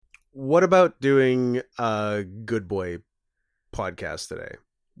What about doing a Good Boy podcast today?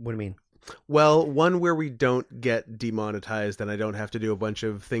 What do you mean? Well, one where we don't get demonetized and I don't have to do a bunch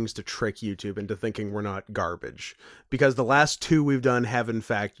of things to trick YouTube into thinking we're not garbage. Because the last two we've done have, in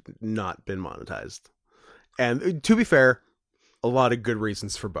fact, not been monetized. And to be fair, a lot of good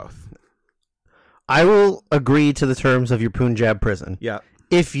reasons for both. I will agree to the terms of your Punjab prison. Yeah.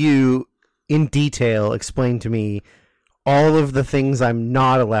 If you, in detail, explain to me all of the things I'm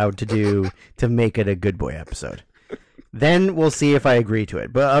not allowed to do to make it a Good Boy episode. Then we'll see if I agree to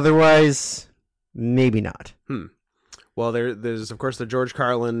it. But otherwise, maybe not. Well, there's, of course, the George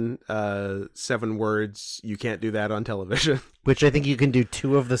Carlin 7 words. You can't do that on television. Which I think you can do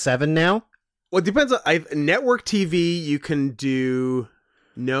 2 of the 7 now. Well, it depends on... network TV, you can do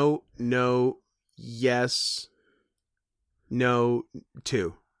no, yes, no,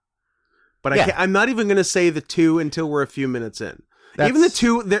 2. But Yeah. I'm not even going to say the 2 until we're a few minutes in. Even the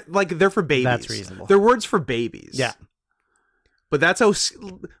 2, they're for babies. That's reasonable. They're words for babies. Yeah. But that's how...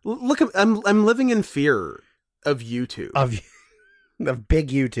 Look, I'm living in fear of YouTube. Of big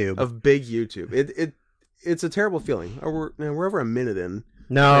YouTube. Of big YouTube. It's a terrible feeling. We're over a minute in.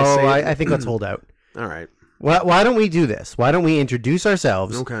 No, I think let's hold out. All right. Well, why don't we do this? Why don't we introduce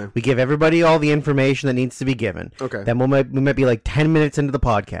ourselves? Okay. We give everybody all the information that needs to be given. Okay. Then we might be like 10 minutes into the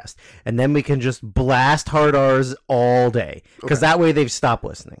podcast, and then we can just blast hard R's all day, because that way they've stopped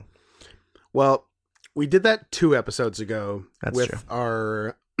listening. Well, we did that 2 episodes ago. That's with true.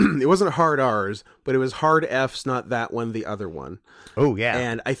 Our... It wasn't hard R's, but it was hard F's, not that one, the other one. Oh, yeah.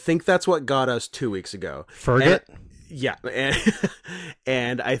 And I think that's what got us 2 weeks ago. Ferget? Yeah,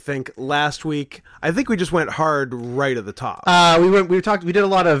 and I think last week, we just went hard right at the top. We did a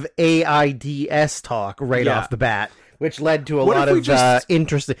lot of AIDS talk right off the bat, which led to a lot of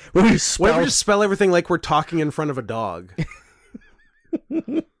interesting. What if we just spell everything like we're talking in front of a dog?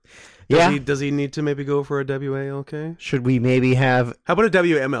 Does he need to maybe go for a WALK? Should we maybe have... How about a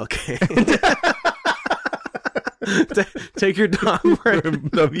WMLK? Take your dog for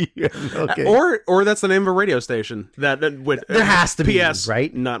WMLK. Or that's the name of a radio station. That would there has to be, PS,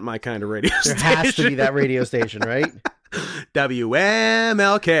 right? Not my kind of radio station. There has to be that radio station, right?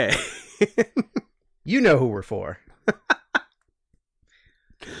 WMLK. You know who we're for.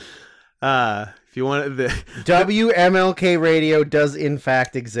 If you want the WMLK radio does in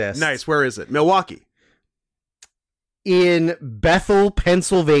fact exist. Nice. Where is it? Milwaukee. In Bethel,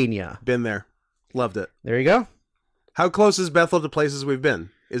 Pennsylvania. Been there. Loved it. There you go. How close is Bethel to places we've been?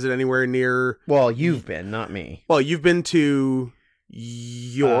 Is it anywhere near... Well, you've been, not me. Well, you've been to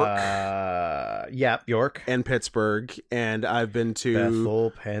York. Yeah, York. And Pittsburgh. And I've been to...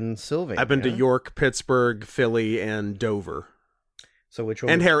 Bethel, Pennsylvania. I've been to York, Pittsburgh, Philly, and Dover. So which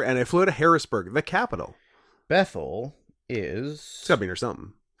one? And I flew to Harrisburg, the capital. Bethel is... It's got to be near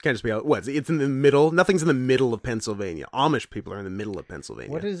something. Can't just be out... What? It's in the middle? Nothing's in the middle of Pennsylvania. Amish people are in the middle of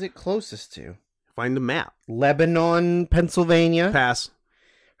Pennsylvania. What is it closest to? Find the map. Lebanon, Pennsylvania. Pass.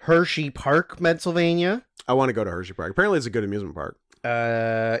 Hershey Park, Pennsylvania. I want to go to Hershey Park. Apparently it's a good amusement park.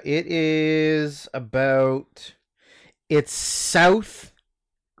 It is about... It's southwest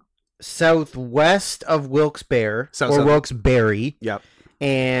of Wilkes-Barre. Wilkes-Barre. Yep.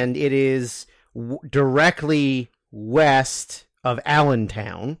 And it is directly west of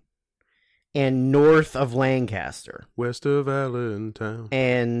Allentown. And north of Lancaster. West of Allentown.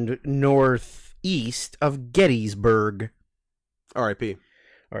 And northeast of Gettysburg. R.I.P.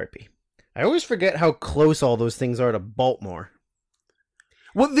 R.I.P. I always forget how close all those things are to Baltimore.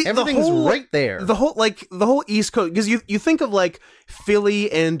 Well, everything's right there. The whole East Coast, because you think of like Philly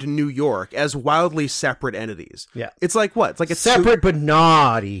and New York as wildly separate entities. Yeah, it's like what? It's like a separate but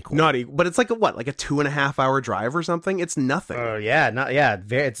not equal. Not equal, but it's like a 2.5 hour drive or something. It's nothing. Oh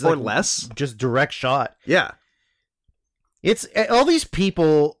it's or like less, just direct shot. Yeah, it's all these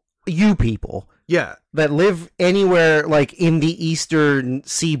people, yeah, that live anywhere like in the eastern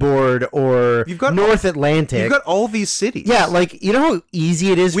seaboard or North Atlantic. You've got all these cities. Yeah, like, you know how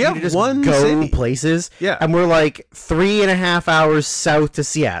easy it is for you to just go places? Yeah. And we're like 3.5 hours south to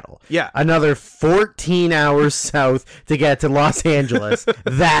Seattle. Yeah. Another 14 hours south to get to Los Angeles.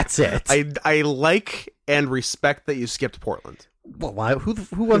 That's it. I like and respect that you skipped Portland. Well, why?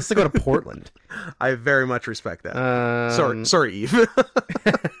 Who wants to go to Portland? I very much respect that. Sorry, Eve.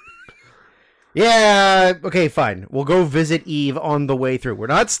 Yeah, okay, fine. We'll go visit Eve on the way through. We're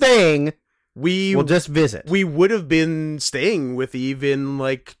not staying. We'll just visit. We would have been staying with Eve in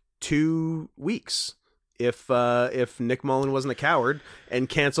like 2 weeks if Nick Mullen wasn't a coward and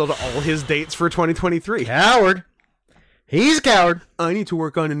canceled all his dates for 2023. Coward. He's a coward. I need to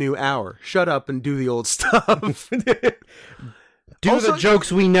work on a new hour. Shut up and do the old stuff. Do Also, the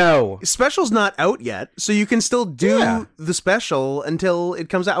jokes we know. Special's not out yet, so you can still do the special until it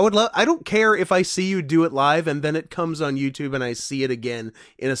comes out. I don't care if I see you do it live and then it comes on YouTube and I see it again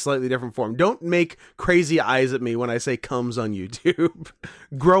in a slightly different form. Don't make crazy eyes at me when I say comes on YouTube.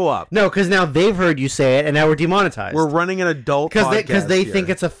 Grow up. No, because now they've heard you say it and now we're demonetized. We're running an adult podcast because they here. think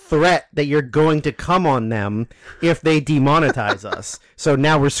it's a threat that you're going to come on them if they demonetize us. So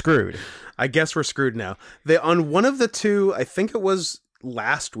now we're screwed. I guess we're screwed now. On one of the two, I think it was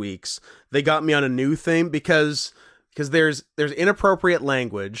last week's, they got me on a new thing because there's inappropriate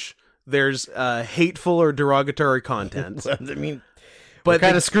language, there's hateful or derogatory content. I mean, but we're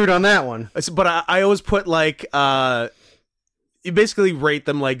kind of screwed on that one. But I always put like you basically rate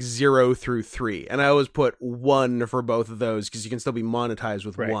them like 0 through 3, and I always put 1 for both of those because you can still be monetized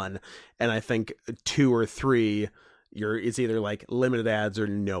with 1, and I think 2 or 3 it's either like limited ads or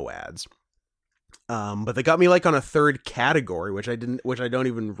no ads. But they got me like on a third category, which I don't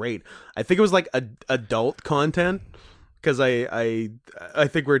even rate. I think it was like adult content because I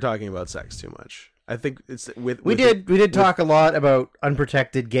think we're talking about sex too much. I think it's we did talk a lot about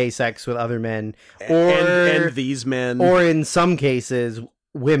unprotected gay sex with other men and these men, or in some cases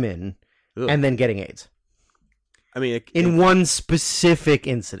women, and then getting AIDS. I mean, in one specific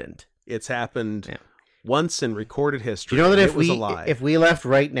incident, it's happened. Once in recorded history. Do you know that if we left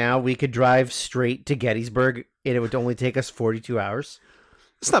right now, we could drive straight to Gettysburg and it would only take us 42 hours?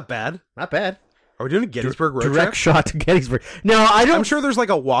 It's not bad. Not bad. Are we doing a Gettysburg road direct trip? shot to Gettysburg? No, I don't. I'm sure there's like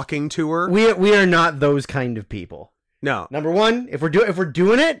a walking tour. We are not those kind of people. No. Number one, if we're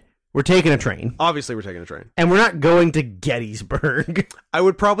doing it, we're taking a train. Obviously, we're taking a train. And we're not going to Gettysburg. I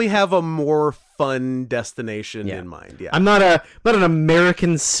would probably have a more fun destination in mind. Yeah. I'm not an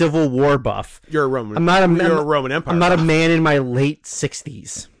American Civil War buff. You're a Roman. You're a Roman Empire. I'm not a man in my late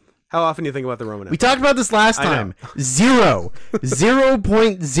 60s. How often do you think about the Roman Empire? We talked about this last time.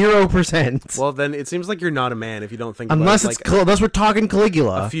 0.0%. Well, then it seems like you're not a man if you don't think unless about it. Unless we're talking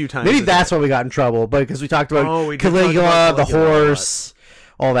Caligula. A few times. Maybe that's why we got in trouble, but because we talked about Caligula, the horse,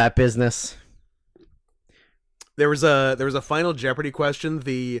 all that business. There was a final Jeopardy question.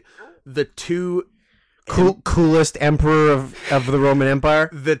 The two coolest emperor of the Roman Empire.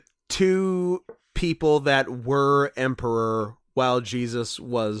 The two people that were emperor while Jesus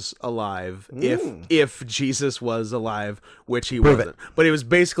was alive, if Jesus was alive, which he wasn't. But it was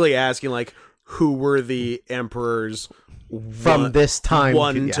basically asking like who were the emperors from this time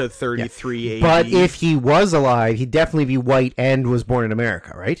 1 to 33 AD. But if he was alive, he'd definitely be white and was born in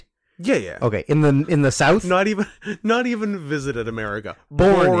America, right? Yeah. Okay, in the South? Not even visited America.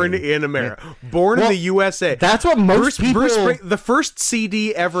 Born in America. Yeah. Born in the USA. That's what most people... the first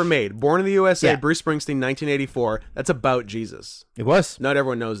CD ever made. Born in the USA, Bruce Springsteen, 1984. That's about Jesus. It was. Not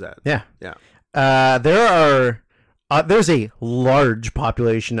everyone knows that. Yeah. There's a large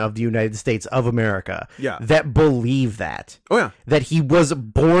population of the United States of America that believe that. Oh, yeah. That he was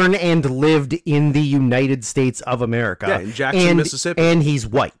born and lived in the United States of America. Yeah, in Jackson, Mississippi. And he's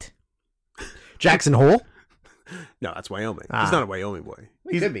white. Jackson Hole? No, that's Wyoming. He's not a Wyoming boy.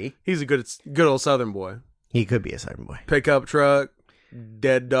 He could be. He's a good old Southern boy. He could be a Southern boy. Pickup truck,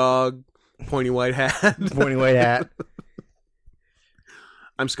 dead dog, pointy white hat. Pointy white hat.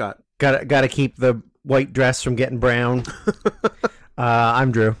 I'm Scott. Gotta keep the white dress from getting brown.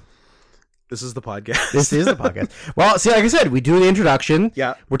 I'm Drew. This is the podcast. This is the podcast. Well, see, like I said, we do the introduction.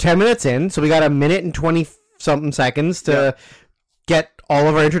 Yeah. We're 10 minutes in, so we got 1 minute and 20-something seconds to get all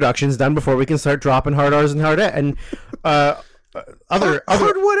of our introductions done before we can start dropping hard R's and hard what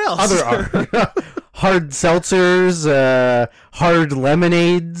else? Hard seltzers, hard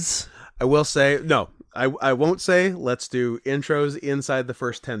lemonades. I will say I won't say let's do intros inside the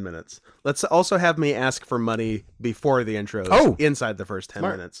first 10 minutes. Let's also have me ask for money before the intros inside the first 10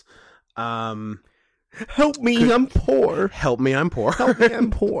 minutes. Help me, I'm poor. Help me, I'm poor. Help me, I'm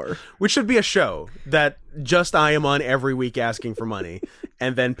poor. Which should be a show that just I am on every week asking for money,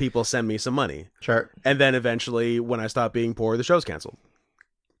 and then people send me some money. Sure. And then eventually, when I stop being poor, the show's canceled.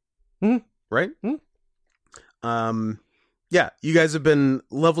 Mm-hmm. Right? Mm-hmm. Yeah, you guys have been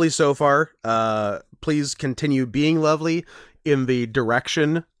lovely so far. Please continue being lovely in the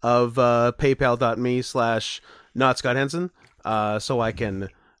direction of paypal.me/notscotthenson so I can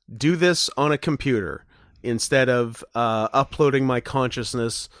do this on a computer instead of uploading my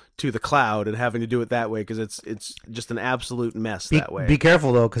consciousness to the cloud and having to do it that way, because it's just an absolute mess that way. Be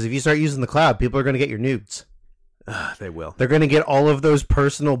careful, though, because if you start using the cloud, people are going to get your nudes. They will. They're going to get all of those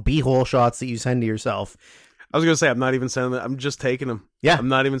personal b-hole shots that you send to yourself. I was going to say, I'm not even sending them. I'm just taking them. Yeah. I'm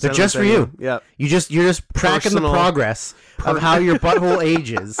not even sending them. They're just for you. Yeah. You're just tracking the progress of how your butthole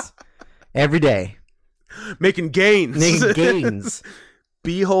ages every day. Making gains. Making gains.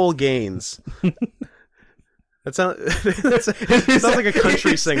 B-hole gains. That sounds like a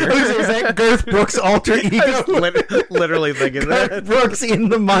country singer. Is that Garth Brooks' alter ego? I was literally thinking Garth that. Brooks in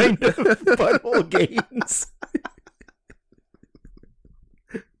the mind of Butthole Gains.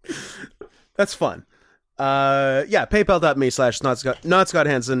 That's fun. PayPal.me/not Scott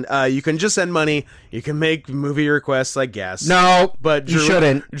Hansen. You can just send money. You can make movie requests, I guess. No, but you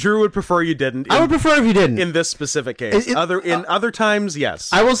shouldn't. Drew would prefer you didn't. I would prefer if you didn't. In this specific case. Other times,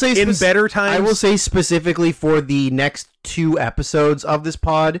 yes. I will say in better times. I will say specifically for the next 2 episodes of this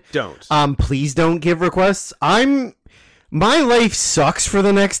pod. Don't. Please don't give requests. My life sucks for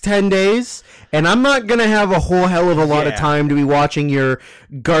the next 10 days, and I'm not going to have a whole hell of a lot of time to be watching your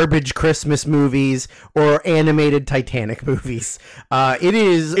garbage Christmas movies or animated Titanic movies.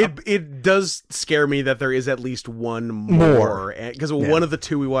 It does scare me that there is at least one more. Because one of the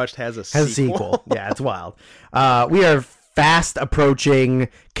 2 we watched has a sequel. Yeah, it's wild. We are fast approaching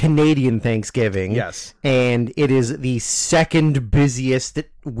Canadian Thanksgiving. Yes. And it is the second busiest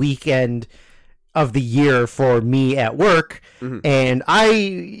weekend of the year for me at work, and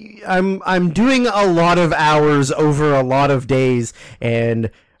I'm doing a lot of hours over a lot of days,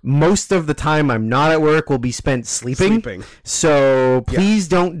 and most of the time I'm not at work will be spent sleeping. So please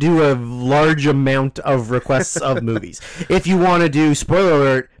don't do a large amount of requests of movies. If you want to do, spoiler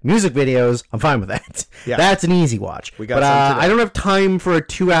alert, music videos, I'm fine with that. Yeah. That's an easy watch. We got some today. I don't have time for a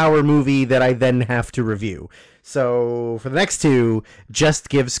 2-hour movie that I then have to review. So for the next 2, just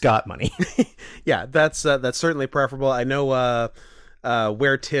give Scott money. Yeah, that's certainly preferable. I know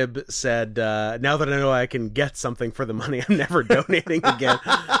where Tib said, now that I know I can get something for the money, I'm never donating again.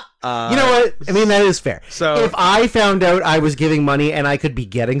 You know what? I mean, that is fair. So if I found out I was giving money and I could be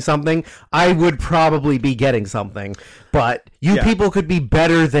getting something, I would probably be getting something. But you people could be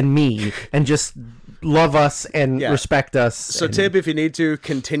better than me and just love us and respect us. So Tib, if you need to,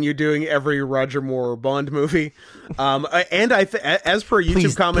 continue doing every Roger Moore Bond movie. And as per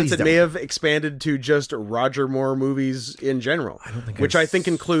YouTube comments, it may have expanded to just Roger Moore movies in general. I think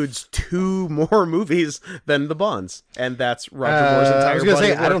includes 2 more movies than the Bonds, and that's Roger Moore's entire. I was going to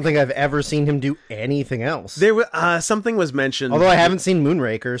say, I don't think I've ever seen him do anything else. Something was mentioned, although I haven't seen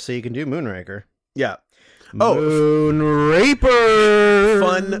Moonraker, so you can do Moonraker. Yeah. Moonraker.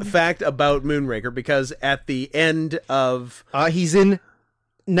 Fun fact about Moonraker, because at the end of he's in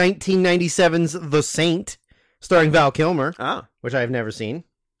 1997's The Saint, starring Val Kilmer, which I've never seen.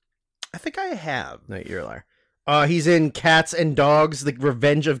 I think I have. No, you're a liar. He's in Cats and Dogs: The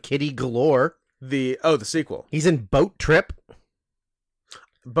Revenge of Kitty Galore. The sequel. He's in Boat Trip.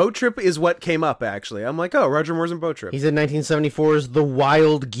 Boat Trip is what came up, actually. I'm like, Roger Moore's in Boat Trip. He's in 1974's The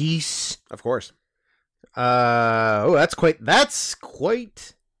Wild Geese. Of course. That's quite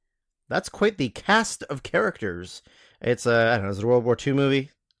the cast of characters. It's I don't know, is it a World War II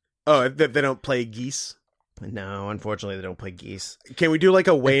movie? Oh, they don't play geese? No, unfortunately they don't play geese. Can we do like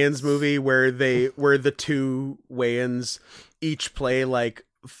a Wayans movie where the 2 Wayans each play like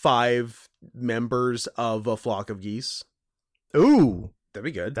 5 members of a flock of geese? Ooh, that'd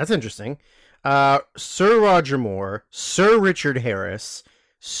be good. That's interesting. Sir Roger Moore, Sir Richard Harris,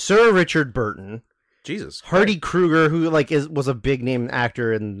 Sir Richard Burton, Jesus, Hardy Kruger, who was a big name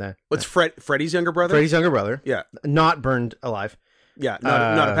actor in the. What's Freddy's younger brother? Freddy's younger brother. Yeah, not burned alive. Yeah,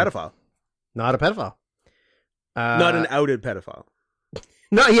 not a pedophile. Not a pedophile. Not an outed pedophile.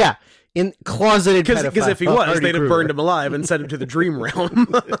 No, yeah, in closeted pedophile. Because if he was, they'd have burned him alive and sent him to the dream realm.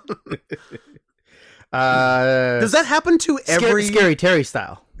 Does that happen to every Scary Terry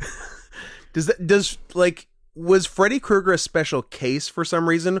style? Was Freddy Krueger a special case for some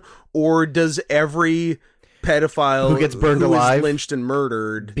reason, or does every pedophile who gets burned alive, is lynched and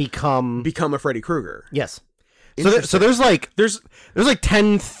murdered, become a Freddy Krueger? Yes. So there's like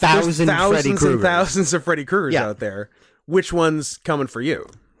 10,000 Freddy Kruegers. And thousands of Freddy Kruegers out there. Which one's coming for you?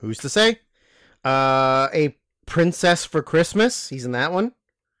 Who's to say? A Princess for Christmas. He's in that one.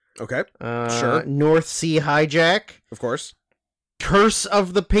 Okay. Sure. North Sea Hijack. Of course. Curse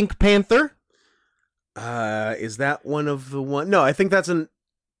of the Pink Panther. Is that one of the one? No, I think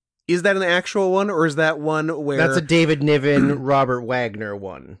is that an actual one, or is that one where that's a David Niven, Robert Wagner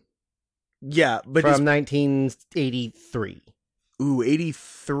one? Yeah, but from 1983. Ooh,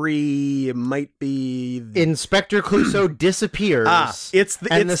 83 might be. Inspector Clouseau disappears.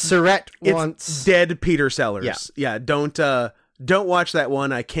 The Surrette wants dead Peter Sellers. Yeah. Don't watch that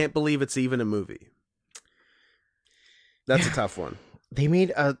one. I can't believe it's even a movie. That's a tough one. They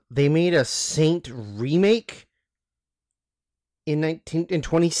made a Saint remake in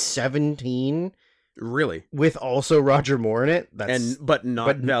 2017. Really? with also Roger Moore in it. But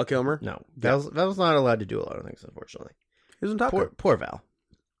not Val Kilmer? No, Val's not allowed to do a lot of things, unfortunately. He was in Top Gun. Poor Val.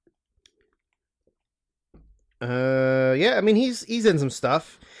 Yeah, I mean he's in some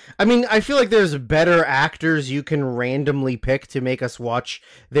stuff. I mean, I feel like there's better actors you can randomly pick to make us watch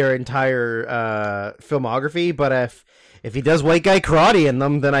their entire filmography, but if he does white guy karate in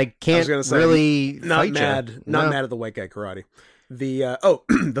them, then I can't really not mad. You. Not mad at the white guy karate. The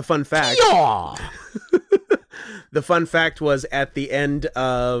the fun fact. The fun fact was at the end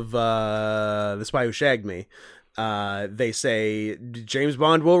of The Spy Who Shagged Me. They say James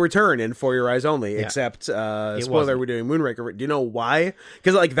Bond will return in For Your Eyes Only, except spoiler, we're doing Moonraker. Do you know why?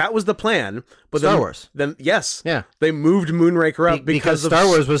 Because like that was the plan, but Star Wars. Then yes, yeah, they moved Moonraker up because Star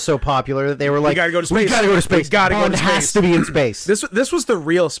Wars was so popular that they were like, we gotta go to space. We gotta go to space. Bond has to be in space. This was the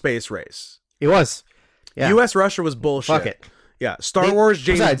real space race. It was. Yeah. U.S. Russia was bullshit. Fuck it. Yeah, Star Wars.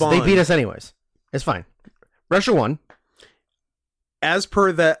 James Bond. They beat us anyways. It's fine. Russia won. As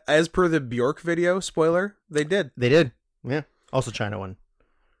per the Bjork video, spoiler, they did. They did. Yeah. Also China won.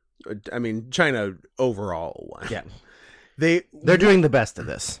 I mean, China overall won. Yeah. They're doing the best of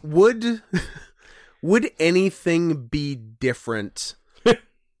this. Would anything be different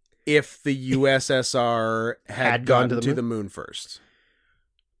if the USSR had gone to the moon first?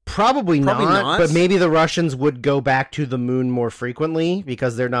 Probably not, but maybe the Russians would go back to the moon more frequently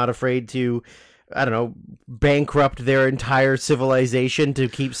because they're not afraid to, I don't know, bankrupt their entire civilization to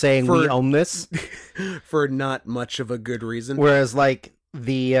keep saying we own this. For not much of a good reason. Whereas, like,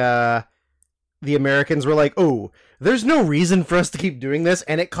 the Americans were like, oh, there's no reason for us to keep doing this,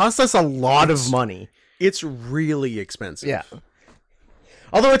 and it costs us a lot of money. It's really expensive. Yeah.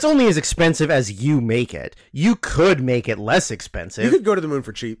 Although it's only as expensive as you make it. You could make it less expensive. You could go to the moon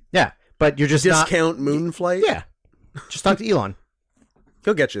for cheap. Yeah, but you're just discount moon flight? Yeah. Just talk to Elon.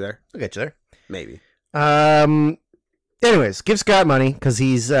 He'll get you there. He'll get you there. Maybe. Anyways, give Scott money because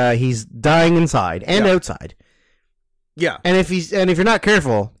he's dying inside and outside. Yeah. And if you're not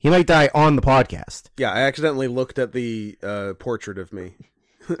careful, he might die on the podcast. Yeah, I accidentally looked at the portrait of me.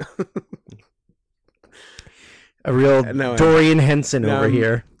 A real Dorian Henson over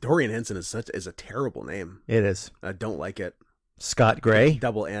here. Dorian Henson is a terrible name. It is. I don't like it. Scott Gray?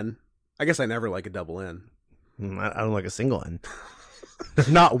 Double N. I guess I never like a double N. I don't like a single N.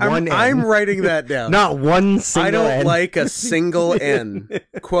 Not one N. I'm writing that down. Not one single N. I don't like a single N.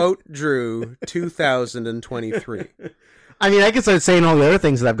 Quote Drew, 2023. I mean, I can start saying all the other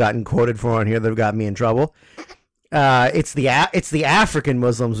things that I've gotten quoted for on here that have got me in trouble. It's the African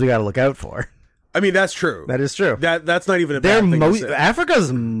Muslims we got to look out for. I mean, that's true. That is true. That's not even a bad thing to say.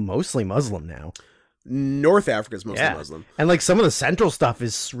 Africa's mostly Muslim now. North Africa's mostly Muslim. And like some of the central stuff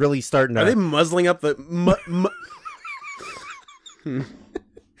is really starting to... Are they muzzling up the...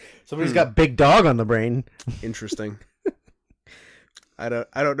 Somebody's got big dog on the brain. Interesting. I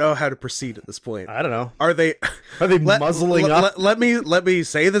don't know how to proceed at this point. I don't know. Are they muzzling up? Let me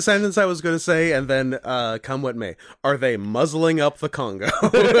say the sentence I was going to say, and then come what may. Are they muzzling up the Congo?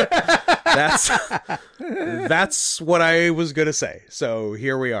 That's what I was going to say. So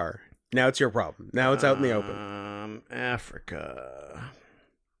here we are. Now it's your problem. Now it's out in the open. Africa.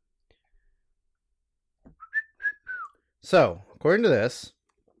 So according to this.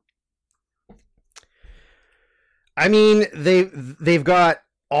 I mean, they've got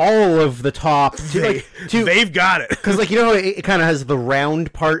all of the top. They've got it because, like, you know, it kind of has the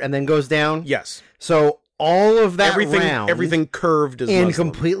round part and then goes down. Yes. So all of that everything curved is and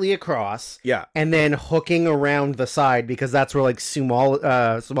Muslim. Completely across. Yeah. And then hooking around the side because that's where like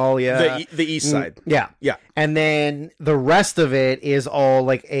Somalia, the east side. Yeah. Yeah. And then the rest of it is all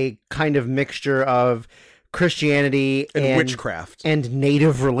like a kind of mixture of Christianity and witchcraft and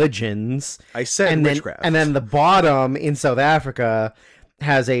native religions. I said witchcraft. And then the bottom in South Africa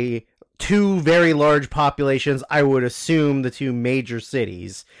has two very large populations, I would assume the two major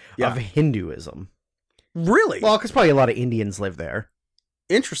cities of Hinduism. Really? Well, because probably a lot of Indians live there.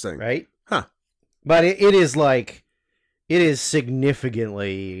 Interesting. Right? Huh. But it is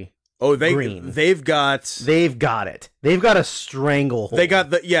significantly green. They've got it. They've got a stranglehold. They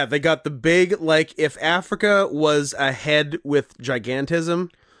got the big, like, if Africa was a head with gigantism,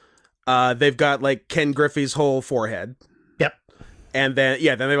 they've got like Ken Griffey's whole forehead. Yep. And then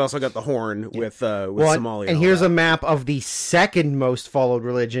they've also got the horn with Somalia. And here's a map of the second most followed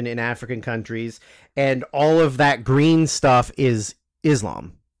religion in African countries, and all of that green stuff is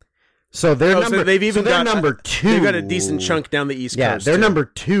Islam. So they're number two. They've got a decent chunk down the East Coast. Yeah, they're number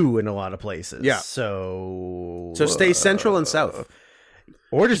two in a lot of places. Yeah. So stay central and south.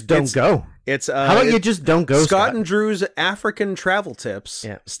 Or just don't go. How about you just don't go, Scott and Drew's African travel tips.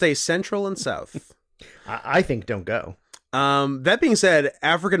 Yeah. Stay central and south. I think don't go. That being said,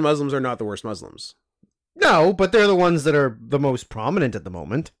 African Muslims are not the worst Muslims. No, but they're the ones that are the most prominent at the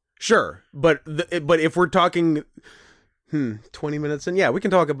moment. Sure, but if we're talking 20 minutes in, yeah, we can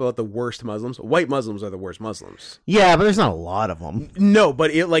talk about the worst Muslims. White Muslims are the worst Muslims. Yeah, but there's not a lot of them. No,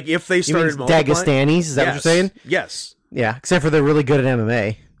 but if they started Dagestanis, is that what you're saying? Yes. Yeah, except for they're really good at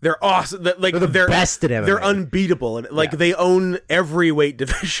MMA. They're awesome. They're the best at MMA. They're unbeatable, and they own every weight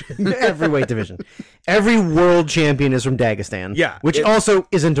division. Every weight division. Every world champion is from Dagestan. Yeah, which also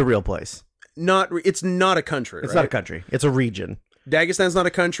isn't a real place. It's not a country. It's not a country. It's a region. Dagestan's not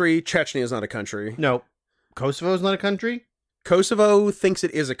a country. Chechnya is not a country. No. Kosovo is not a country? Kosovo thinks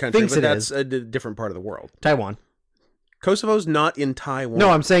it is a country, but that's a different part of the world. Taiwan. Kosovo's not in Taiwan.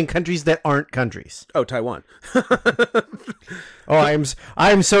 No, I'm saying countries that aren't countries. Oh, Taiwan. Oh,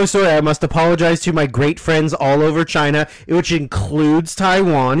 I'm so sorry. I must apologize to my great friends all over China, which includes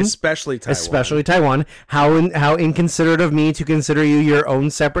Taiwan. Especially Taiwan. How inconsiderate of me to consider you your own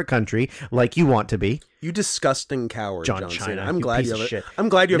separate country, like you want to be. You disgusting coward, John Cena. China. I'm glad you have shit. I'm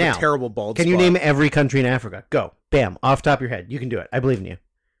glad you have Now, a terrible bald Can spot. you name every country in Africa? Go. Bam. Off the top of your head. You can do it. I believe in you.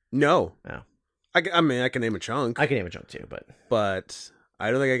 No. Oh. I mean, I can name a chunk. I can name a chunk too, but I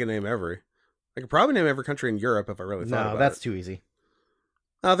don't think I can name every. I could probably name every country in Europe if I really thought about it. No, that's too easy.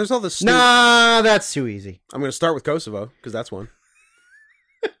 There's all this. Nah, that's too easy. I'm going to start with Kosovo because that's one.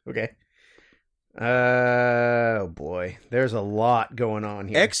 Okay. Oh boy, there's a lot going on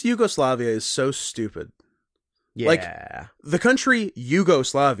here. Ex-Yugoslavia is so stupid. Yeah. Like, the country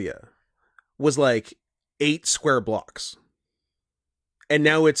Yugoslavia was 8 square blocks. And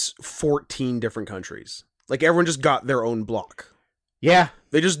now it's 14 different countries. Everyone just got their own block. Yeah.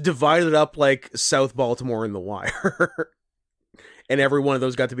 They just divided up like South Baltimore and The Wire. And every one of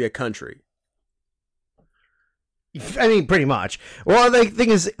those got to be a country. I mean, pretty much. Well, the thing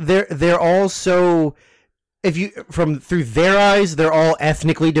is, they're all so... through their eyes, they're all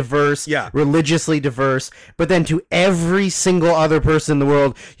ethnically diverse, religiously diverse, but then to every single other person in the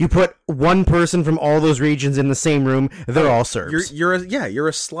world, you put one person from all those regions in the same room, they're all Serbs. You're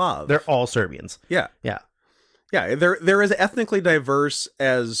a Slav. They're all Serbians. Yeah. Yeah. Yeah, they're as ethnically diverse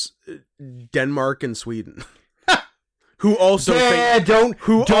as Denmark and Sweden. Who also don't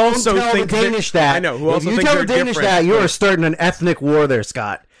tell the Danish that. I know. Who also if you think tell they're the Danish different, that, you are starting an ethnic war there,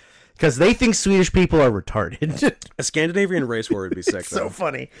 Scott. Because they think Swedish people are retarded. A Scandinavian race war would be sick, though. So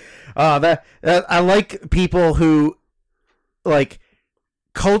funny. I like people who,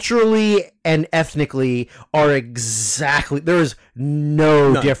 culturally and ethnically are exactly... There is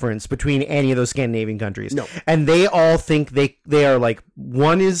no difference between any of those Scandinavian countries. No. And they all think they are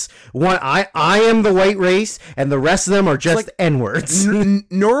one. I am the white race, and the rest of them are just N-words.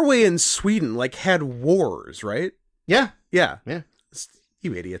 Norway and Sweden, had wars, right? Yeah. Yeah. Yeah.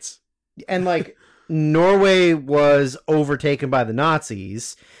 You idiots. And Norway was overtaken by the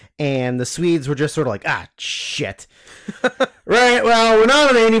Nazis, and the Swedes were just sort of shit. Right, well, we're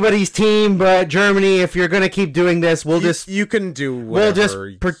not on anybody's team, but Germany, if you're going to keep doing this, you can do whatever. We'll just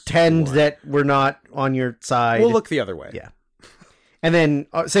pretend that we're not on your side. We'll look the other way. Yeah. And then,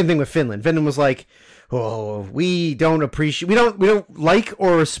 same thing with Finland. Finland was like, oh, we don't like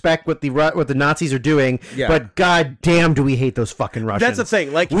or respect what the Nazis are doing, but goddamn do we hate those fucking Russians. That's the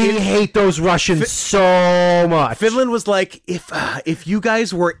thing. We hate those Russians so much. Finland was like, if you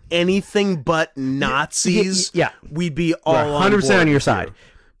guys were anything but Nazis, we'd be all 100% on your side.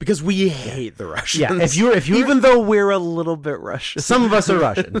 Because we hate the Russians. Yeah, if you even though we're a little bit Russian. Some of us are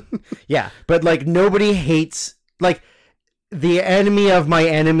Russian. Yeah, but nobody hates the enemy of my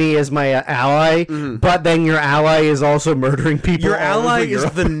enemy is my ally, but then your ally is also murdering people. Your ally is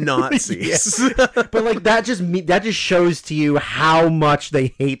the Nazis. But that just shows to you how much they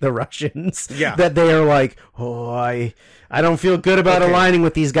hate the Russians. Yeah. That they are I don't feel good about aligning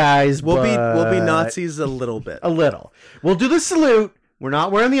with these guys. We'll be Nazis a little bit. A little. We'll do the salute. We're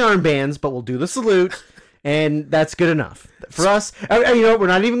not wearing the armbands, but we'll do the salute. And that's good enough. For us, we're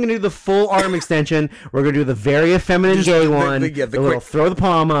not even going to do the full arm extension. We're going to do the very effeminate gay one. The quick, throw the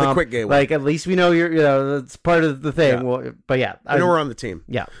palm up. The quick gay one. At least we know that's part of the thing. Yeah. Well, but yeah. I know we're on the team.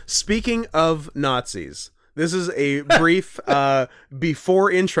 Yeah. Speaking of Nazis, this is a brief, before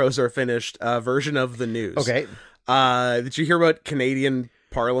intros are finished, version of the news. Okay. Did you hear about Canadian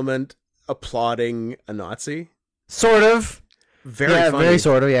Parliament applauding a Nazi? Sort of. Very funny. Very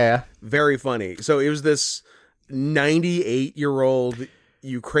sort of, yeah. Very funny. So it was this 98-year-old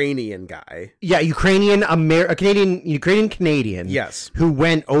Ukrainian guy. Yeah, Canadian. Yes. Who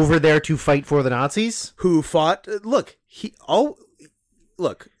went over there to fight for the Nazis? Who fought...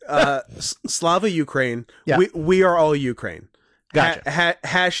 Slava Ukraine. Yeah. We are all Ukraine. Gotcha.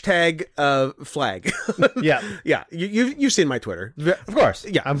 Hashtag flag. Yeah. Yeah, you've seen my Twitter. Of course.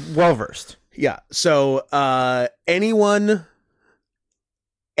 Yeah. I'm well versed. Yeah. So anyone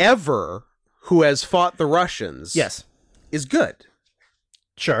ever who has fought the Russians Yes. is good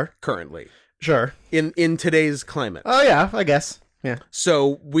Sure. currently Sure. in today's climate. Oh, yeah, I guess. Yeah.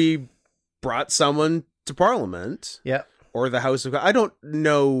 So we brought someone to Parliament Yeah. or the House of... I don't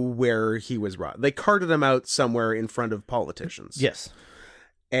know where he was brought. They carted him out somewhere in front of politicians. Yes.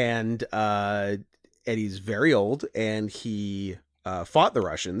 And he's very old, and he fought the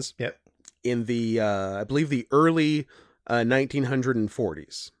Russians Yep. in the, I believe, the early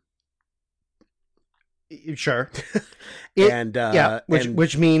 1940s. Sure.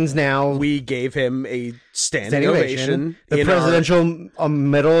 Which means now we gave him a standing ovation. The Presidential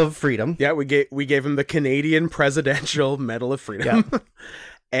Medal of Freedom. Yeah, we gave him the Canadian Presidential Medal of Freedom. Yeah.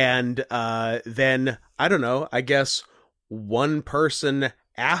 And then, I don't know, I guess one person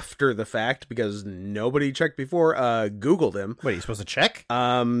after the fact, because nobody checked before, Googled him. What, are you supposed to check?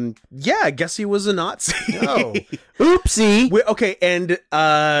 Yeah, I guess he was a Nazi. Oh. Oopsie. Okay, and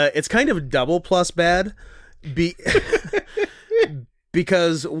it's kind of double plus bad.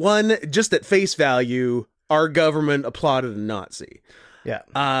 Because one, just at face value, our government applauded a Nazi.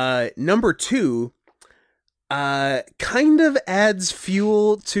 Yeah. Number two, kind of adds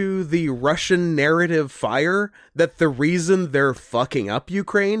fuel to the Russian narrative fire that the reason they're fucking up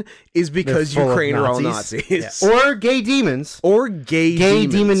Ukraine is because Ukraine are all Nazis. Yeah. Or gay demons. Or gay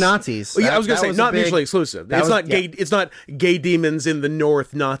demons. Demon Nazis. Yeah, I was going to say, not mutually exclusive. It's not gay. Yeah. It's not gay demons in the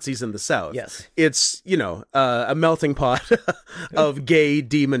north, Nazis in the south. Yes. It's, a melting pot of gay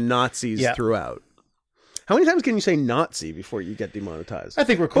demon Nazis throughout. How many times can you say Nazi before you get demonetized? I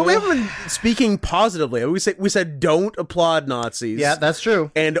think we're cool. But we haven't been speaking positively. We said don't applaud Nazis. Yeah, that's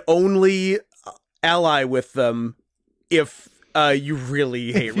true. And only ally with them if you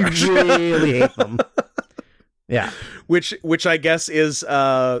really hate Russia. You really hate them. Yeah. Which I guess is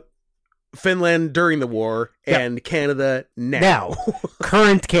Finland during the war and Canada now.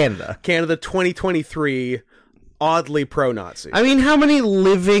 Current Canada. Canada 2023, oddly pro-Nazi. I mean, how many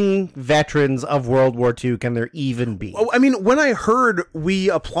living veterans of World War II can there even be? Oh, I mean, when I heard we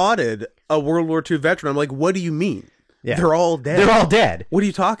applauded a World War II veteran, I'm like, what do you mean? Yeah. They're all dead. They're all dead. What are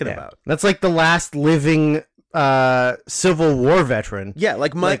you talking about? That's like the last living Civil War veteran. Yeah,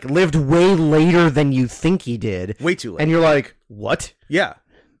 like lived way later than you think he did. Way too late. And you're like, what? Yeah.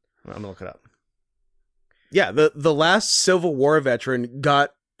 I'm gonna look it up. Yeah, the last Civil War veteran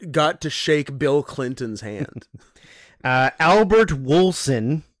got to shake Bill Clinton's hand. Albert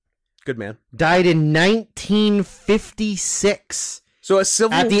Wolson. Good man. Died in 1956. So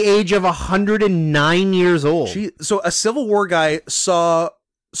at the age of 109 years old. So a Civil War guy saw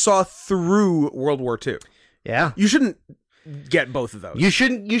through World War II. Yeah. You shouldn't get both of those. You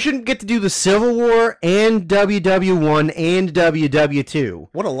shouldn't get to do the Civil War and WW1 and WW2.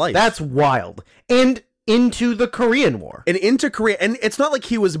 What a life. That's wild. And into the Korean War. And into Korea. And it's not like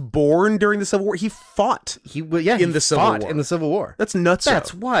he was born during the Civil War. He fought in the Civil War. That's nuts.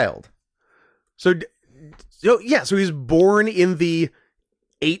 That's wild. So he's born in the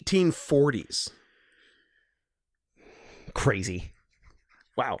 1840s. Crazy.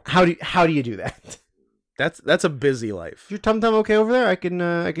 Wow. How do you do that? That's a busy life. Is your tum-tum okay over there? I can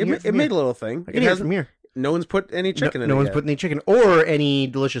hear it made a little thing. I can hear it from here. No one's put any chicken in it. No one's put any chicken or any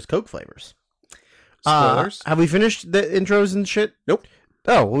delicious Coke flavors. Spoilers. Have we finished the intros and shit? Nope.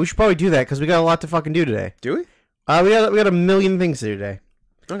 Oh, well, we should probably do that because we got a lot to fucking do today. Do we? We got a million things to do today.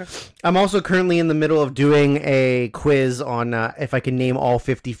 Okay. I'm also currently in the middle of doing a quiz on if I can name all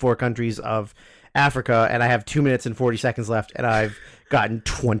 54 countries of Africa, and I have 2 minutes and 40 seconds left, and I've gotten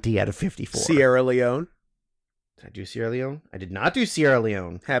 20 out of 54. Sierra Leone. Did I do Sierra Leone? I did not do Sierra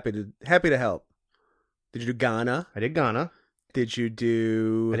Leone. Happy to help. Did you do Ghana? I did Ghana. Did you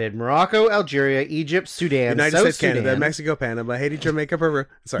do... I did Morocco, Algeria, Egypt, Sudan, United South States, Sudan. Canada, Mexico, Panama, Haiti, Jamaica, Peru.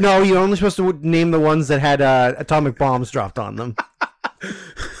 Sorry. No, you're only supposed to name the ones that had atomic bombs dropped on them.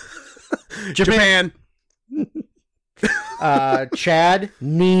 Japan. Chad,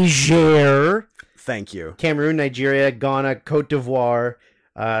 Niger. Thank you. Cameroon, Nigeria, Ghana, Cote d'Ivoire,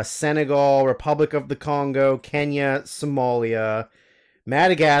 Senegal, Republic of the Congo, Kenya, Somalia,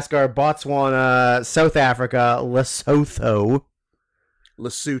 Madagascar, Botswana, South Africa, Lesotho.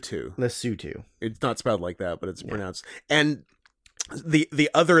 Lesotho. It's not spelled like that, but it's pronounced. And the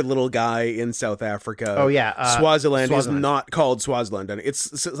other little guy in South Africa. Oh yeah, Swaziland is not called Swaziland, and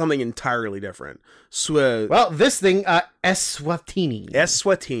it's something entirely different. Well, this thing, Eswatini.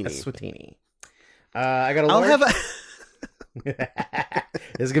 Eswatini. I got. This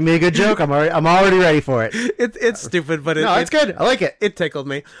is gonna be a good joke. I'm already ready for it. It's stupid, but No, it's good. I like it. It tickled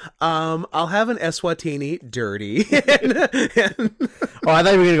me. I'll have an Eswatini dirty. and Oh, I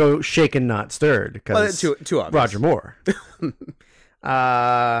thought you were gonna go shaken not stirred because too obvious. Roger Moore.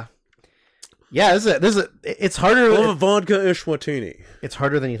 Yeah, this is it's harder. I'll have a vodka Eswatini. It's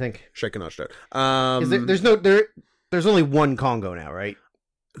harder than you think. Shaken not stirred. There's only one Congo now, right?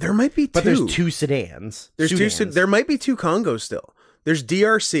 There might be two. But there's two sedans. There might be two Congos still. There's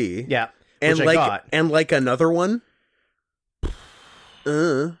DRC. Yeah. And which I got. another one.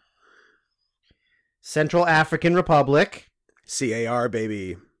 Central African Republic. CAR,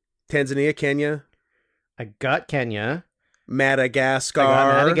 baby. Tanzania, Kenya. I got Kenya. Madagascar. I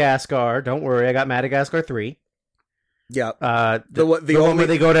got Madagascar. Don't worry, I got Madagascar 3. Yeah. The one where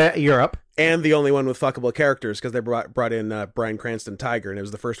they go to Europe. And the only one with fuckable characters because they brought in Bryan Cranston Tiger, and it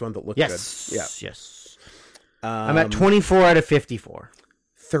was the first one that looked good. Yeah. Yes. I'm at 24 out of 54.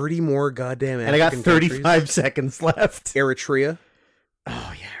 30 more goddamn African and I got 35 countries. Seconds left. Eritrea.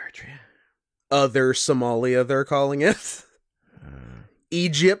 Oh, yeah, Eritrea. Other Somalia, they're calling it.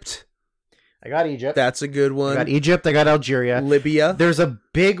 Egypt. I got Egypt. That's a good one. I got Egypt. I got Algeria. Libya. There's a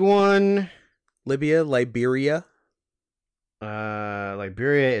big one. Libya, Liberia.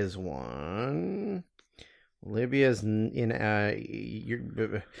 Liberia is one. Libya's in.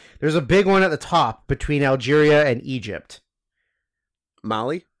 There's a big one at the top between Algeria and Egypt.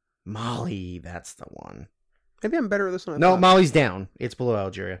 Mali. Mali, that's the one. Maybe I'm better at this one. No, Mali's down. It's below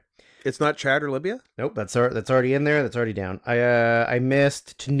Algeria. It's not Chad or Libya? Nope, that's already in there. That's already down. I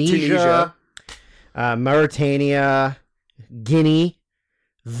missed Tunisia. Mauritania, Guinea,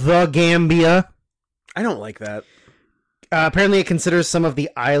 the Gambia. I don't like that. Apparently, it considers some of the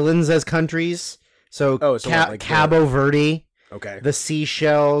islands as countries. So, Cabo Verde. Okay. The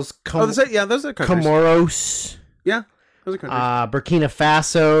Seychelles. Those are countries. Comoros. Yeah, those are countries. Burkina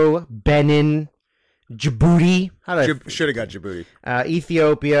Faso, Benin, Djibouti. Should have got Djibouti.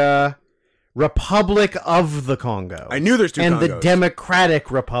 Ethiopia. Republic of the Congo. I knew there's two and Congos. The Democratic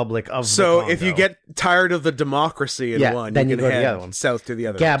Republic of the Congo. So if you get tired of the democracy in one, then you can can go to the head other one. south to the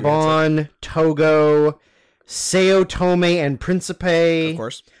other. Gabon, Togo, Sao Tome and Principe. Of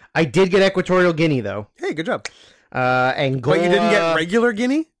course. I did get Equatorial Guinea, though. Hey, good job. Angola. But you didn't get regular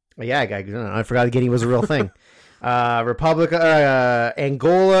Guinea? Yeah, I forgot Guinea was a real thing. Angola,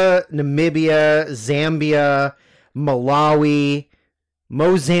 Namibia, Zambia, Malawi,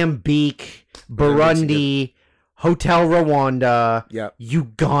 Mozambique, Burundi, Hotel Rwanda,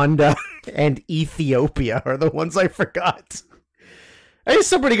 Uganda, and Ethiopia are the ones I forgot. It's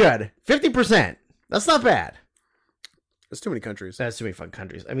still pretty good. 50%. That's not bad. That's too many countries. That's too many fun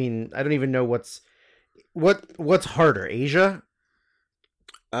countries. I mean, I don't even know what's harder. Asia?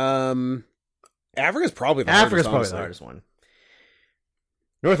 Africa's probably the hardest one.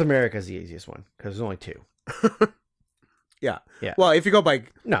 North America is the easiest one because there's only two. Yeah. Yeah. Well, if you go by...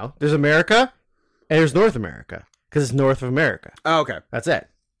 No, there's America and there's North America because it's North of America. Oh, okay. That's it.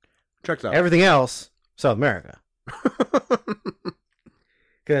 Checks out. Everything else, South America.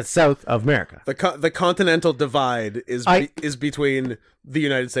 Because it's South of America. The continental divide is between the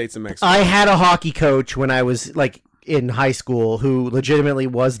United States and Mexico. I had a hockey coach when I was in high school who legitimately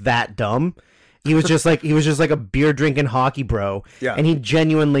was that dumb. He was just like a beer drinking hockey bro. Yeah. And he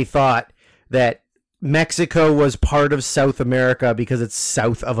genuinely thought that Mexico was part of South America because it's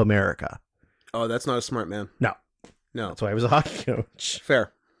south of America. Oh, that's not a smart man. No. That's why I was a hockey coach.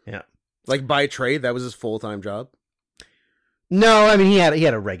 Fair. Yeah. Like by trade, that was his full-time job? No, I mean he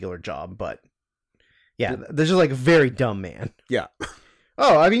had a regular job, but yeah, there's just like a very dumb man. Yeah.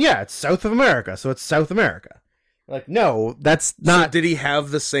 Oh, I mean, yeah, it's South of America, so it's South America. Like, no, that's not. So did he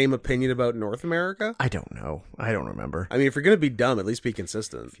have the same opinion about North America? I don't know. I don't remember. I mean, if you're gonna be dumb, at least be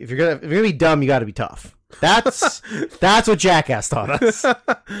consistent. If you're gonna be dumb, you got to be tough. That's what Jackass taught us.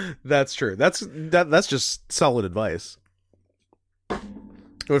 That's true. That's just solid advice.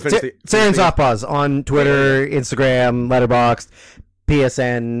 Saren Softpaws on Twitter, Instagram, Letterboxd,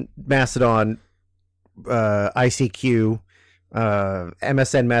 PSN, Mastodon, ICQ,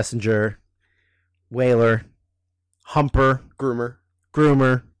 MSN Messenger, Whaler, Humper,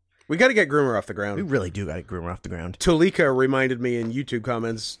 Groomer. We got to get Groomer off the ground. We really do got to get Groomer off the ground. Tulika reminded me in YouTube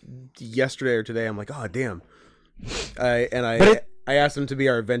comments yesterday or today. I'm like, oh damn. I asked him to be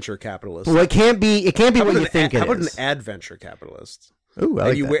our venture capitalist. Well, it can't be what you think it is. How about an adventure capitalist? Ooh, I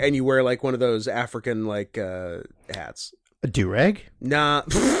like that. And you wear like one of those African hats. A do-rag? Nah.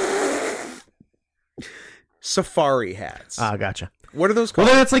 Safari hats. Ah, gotcha. What are those called?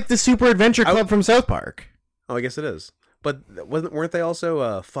 Well, then it's like the Super Adventure Club from South Park. Oh, I guess it is. But weren't they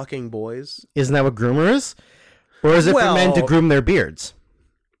also fucking boys? Isn't that what Groomer is? Or is it for Well- men to groom their beards?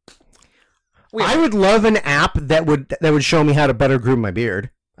 I would love an app that would show me how to better groom my beard.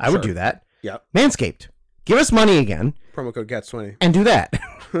 I would do that. Yep. Manscaped. Give us money again Promo code CATS20. and do that.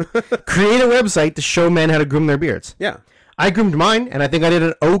 Create a website to show men how to groom their beards. Yeah. I groomed mine, and I think I did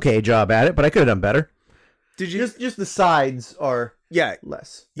an okay job at it, but I could have done better. Did you? Just the sides are Yeah.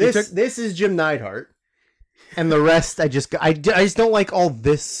 less. You This is Jim Neidhart, and the rest I just don't like all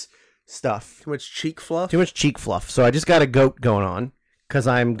this stuff. Too much cheek fluff? Too much cheek fluff. So I just got a goat going on because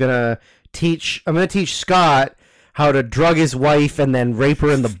I'm gonna teach Scott how to drug his wife and then rape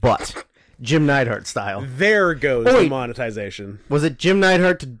her in the butt, Jim Neidhart style. There goes the monetization. Was it Jim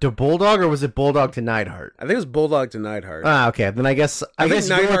Neidhart to Bulldog, or was it Bulldog to Neidhart? I think it was Bulldog to Neidhart. Ah, okay. Then I guess you're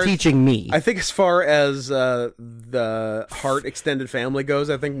Neidhart- teaching me. I think as far as the Hart extended family goes,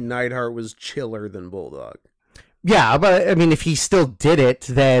 I think Neidhart was chiller than Bulldog. Yeah, but I mean, if he still did it,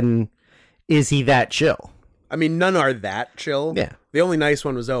 then is he that chill? I mean, none are that chill. Yeah. The only nice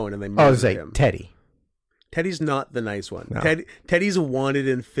one was Owen, and they I murdered was like, him. Teddy. Teddy's not the nice one. No. Teddy's wanted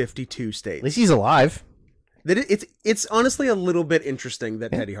in 52 states. At least he's alive. It's honestly a little bit interesting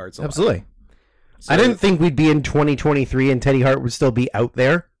that Teddy Hart's alive. Absolutely. So, I didn't think we'd be in 2023 and Teddy Hart would still be out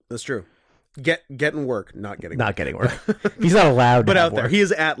there. That's true. Getting work, not getting Not getting work. He's not allowed to but have out there. work. He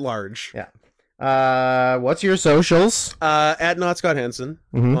is at large. Yeah. What's your socials? At Not Scott Henson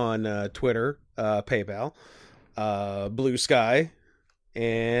Mhm. on Twitter, PayPal, Blue Sky,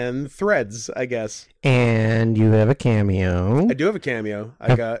 and Threads, I guess. And you have a Cameo. I do have a Cameo.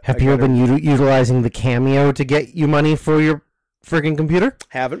 Have people been utilizing the Cameo to get you money for your freaking computer?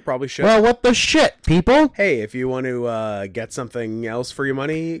 Haven't, probably should. Well, what the shit, people? Hey, if you want to get something else for your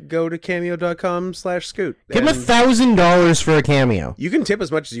money, go to cameo.com/scoot. Give him And $1,000 for a Cameo. you can tip as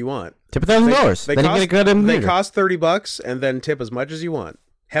much as you want. Tip $1,000. Then you get a good They computer. cost $30, and then tip as much as you want.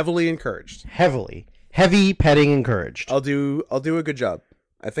 Heavily encouraged. Heavy petting encouraged. I'll do a good job.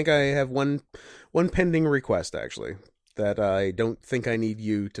 I think I have one pending request actually that I don't think I need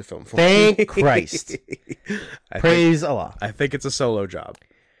you to film for. Thank Christ. Praise Allah. I think it's a solo job.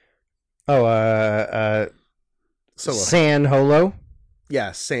 Oh, Solo. San Holo.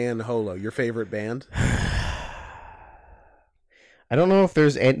 Yeah, San Holo, your favorite band. I don't know if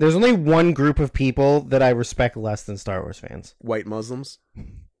there's only one group of people that I respect less than Star Wars fans. White Muslims.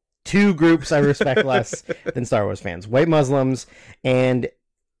 Two groups I respect less than Star Wars fans: white Muslims and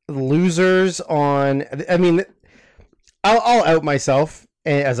losers on. I mean, I'll out myself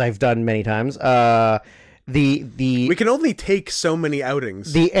as I've done many times. We can only take so many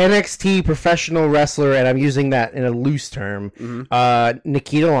outings. The NXT professional wrestler, and I'm using that in a loose term,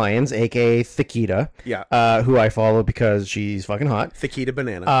 Nikita Lyons, aka Thakita, who I follow because she's fucking hot. Thakita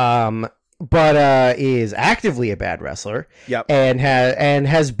Banana. But is actively a bad wrestler. Yep. And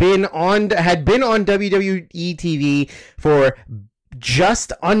had been on WWE TV for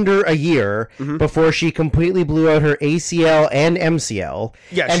just under a year before she completely blew out her ACL and MCL.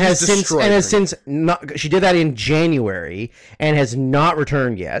 Yeah, and has since not. She did that in January and has not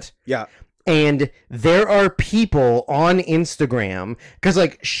returned yet. Yeah. And there are people on Instagram because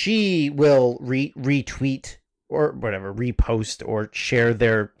like she will retweet or whatever, repost or share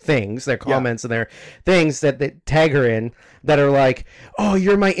their things, their comments and their things that tag her in that are like, oh,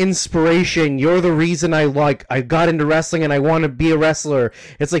 you're my inspiration. You're the reason I got into wrestling and I want to be a wrestler.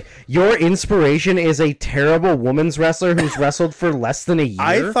 It's like, your inspiration is a terrible women's wrestler who's wrestled for less than a year.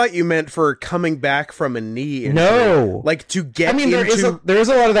 I thought you meant for coming back from a knee injury. No. Like to get I mean, into... there is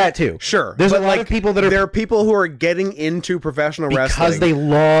a lot of that too. Sure. There's a but lot like, of people that are... There are people who are getting into professional wrestling because they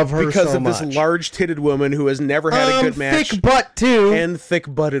love her because so of this much. large-titted woman who has never had a good match. Thick butt too. And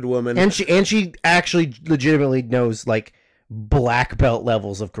thick-butted woman. And she actually legitimately knows like black belt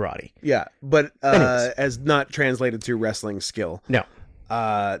levels of karate. Yeah, but Anyways. as not translated to wrestling skill. No.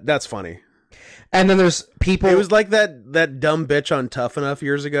 That's funny. And then there's people... It was like that dumb bitch on Tough Enough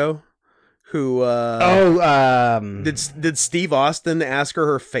years ago who did Steve Austin ask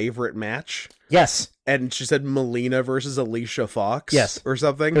her favorite match? Yes. And she said Melina versus Alicia Fox. Yes. Or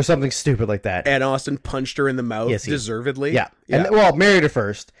something. Or something stupid like that. And Austin punched her in the mouth deservedly. Yeah. And well, married her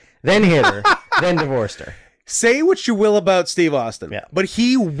first, then hit her, then divorced her. Say what you will about Steve Austin, but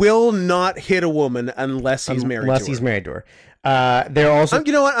he will not hit a woman unless he's married to her. Unless he's married to her. They're also...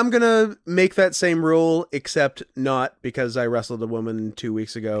 You know what? I'm going to make that same rule, except not because I wrestled a woman 2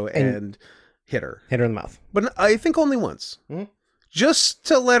 weeks ago and hit her. Hit her in the mouth. But I think only once. Just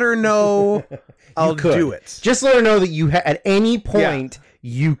to let her know I'll do it. Just let her know that you at any point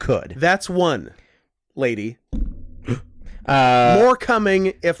you could. That's one, lady. More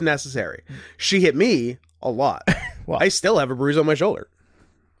coming if necessary. She hit me a lot. Well, I still have a bruise on my shoulder.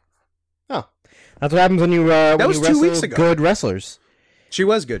 Oh. That's what happens when you was 2 wrestle weeks ago. good wrestlers. She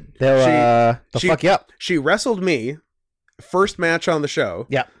was good. They'll fuck you up. She wrestled me first match on the show.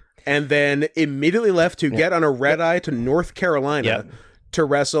 Yeah. And then immediately left to get on a red eye to North Carolina to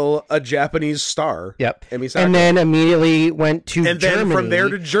wrestle a Japanese star. Yep. Emi And then immediately went to and Germany. then from there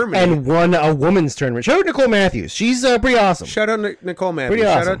to Germany. And won a women's tournament. Shout out Nicole Matthews. She's pretty awesome. Shout out Nicole Matthews. Pretty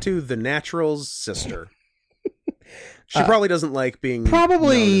Shout awesome. out to the Natural's sister. She probably doesn't like being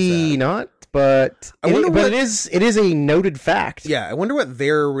Probably known as that. not, but what- it is a noted fact. Yeah, I wonder what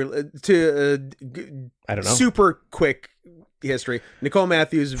their I don't know. super quick history. Nicole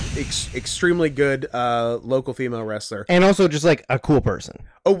Matthews, extremely good local female wrestler, And also just like a cool person.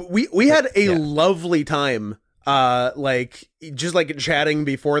 Oh, we had a lovely time, just like chatting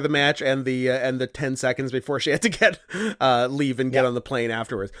before the match and the 10 seconds before she had to get leave and get on the plane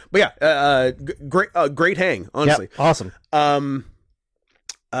afterwards. But yeah, great hang, honestly. Yep, awesome.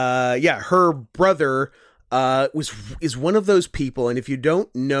 Her brother is one of those people, and if you don't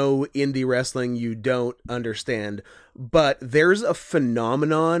know indie wrestling, you don't understand. But there's a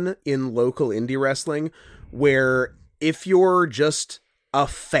phenomenon in local indie wrestling where if you're just a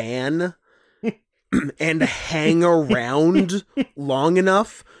fan and hang around long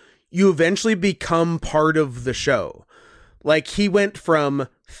enough, you eventually become part of the show. Like, he went from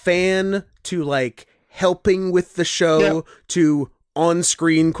fan to like helping with the show to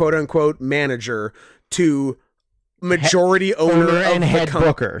on-screen quote unquote manager to majority owner and of head the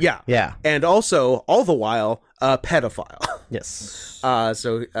booker. Yeah. And also all the while a pedophile. Yes.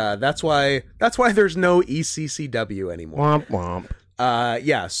 So that's why there's no ECCW anymore. Womp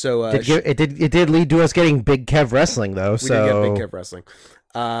womp. So It did lead to us getting Big Kev wrestling though. we So did get Big Kev wrestling.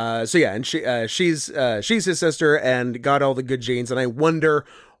 And she's his sister and got all the good genes, and I wonder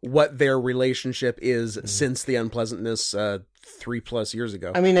what their relationship is since the unpleasantness 3+ years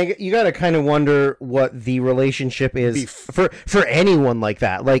ago. I mean, you got to kind of wonder what the relationship is for anyone like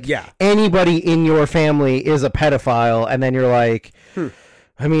that. Like, anybody in your family is a pedophile, and then you're like,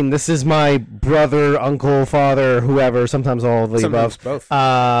 I mean, this is my brother, uncle, father, whoever. Sometimes all of the Sometimes above. both.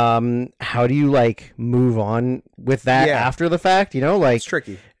 How do you like move on with that after the fact? You know, like It's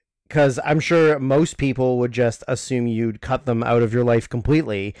tricky. because I'm sure most people would just assume you'd cut them out of your life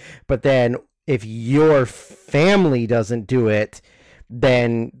completely. But then if your family doesn't do it,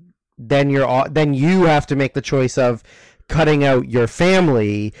 then you have to make the choice of cutting out your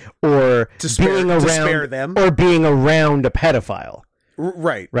family or To spare them. or being around a pedophile.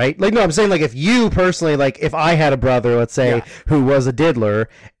 Right. Like, no, I'm saying, like, if you personally, like, if I had a brother, let's say, who was a diddler,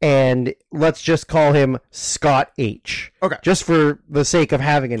 and let's just call him Scott H. Okay. Just for the sake of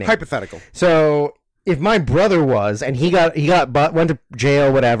having a name. Hypothetical. So, if my brother was, and went to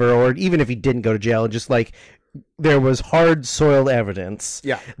jail, whatever, or even if he didn't go to jail, just, like, there was hard-soiled evidence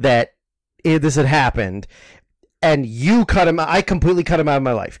that this had happened, and you cut him out. I completely cut him out of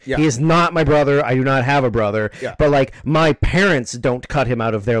my life. Yeah. He is not my brother. I do not have a brother. Yeah. But, like, my parents don't cut him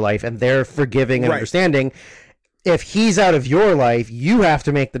out of their life, and they're forgiving and understanding. If he's out of your life, you have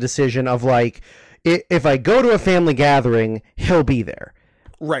to make the decision of, like, if I go to a family gathering, he'll be there.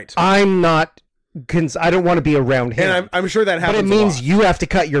 Right. I'm not... I don't want to be around him. And I'm sure that happens. But it means you have to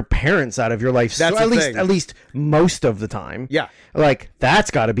cut your parents out of your life. That's so the thing. at least most of the time. Yeah. Like,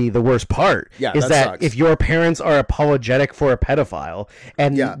 that's got to be the worst part. Yeah, is that sucks. if your parents are apologetic for a pedophile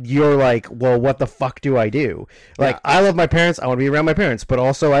and you're like, well, what the fuck do I do? Like, I love my parents. I want to be around my parents, but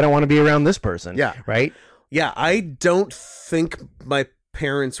also I don't want to be around this person. Yeah. Right? Yeah, I don't think my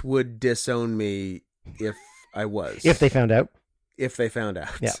parents would disown me if I was. If they found out. If they found out.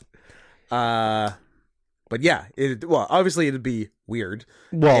 Yeah. But yeah, obviously it'd be weird.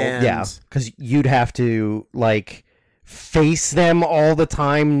 Well, yeah, because you'd have to, like, face them all the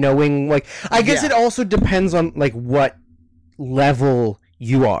time, knowing, like, I guess it also depends on, like, what level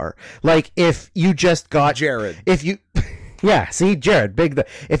you are. Like, if you just got Jared. If you, see, Jared,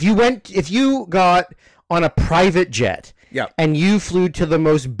 if you got on a private jet, and you flew to the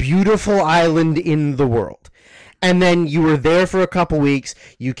most beautiful island in the world. And then you were there for a couple weeks,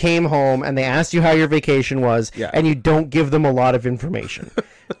 you came home, and they asked you how your vacation was, and you don't give them a lot of information.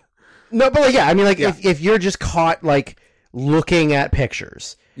 No, but, like, I mean, like, if you're just caught, like, looking at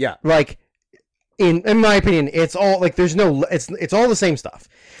pictures, like, in my opinion, it's all, like, there's no, it's all the same stuff.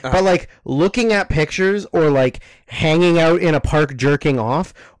 But, like, looking at pictures or, like, hanging out in a park jerking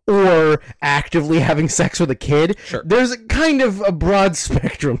off or actively having sex with a kid, there's kind of a broad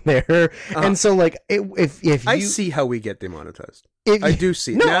spectrum there. And so, like, if you... I see how we get demonetized. I do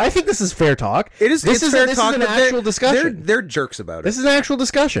see. No, I think this is fair talk. It's fair talk. This is an actual discussion. They're jerks about it. This is an actual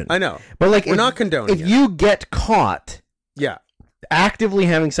discussion. I know. But, like, we're not condoning if you get caught... Yeah. actively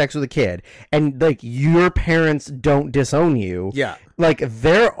having sex with a kid, and like your parents don't disown you, Yeah. like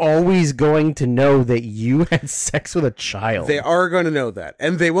they're always going to know that you had sex with a child. They are going to know that,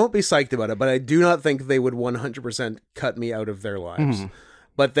 and they won't be psyched about it, but I do not think they would 100% cut me out of their lives.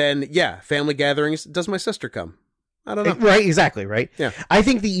 But then, yeah, family gatherings, does my sister come? I don't know. Right, exactly, right? Yeah. I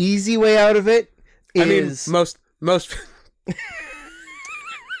think the easy way out of it is... I mean, most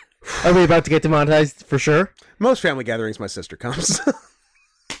Are we about to get demonetized for sure? most family gatherings, my sister comes.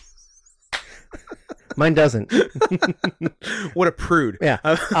 Mine doesn't. What a prude. Yeah.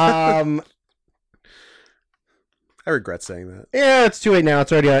 I regret saying that. Yeah, it's too late now.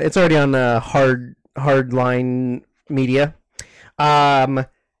 It's already on hardline media. Nope,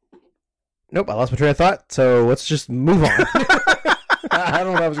 I lost my train of thought. So let's just move on. I don't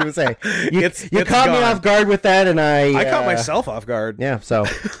know what I was going to say. You caught me off guard with that, and I caught myself off guard. Yeah. So,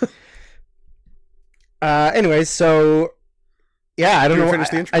 anyways, so yeah, I don't know.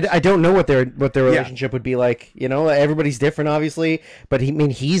 I don't know what their relationship would be like. You know, everybody's different, obviously, but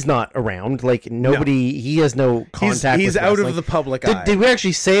he's not around. Like nobody, he has no contact. He's with out wrestling. of the public eye. Did we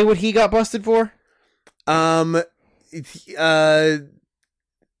actually say what he got busted for?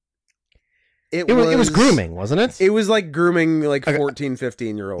 It was grooming, wasn't it? It was like grooming like 14,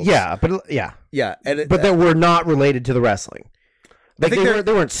 15-year-olds. Yeah, but yeah. But that were not related to the wrestling. Like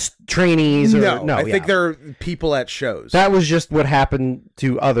they weren't trainees or I think they're people at shows. That was just what happened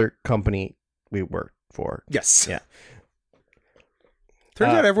to other company we worked for. Yes. Yeah.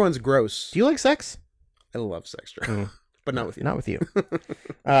 Turns out everyone's gross. Do you like sex? I love sex, Joe. But not with you. Not with you.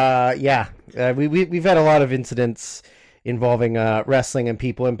 Yeah. We've had a lot of incidents involving wrestling and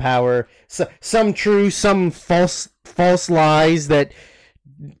people in power. So, some true, some false lies that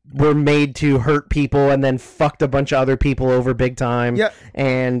were made to hurt people and then fucked a bunch of other people over big time. Yeah.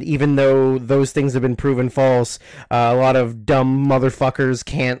 And even though those things have been proven false, a lot of dumb motherfuckers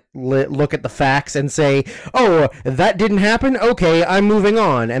can't look at the facts and say, oh, that didn't happen? Okay, I'm moving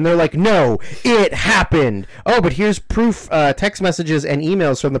on. And they're like, no, it happened. Oh, but here's proof, text messages and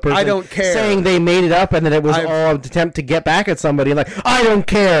emails from the person I don't care. saying they made it up and that it was all an attempt to get back at somebody. Like, I don't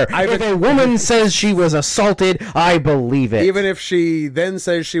care. If a woman says she was assaulted, I believe it. Even if she then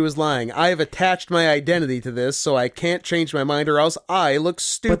says she was lying. I have attached my identity to this, so I can't change my mind or else I look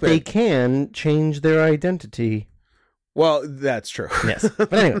stupid. But they can change their identity. Well, that's true. Yes.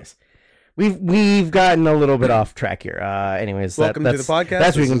 But anyways, we've gotten a little bit off track here. Anyways, welcome to the podcast.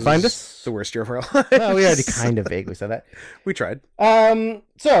 That's where you can find us. The worst year of our lives. Well, we already kind of vaguely said that. We tried. This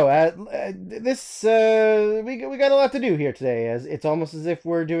we got a lot to do here today. As it's almost as if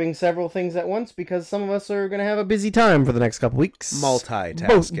we're doing several things at once because some of us are going to have a busy time for the next couple weeks.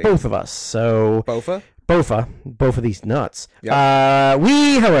 Multitasking. Both of us. So both of these nuts. Yep.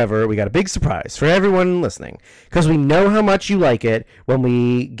 However, we got a big surprise for everyone listening because we know how much you like it when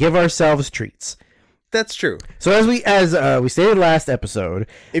we give ourselves treats. That's true. So as we stated last episode,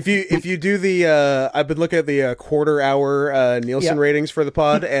 if you do the I've been looking at the quarter hour Nielsen ratings for the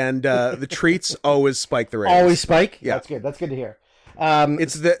pod, and the treats always spike the ratings. Always spike. Yeah, that's good to hear.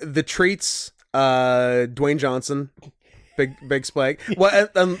 It's the treats. Dwayne Johnson, big spike. Well,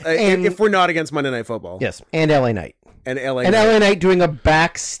 if we're not against Monday Night Football, yes, and LA Knight LA Knight doing a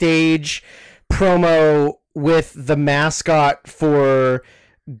backstage promo with the mascot for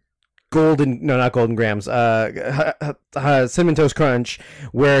not Golden Grams, Cinnamon Toast Crunch,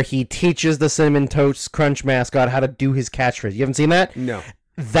 where he teaches the Cinnamon Toast Crunch mascot how to do his catchphrase. You haven't seen that? No.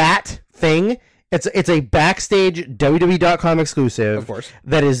 That thing, it's a backstage WWE.com exclusive. Of course.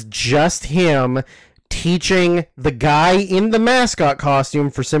 That is just him teaching the guy in the mascot costume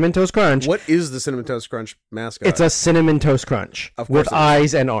for Cinnamon Toast Crunch. What is the Cinnamon Toast Crunch mascot? It's a Cinnamon Toast Crunch with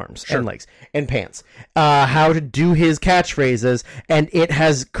eyes and arms and legs and pants. How to do his catchphrases, and it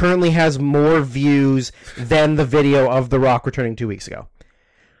currently has more views than the video of The Rock returning 2 weeks ago.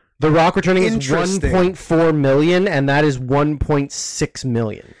 The Rock returning is 1.4 million, and that is 1.6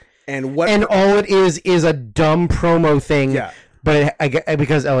 million. And all it is a dumb promo thing. Yeah. But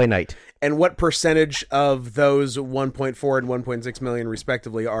because LA Knight. And what percentage of those 1.4 and 1.6 million,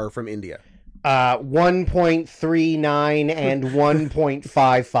 respectively, are from India? 1.39 and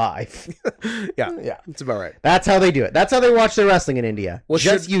 1.55. Yeah, that's about right. That's how they do it. That's how they watch their wrestling in India. Well,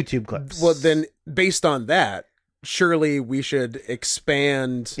 just YouTube clips. Well, then, based on that, surely we should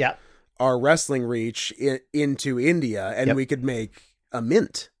expand our wrestling reach into India, and we could make a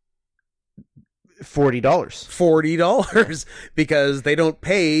mint. $40 because they don't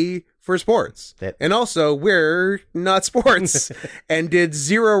pay for sports. And also, we're not sports and did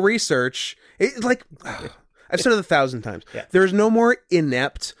zero research. I've said it 1,000 times. Yeah. There's no more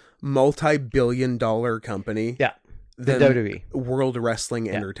inept multi-billion-dollar company than WWE. World Wrestling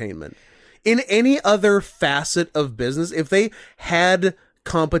Entertainment. In any other facet of business, if they had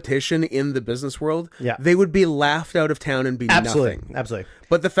competition in the business world, they would be laughed out of town and be nothing. Absolutely.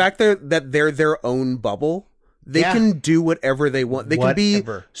 But the fact that they're their own bubble, they can do whatever they want. They can be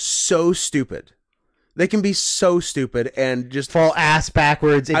so stupid. They can be so stupid and just fall ass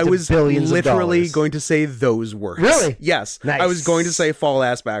backwards into billions of dollars. I was literally going to say those words. Really? Yes. Nice. I was going to say fall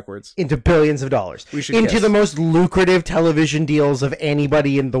ass backwards. Into billions of dollars. Into the most lucrative television deals of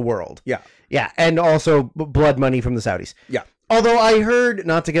anybody in the world. Yeah. Yeah. And also blood money from the Saudis. Yeah. Although I heard,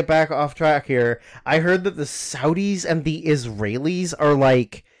 not to get back off track here, I heard that the Saudis and the Israelis are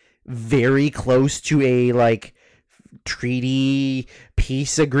like very close to a like treaty,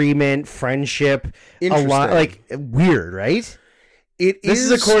 peace agreement, friendship, a lot, like weird, right? This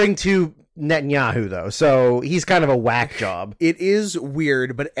is according to Netanyahu, though, so he's kind of a whack job. It is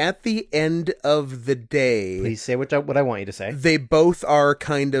weird, but at the end of the day, please say what I want you to say. They both are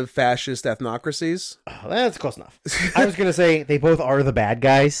kind of fascist ethnocracies. Oh, that's close enough. I was going to say they both are the bad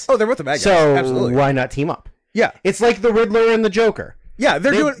guys. Oh, they're both the bad guys. So absolutely. Why not team up? Yeah, it's like the Riddler and the Joker. Yeah,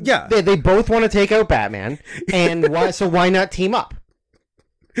 they both want to take out Batman, and why not team up?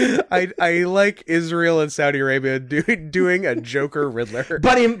 I like Israel and Saudi Arabia doing a Joker Riddler.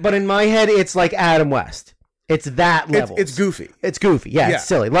 But in my head, it's like Adam West. It's that level. It's goofy. It's goofy. Yeah, it's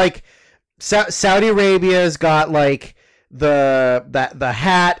silly. Like Saudi Arabia's got like the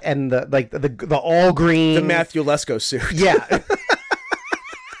hat and the all green, the Matthew Lesko suit. Yeah.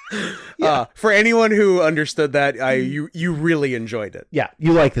 For anyone who understood that, you really enjoyed it. Yeah,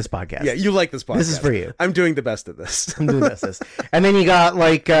 you like this podcast. Yeah, you like this podcast. This is for you. I'm doing the best at this. I'm doing this. And then you got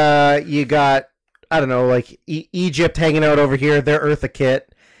like I don't know, like Egypt hanging out over here. They're Eartha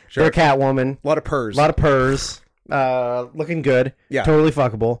Kitt. Sure. They're Catwoman. A lot of purrs. Looking good. Yeah. Totally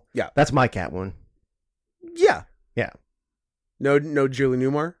fuckable. Yeah. That's my Catwoman. Yeah. Yeah. No Julie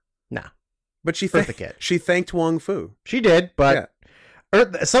Newmar? Nah. But she Eartha Kitt. She thanked Wong Fu. She did, but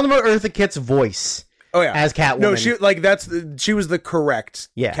something about Eartha Kitt's voice. Oh yeah, as Catwoman. No, she was the correct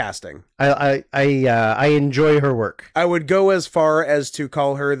casting. I enjoy her work. I would go as far as to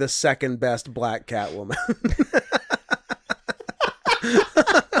call her the second best black Catwoman.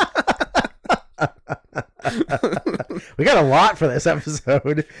 We got a lot for this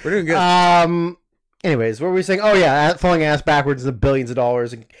episode. We're doing good. Anyways, what were we saying? Oh yeah, falling ass backwards into billions of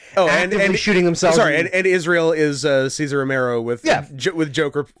dollars and actively shooting themselves. Sorry, and Israel is Cesar Romero with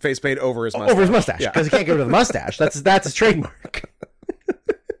Joker face paint over his mustache. Over his mustache, because he can't get rid of the mustache. That's his trademark.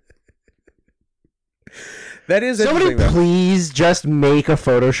 That is somebody please just make a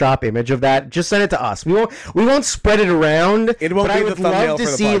Photoshop image of that. Just send it to us. We won't spread it around. It won't. But I would love to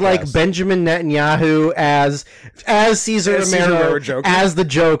see like Benjamin Netanyahu as Cesar Romero as the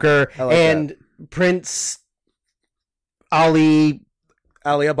Joker and that. Prince Ali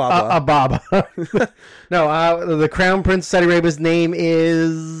Ababa. No, the Crown Prince of Saudi Arabia's name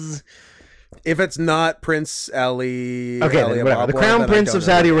is. If it's not Prince Ali, okay, then whatever. The Crown Prince of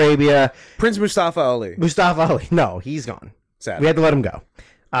Saudi Arabia, Prince Mustafa Ali. No, he's gone. Sad. We had to let him go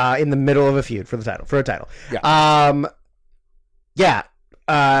in the middle of a feud for a title. Yeah.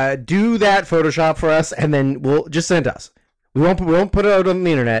 Do that Photoshop for us, and then we'll just send it to us. We won't put it out on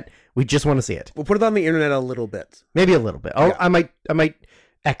the internet. We just want to see it. We'll put it on the internet a little bit. Maybe a little bit. Oh, yeah. I might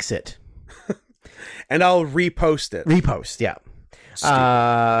exit. And I'll repost it. Yeah.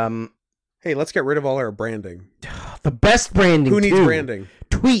 Stupid. Hey, let's get rid of all our branding. The best branding. Who needs branding?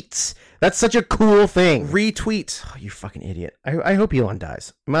 Tweets. That's such a cool thing. Retweet. Oh, you fucking idiot. I hope Elon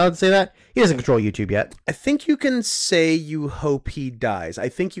dies. Am I allowed to say that? He doesn't control YouTube yet. I think you can say you hope he dies. I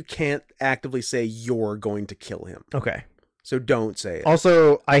think you can't actively say you're going to kill him. Okay. So don't say it.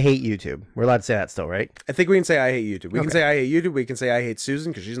 Also, I hate YouTube. We're allowed to say that still, right? I think we can say I hate YouTube. We can say I hate YouTube. We can say I hate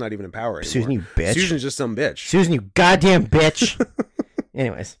Susan because she's not even in power anymore. Susan, you bitch. Susan's just some bitch. Susan, you goddamn bitch.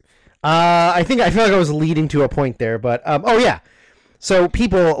 Anyways. I feel like I was leading to a point there, but so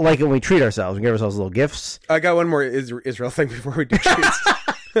people like it when we treat ourselves. We give ourselves little gifts. I got one more Israel thing before we do treats.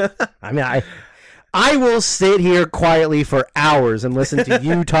 I mean, I will sit here quietly for hours and listen to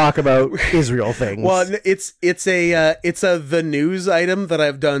you talk about Israel things. Well, it's a the news item that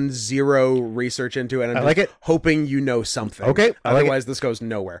I've done zero research into, and I'm hoping you know something. Okay, otherwise this goes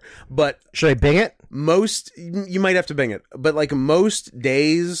nowhere. But should I Bing it? You might have to Bing it, but like most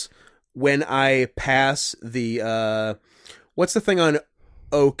days when I pass the what's the thing on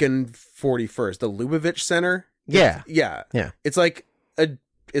Oak and 41st, the Lubavitch Center? Yeah. It's like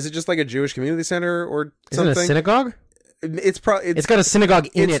is it just like a Jewish community center or something? Is it a synagogue? It's got a synagogue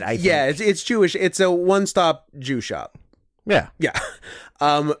in it, I think. Yeah, it's Jewish. It's a one-stop Jew shop. Yeah. Yeah.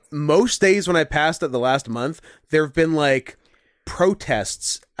 Most days when I passed it the last month, there have been like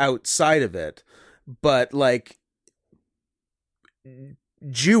protests outside of it, but like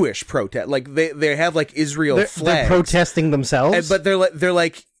Jewish protest. Like they have like Israel They're flags. protesting themselves. But they're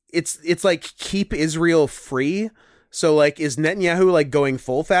like it's like keep Israel free. So like is Netanyahu like going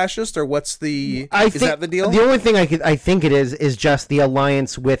full fascist or what's the is that the deal? The only thing I think it is just the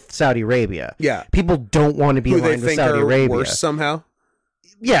alliance with Saudi Arabia. Yeah. People don't want to be Who they aligned with think Saudi are Arabia. worse somehow?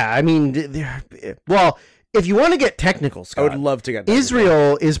 Yeah, I mean, well, if you want to get technical, Scott, I would love to get that.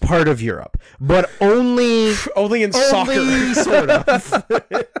 Israel is part of Europe, but only in soccer, sort of.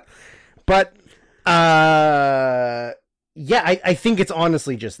 But yeah, I think it's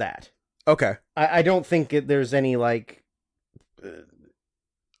honestly just that. Okay. I don't think there's any like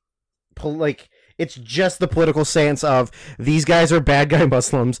it's just the political stance of these guys are bad guy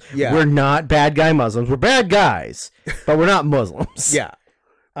Muslims. Yeah. We're not bad guy Muslims. We're bad guys, but we're not Muslims. Yeah.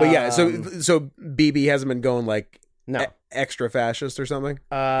 But yeah, so BB hasn't been going like No. extra fascist or something.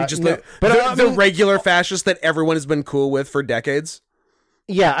 Just no. the regular fascist that everyone has been cool with for decades.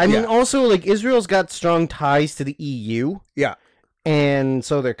 Yeah, I mean, Yeah. also like Israel's got strong ties to the EU, Yeah, and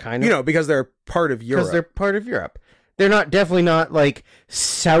so they're kind of because they're part of Europe. because they're part of Europe. They're definitely not like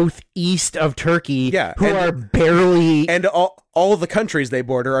southeast of Turkey, Yeah, who and- are barely. And all of the countries they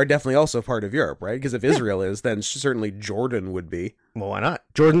border are definitely also part of Europe, right? Because if Israel is, then certainly Jordan would be. Well, why not?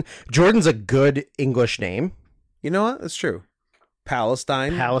 Jordan's a good English name. You know what? That's true.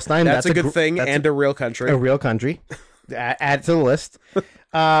 Palestine. That's a good gr- thing that's and a real country. a real country. Add it to the list.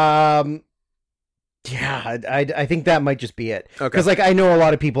 Yeah, I think that might just be it. Okay. Because like I know a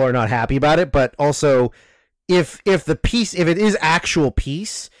lot of people are not happy about it, but also if it is actual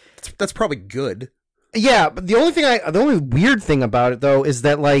peace, That's probably good. yeah. But the only weird thing about it though is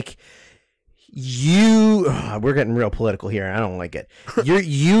that like we're getting real political here. And I don't like it.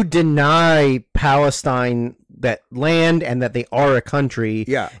 You deny Palestine that land and that they are a country.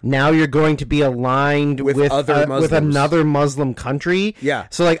 Yeah. Now you're going to be aligned With with other Muslims. with another Muslim country. Yeah.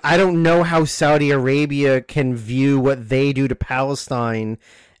 So like I don't know how Saudi Arabia can view what they do to Palestine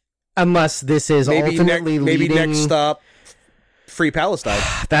unless this is ultimately maybe leading. next stop, free Palestine.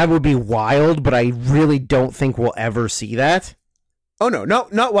 That would be wild, but I really don't think we'll ever see that. Oh no,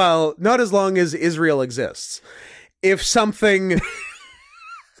 not as long as Israel exists. If something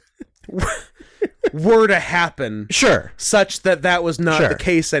were to happen, Sure. such that was not Sure. the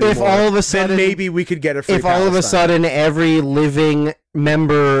case anymore, If all of a sudden- then maybe we could get a free If all of a Palestine. sudden every living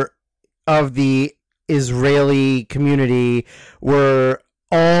member of the Israeli community were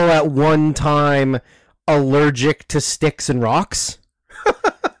all at one time allergic to sticks and rocks,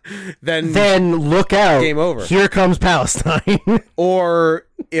 then look out. Game over. Here comes Palestine. Or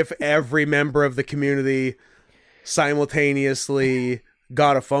if every member of the community simultaneously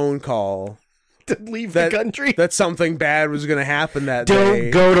got a phone call to leave that the country. that something bad was going to happen that day.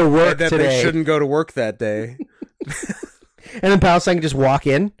 Don't go to work and that today. they shouldn't go to work that day. And then Palestine can just walk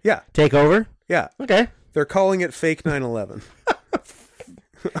in, Yeah, take over. yeah. Okay. They're calling it fake 9/11.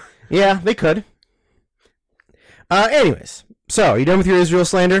 Yeah, they could. Anyways, so you done with your Israel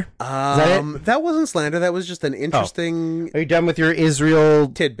slander? that it? That wasn't slander. That was just an interesting Are you done with your Israel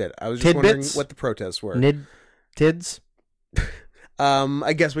tidbit. I was just wondering Tidbits? what the protests were. tids?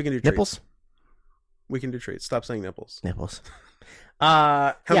 I guess we can do treats. Nipples? We can do treats. Stop saying nipples. Nipples.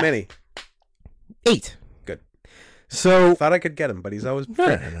 How many? 8. Good. So Thought I could get him, but he's always.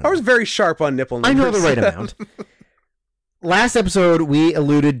 No. I was very sharp on nipple I numbers. know the right amount. Last episode, we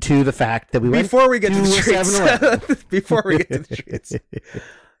alluded to the fact that we went Before we get to the a treats, 7-Eleven. before we get to the treats,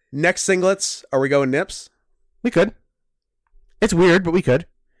 next singlets, are we going nips? We could. It's weird, but we could.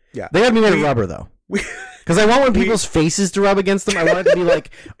 Yeah, They gotta be made of rubber, though. Because I want when people's faces to rub against them, I want it to be,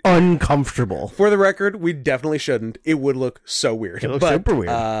 like, uncomfortable. For the record, we definitely shouldn't. It would look so weird. It looks super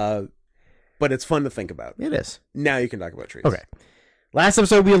weird. But it's fun to think about. It is. Now you can talk about treats. Okay. Last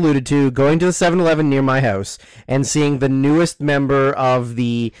episode, we alluded to going to the 7-Eleven near my house and seeing the newest member of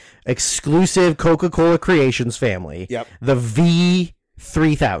the exclusive Coca-Cola Creations family, Yep. the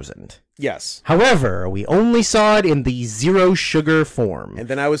V3000. Yes. However, we only saw it in the zero sugar form. And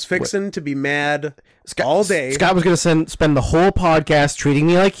then I was fixing to be mad all day. Scott was going to spend the whole podcast treating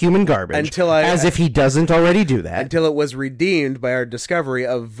me like human garbage, as if he doesn't already do that. Until it was redeemed by our discovery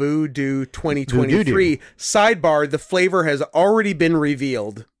of Voodoo 2023. Voodoo. Sidebar, the flavor has already been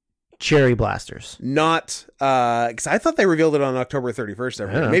revealed. Cherry blasters. Not, because I thought they revealed it on October 31st.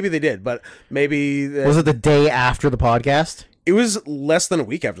 I don't know. Maybe they did, but maybe... Was it the day after the podcast? It was less than a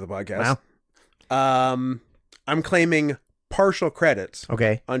week after the podcast. Wow. I'm claiming partial credit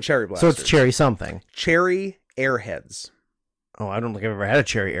Okay. on Cherry So Blasters. it's cherry something. Cherry Airheads. Oh, I don't think I've ever had a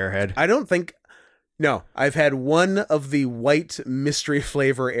cherry airhead. I don't think. No, I've had one of the white mystery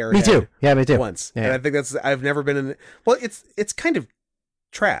flavor airhead. Me too. Yeah, me too. Once, Yeah. and I think I've never been in. Well, it's kind of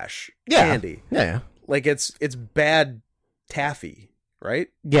trash candy. Yeah. Like it's bad taffy, right?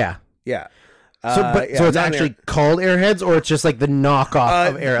 Yeah. Yeah. So it's actually called Airheads, or it's just like the knockoff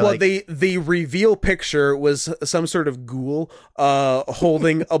of Air. Well, the reveal picture was some sort of ghoul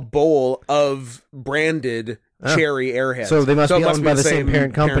holding a bowl of branded cherry Airheads. So they must be owned by the same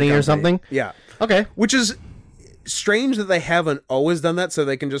parent company or something? Yeah. Okay. Which is strange that they haven't always done that, so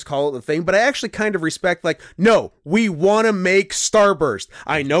they can just call it the thing. But I actually kind of respect, like, no, we want to make Starburst.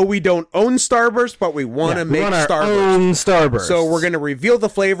 I know we don't own Starburst, but we want to make our Starburst. own Starburst. So we're going to reveal the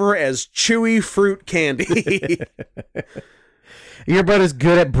flavor as chewy fruit candy. You're about as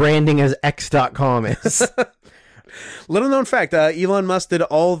good at branding as X.com is. Little known fact, Elon Musk did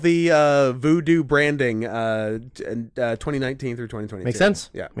all the Voodoo branding in 2019 through 2022. Makes sense.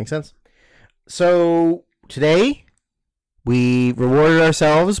 Yeah. Makes sense. So today, we rewarded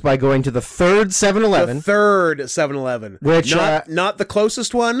ourselves by going to the third 7-Eleven. The third 7-Eleven. Which, not the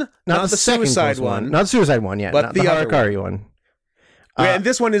closest one, not the suicide one. Not the suicide one, yeah. But not the other Harakari one. And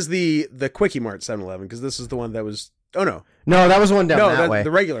this one is the Quickie Mart 7-Eleven, because this is the one that was... Oh, no. No, that was the one down that way.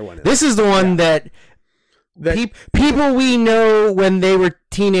 The regular one is. This is the one that people we know when they were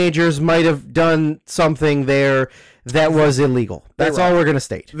teenagers might have done something there that was illegal. That's all we're going to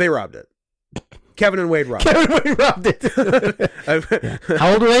state. They robbed it. Kevin and Wade robbed Kevin and Wade robbed it. Yeah.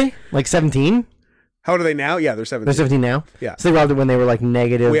 How old are they? Like 17? How old are they now? Yeah, they're 17. They're 17 now? Yeah. So they robbed it when they were like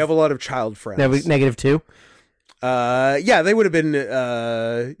negative. We have a lot of child friends. Negative 2? Yeah, they would have been,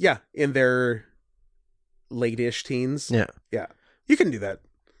 in their late-ish teens. Yeah. Yeah. You can do that.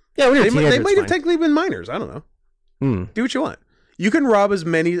 Yeah, they might have technically been minors. I don't know. Do what you want. You can rob as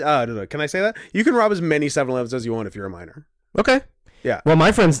many... no, can I say that? You can rob as many 7-Elevens as you want if you're a minor. Okay. Yeah. Well,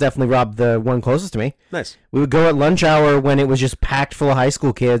 my friends definitely robbed the one closest to me. Nice. We would go at lunch hour when it was just packed full of high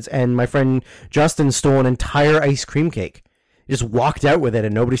school kids, and my friend Justin stole an entire ice cream cake. He just walked out with it,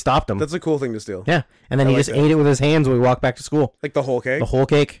 and nobody stopped him. That's a cool thing to steal. Yeah. And then he just ate it with his hands when we walked back to school. Like the whole cake? The whole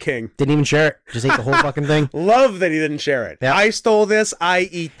cake. King. Didn't even share it. Just ate the whole fucking thing. Love that he didn't share it. Yeah. I stole this, I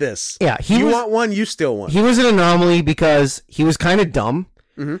eat this. Yeah. You want one, you steal one. He was an anomaly because he was kind of dumb.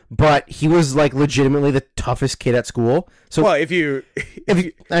 Mm-hmm. But he was like legitimately the toughest kid at school. So well, if you're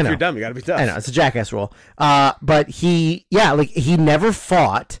dumb, you gotta be tough. I know, it's a jackass rule. But he never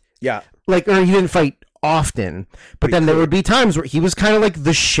fought. Yeah. Or he didn't fight often. But then there would be times where he was kind of like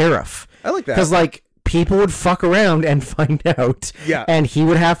the sheriff. I like that. Because people would fuck around and find out. Yeah. And he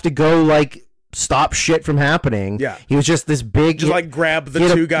would have to go stop shit from happening. Yeah. He was just this big. Just grab the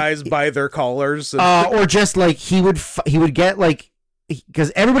two guys by their collars. And... or just he would get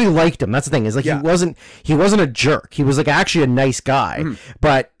because everybody liked him. That's the thing is he wasn't a jerk. He was actually a nice guy. Mm.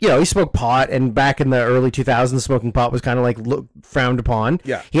 But he smoked pot, and back in the early 2000s, smoking pot was kind of frowned upon.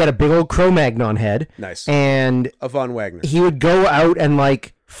 Yeah, he had a big old Cro-Magnon head. Nice. And a Von Wagner. He would go out and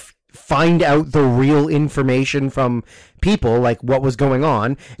find out the real information from people, what was going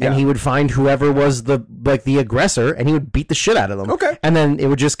on, and he would find whoever was the aggressor, and he would beat the shit out of them. Okay. And then it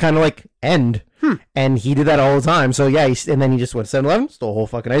would just kind of end. And he did that all the time. So yeah, and then he just went to 7-Eleven, stole a whole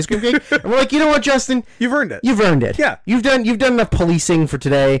fucking ice cream cake. And we're like, you know what, Justin? You've earned it. You've earned it. Yeah. You've done enough policing for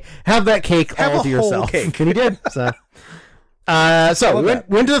today. Have that cake all to yourself. Cake. And he did. So we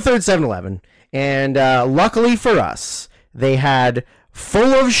went to the third 7-Eleven, and luckily for us, they had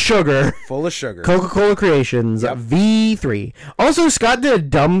full of sugar Coca-Cola Creations V3. Also, Scott did a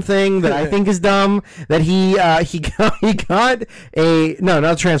dumb thing that I think is dumb, that he got not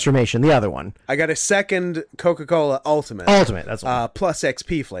a transformation, the other one. I got a second Coca-Cola Ultimate, that's plus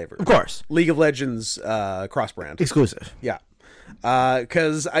XP flavor, of course, League of Legends cross brand exclusive. Yeah,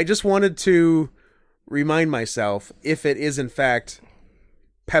 because I just wanted to remind myself if it is in fact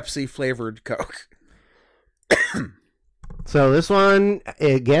Pepsi flavored Coke. So this one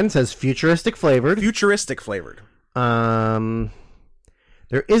again says futuristic flavored. There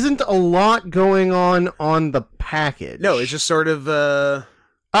isn't a lot going on the package. No, it's just sort of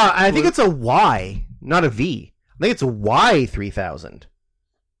I think it's a Y, not a V. I think it's a Y3000.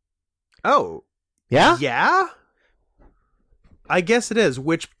 Oh. Yeah? Yeah? I guess it is,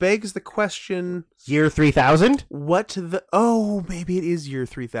 which begs the question... Year 3000? Oh, maybe it is year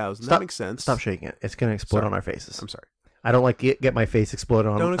 3000. That makes sense. Stop shaking it. It's going to explode on our faces. I'm sorry. I don't get my face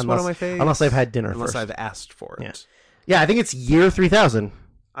exploded on. Don't explode on my face. Unless I've had dinner unless first. I've asked for it. Yeah, I think it's year 3000.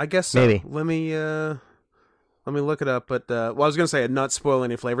 I guess so. Maybe. Let me look it up. But, I was going to say not spoil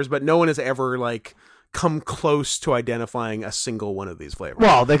any flavors, but no one has ever, come close to identifying a single one of these flavors.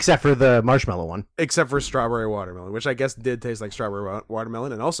 Well, except for the marshmallow one. Except for strawberry watermelon, which I guess did taste like strawberry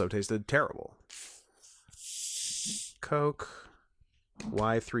watermelon and also tasted terrible. Coke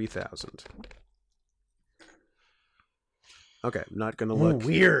Y3000. Okay, not gonna look. Ooh,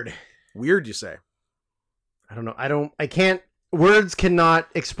 weird. Weird, you say? I don't know. I can't. Words cannot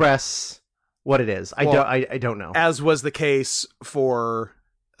express what it is. I don't know. As was the case for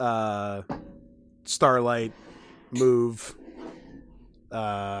Starlight, Move,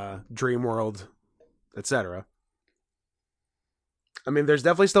 Dreamworld, etc. I mean, there's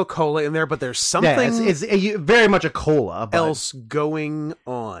definitely still cola in there, but there's something it's very much a cola else going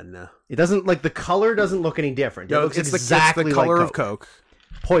on. It doesn't, like, the color doesn't look any different. It looks exactly the color like of Coke.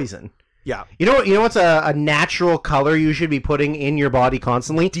 Poison. Yeah. You know what's a natural color you should be putting in your body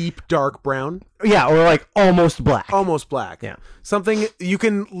constantly? Deep dark brown. Yeah, or like almost black. Almost black. Yeah. Something you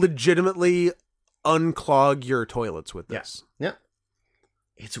can legitimately unclog your toilets with this. Yeah.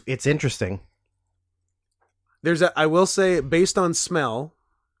 It's interesting. I will say, based on smell,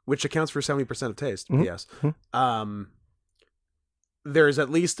 which accounts for 70% of taste, yes. There's at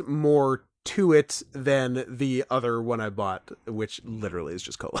least more to it than the other one I bought, which literally is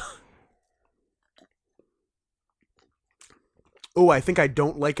just cola. Oh, I think I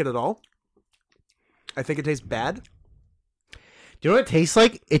don't like it at all. I think it tastes bad. Do you know what it tastes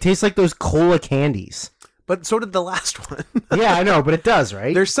like? It tastes like those cola candies. But so did the last one. Yeah, I know, but it does,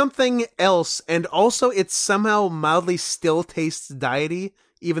 right? There's something else, and also it somehow mildly still tastes diety,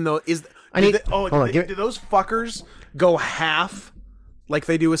 even though do those fuckers go half like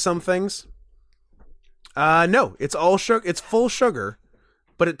they do with some things? No, it's all sugar. It's full sugar,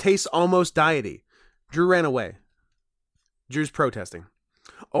 but it tastes almost diety. Drew ran away. Drew's protesting.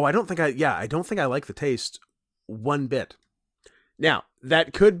 Oh, I don't think I like the taste one bit. Now,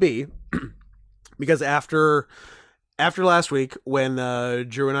 that could be because after last week when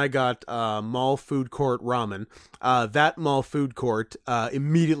Drew and I got mall food court ramen, that mall food court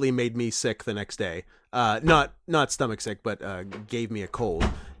immediately made me sick the next day. Not stomach sick, but gave me a cold,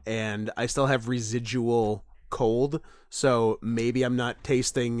 and I still have residual cold, so maybe I'm not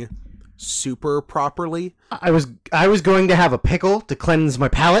tasting super properly. I was going to have a pickle to cleanse my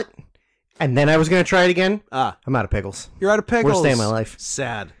palate, and then I was going to try it again. I'm out of pickles. You're out of pickles. Worst day of my life.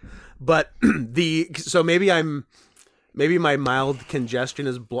 Sad. But maybe my mild congestion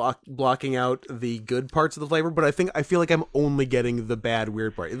is blocking out the good parts of the flavor, but I feel like I'm only getting the bad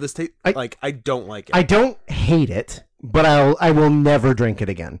weird part. This I don't like it. I don't hate it, but I will never drink it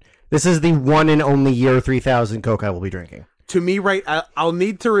again. This is the one and only year 3000 Coke I will be drinking. To me, right, I'll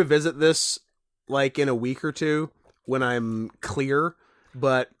need to revisit this like in a week or two when I'm clear,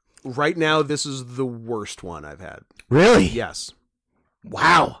 but right now this is the worst one I've had. Really? Yes.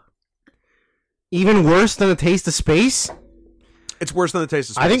 Wow. Even worse than the Taste of Space? It's worse than the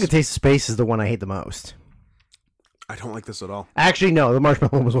Taste of Space. I think the Taste of Space is the one I hate the most. I don't like this at all. Actually, no, the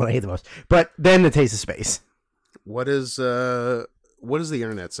marshmallow one was what I hate the most. But then the Taste of Space. What does the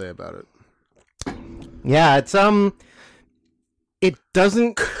internet say about it? Yeah, it's it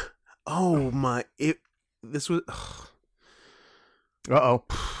doesn't. Oh my! This was. Uh-oh.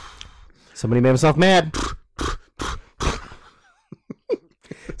 Somebody made himself mad.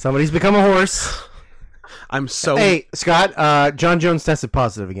 Somebody's become a horse. I'm so. Hey, Scott. John Jones tested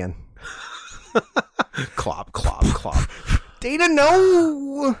positive again. Clop, clop, clop. Data,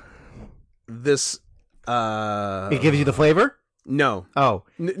 no. This. It gives you the flavor. No. Oh.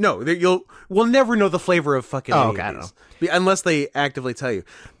 No. We'll never know the flavor of fucking. Oh, okay. I don't know. Unless they actively tell you.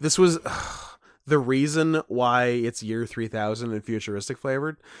 This was the reason why it's year 3000 and futuristic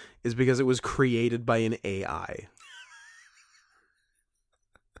flavored is because it was created by an AI.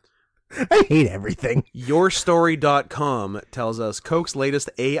 I hate everything. Yourstory.com tells us Coke's latest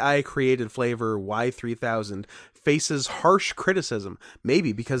AI-created flavor, Y3000, faces harsh criticism,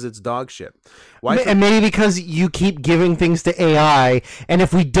 maybe because it's dog shit. And maybe because you keep giving things to AI, and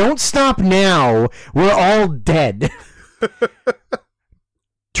if we don't stop now, we're all dead.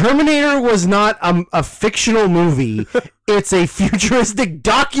 Terminator was not a fictional movie. It's a futuristic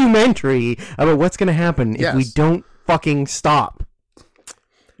documentary about what's going to happen if we don't fucking stop.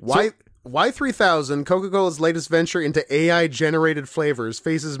 Y3000, Coca-Cola's latest venture into AI-generated flavors,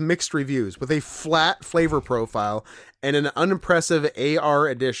 faces mixed reviews with a flat flavor profile and an unimpressive AR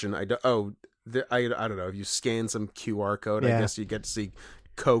edition. I don't know if you scan some QR code. I guess you get to see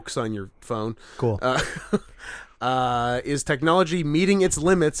Cokes on your phone. Cool. Is technology meeting its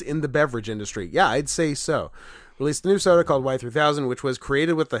limits in the beverage industry? Yeah, I'd say so. released a new soda called Y3000, which was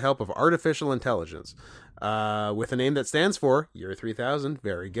created with the help of artificial intelligence. With a name that stands for Year 3000.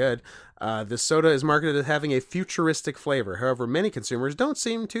 Very good. This soda is marketed as having a futuristic flavor. However, many consumers don't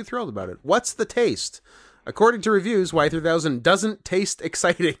seem too thrilled about it. What's the taste? According to reviews, Y3000 doesn't taste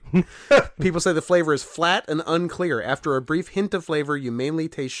exciting. People say the flavor is flat and unclear. After a brief hint of flavor, you mainly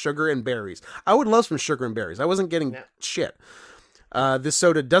taste sugar and berries. I would love some sugar and berries. I wasn't getting shit. This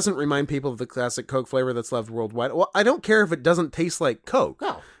soda doesn't remind people of the classic Coke flavor that's loved worldwide. Well, I don't care if it doesn't taste like Coke.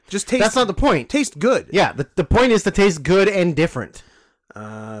 No. Just taste. That's not the point. Taste good. Yeah, the point is to taste good and different.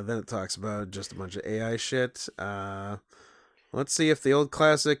 Then it talks about just a bunch of AI shit. Let's see if the old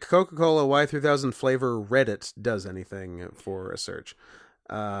classic Coca-Cola Y3000 flavor Reddit does anything for a search.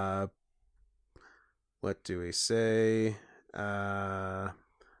 What do we say? And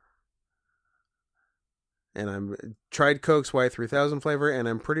I'm tried Coke's Y3000 flavor, and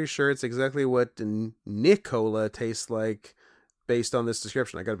I'm pretty sure it's exactly what Nicola tastes like based on this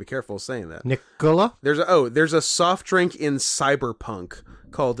description. I got to be careful saying that. Nicola? There's a soft drink in Cyberpunk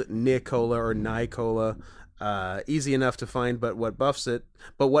called Nicola or Nicola. Easy enough to find, but what buffs it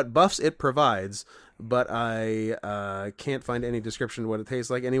provides. But I can't find any description of what it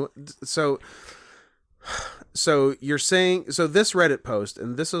tastes like. Anyway, so you're saying this Reddit post,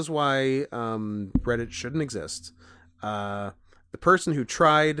 and this is why Reddit shouldn't exist. The person who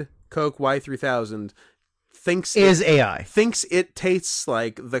tried Coke Y3000 thinks it tastes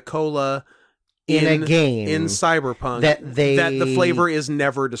like the cola in a game in Cyberpunk that the flavor is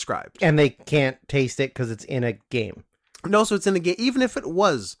never described, and they can't taste it because it's in a game. No, so it's in the game, even if it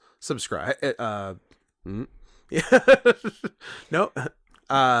was subscribed. No,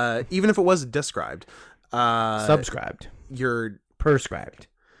 even if it was described, subscribed, you're prescribed.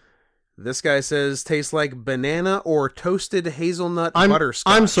 This guy says tastes like banana or toasted hazelnut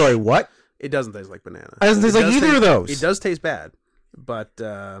butterscotch. I'm sorry, what? It doesn't taste like banana. It doesn't taste like either of those. It does taste bad, but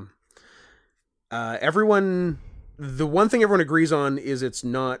everyone, the one thing everyone agrees on is it's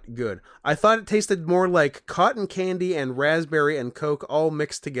not good. I thought it tasted more like cotton candy and raspberry and Coke all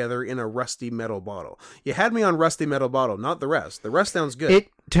mixed together in a rusty metal bottle. You had me on rusty metal bottle, not the rest. The rest sounds good.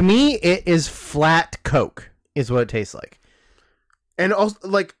 To me, it is flat Coke, is what it tastes like. And also,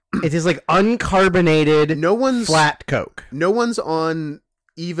 like, it is like uncarbonated, flat Coke. No one's on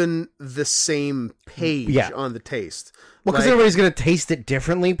even the same page on the taste. Well, because everybody's going to taste it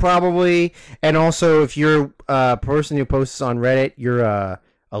differently, probably. And also, if you're a person who posts on Reddit, you're a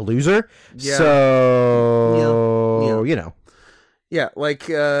loser. Yeah. So, you know. Yeah,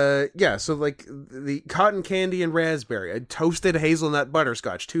 so like the cotton candy and raspberry, a toasted hazelnut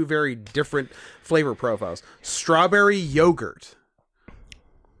butterscotch, two very different flavor profiles. Strawberry yogurt.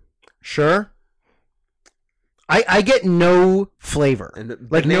 Sure. I get no flavor. And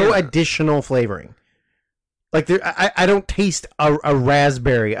like no additional flavoring. Like I don't taste a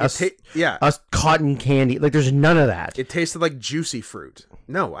raspberry, a cotton candy. Like there's none of that. It tasted like juicy fruit.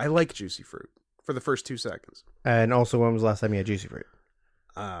 No, I like juicy fruit for the first 2 seconds. And also, when was the last time you had juicy fruit?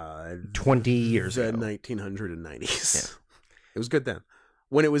 20 years ago. 1990s. Yeah. It was good then.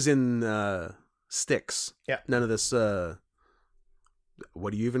 When it was in sticks. Yeah. None of this,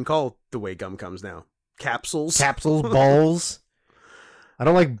 what do you even call the way gum comes now? Capsules? Balls. I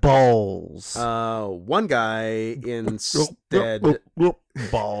don't like balls. One guy instead...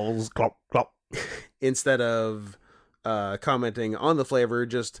 balls. Instead of commenting on the flavor,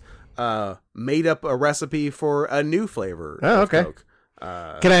 just made up a recipe for a new flavor of Coke.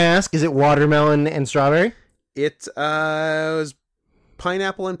 Can I ask, is it watermelon and strawberry? It was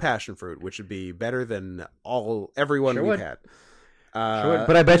pineapple and passion fruit, which would be better than everyone we've had.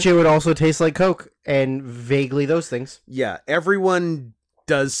 But I bet you it would also taste like Coke and vaguely those things. Yeah, everyone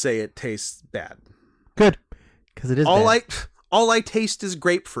does say it tastes bad. Good, because it is bad. All I taste is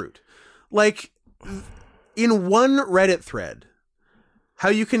grapefruit. Like, in one Reddit thread, how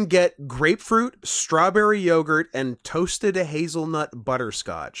you can get grapefruit, strawberry yogurt, and toasted hazelnut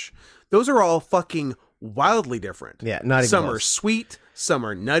butterscotch. Those are all fucking wildly different. Yeah, not even Some close. are sweet, some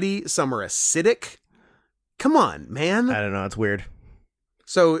are nutty, some are acidic. Come on, man. I don't know, it's weird.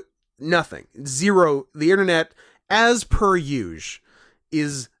 So, nothing. Zero. The internet, as per usual,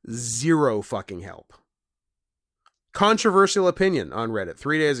 is zero fucking help. Controversial opinion on Reddit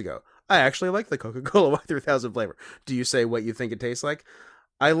 3 days ago. I actually like the Coca-Cola Y3000 flavor. Do you say what you think it tastes like?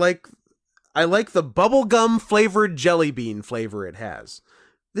 I like the bubblegum flavored jelly bean flavor it has.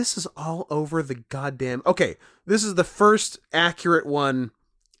 This is all over the goddamn... Okay, this is the first accurate one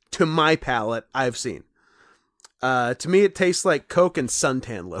to my palate I've seen. To me, it tastes like Coke and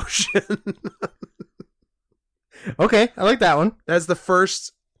suntan lotion. Okay, I like that one. That's the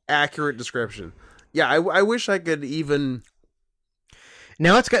first accurate description. Yeah, I wish I could even.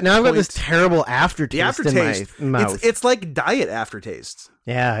 Now I've got this terrible aftertaste, The aftertaste in my mouth. It's like diet aftertaste.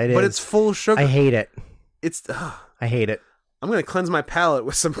 Yeah, it is. But it's full sugar. I hate it. I hate it. I'm gonna cleanse my palate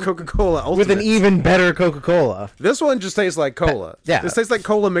with some Coca-Cola Ultimate. With an even better Coca-Cola. This one just tastes like cola. Yeah. This tastes like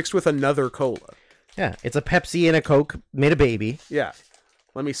cola mixed with another cola. Yeah, it's a Pepsi and a Coke made a baby. Yeah.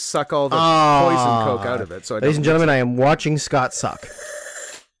 Let me suck all the poison Coke out of it. So ladies and gentlemen, I am watching Scott suck.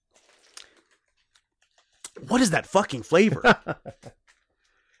 What is that fucking flavor?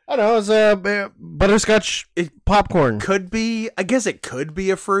 I don't know. It's a butterscotch popcorn. Could be. I guess it could be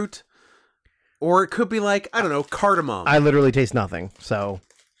a fruit. Or it could be like, I don't know, cardamom. I literally taste nothing, so.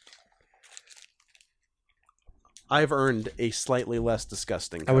 I've earned a slightly less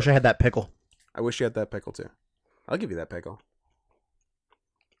disgusting Coke. I wish I had that pickle. I wish you had that pickle, too. I'll give you that pickle.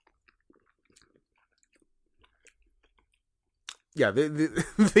 Yeah,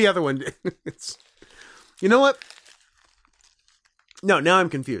 the other one, it's... You know what? No, now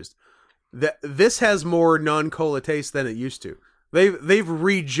I'm confused. This has more non-cola taste than it used to. They've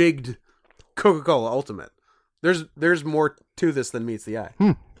rejigged Coca-Cola Ultimate. There's more to this than meets the eye.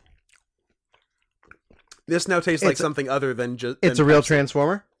 This now tastes like something other than just... It's a real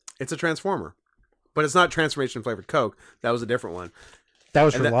Transformer? It's a Transformer. But it's not Transformation flavored Coke. That was a different one. That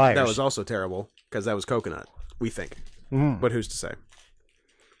was for liars. That was also terrible, because that was coconut, we think. But who's to say?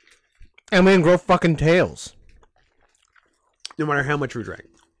 And we didn't grow fucking tails. No matter how much we drank.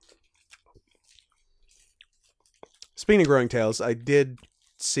 Speaking of growing tails, I did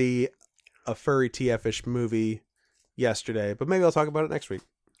see a furry TF-ish movie yesterday, but maybe I'll talk about it next week.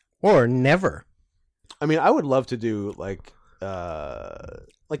 Or never. I mean, I would love to do like a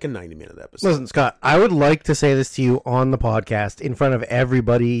 90-minute episode. Listen, Scott, I would like to say this to you on the podcast in front of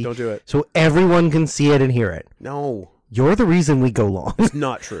everybody. Don't do it. So everyone can see it and hear it. No. You're the reason we go long. It's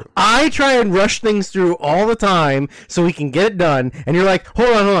not true. I try and rush things through all the time so we can get it done, and you're like,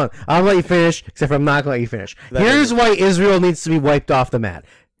 hold on. I'll let you finish, except for I'm not going to let you finish. Here's why Israel needs to be wiped off the mat.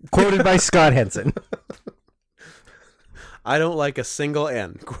 Quoted by Scott Henson. I don't like a single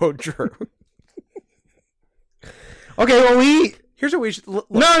N. Quote true. Okay, well, here's what we should...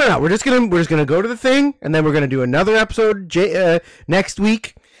 No. We're just gonna go to the thing, and then we're gonna do another episode next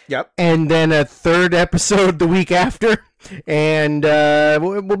week. Yep. And then a third episode the week after, and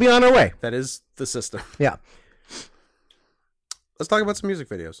we'll be on our way. That is the system. Yeah. Let's talk about some music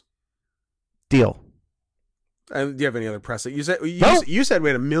videos. Deal. Do you have any other press? You said No. you said we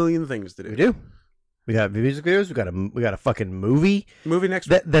had a million things to do. We do. We got music videos. We got a fucking movie. Movie next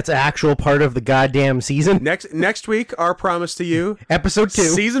week. That's an actual part of the goddamn season. Next week, our promise to you, episode 2,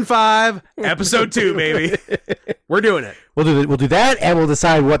 season 5, episode 2, baby. We're doing it. We'll do that, and we'll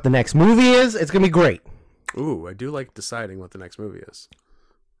decide what the next movie is. It's gonna be great. Ooh, I do like deciding what the next movie is.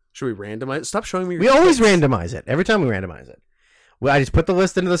 Should we randomize? Stop showing me. We always randomize it. Every time we randomize it. Well, I just put the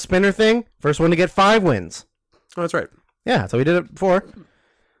list into the spinner thing. First one to get 5 wins. Oh, that's right. Yeah, that's how we did it before.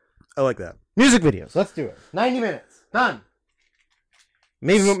 I like that. Music videos. Let's do it. 90 minutes. Done.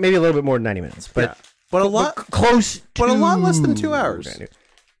 Maybe a little bit more than 90 minutes, but a lot close. But a lot less than 2 hours.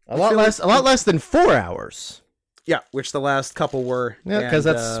 A lot less than 4 hours. Yeah, which the last couple were. Yeah,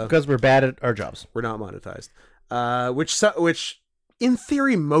 because we're bad at our jobs. We're not monetized. Which in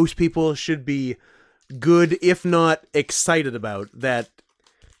theory most people should be good, if not excited about that.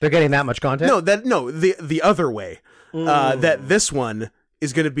 They're getting that much content. The other way. That this one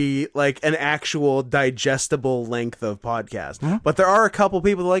is going to be like an actual digestible length of podcast. Mm-hmm. But there are a couple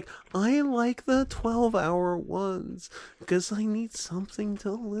people that are like, I like the 12-hour ones because I need something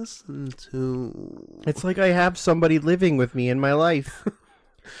to listen to. It's like I have somebody living with me in my life.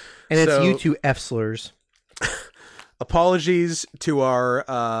 And it's you two F-slurs. Apologies to our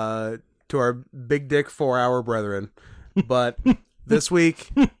big dick 4-hour brethren. But this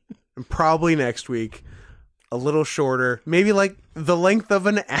week, and probably next week, a little shorter, maybe like the length of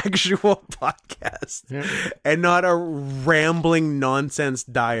an actual podcast, and not a rambling nonsense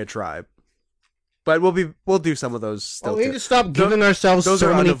diatribe. But we'll do some of those still. We need to stop giving ourselves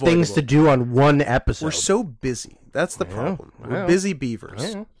so many things to do on one episode. We're so busy. That's the problem. We're busy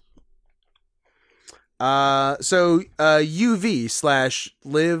beavers. So UV/live/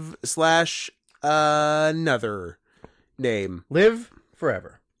 another name. Live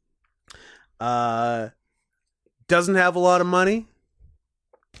forever. Doesn't have a lot of money.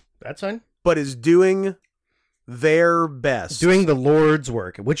 That's fine. But is doing their best. Doing the Lord's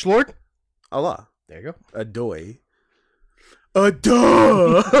work. Which Lord? Allah. There you go. Adoy.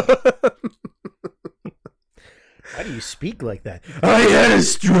 Adoy! How do you speak like that? I had a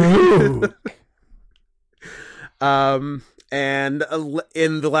stroke. And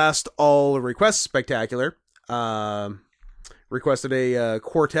in the last all requests spectacular, requested a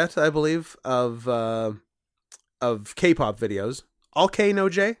quartet, I believe, of K-pop videos. All K, no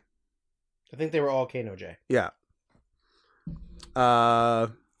J? I think they were all K, no J. Yeah. All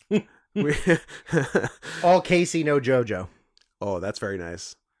Casey, no JoJo. Oh, that's very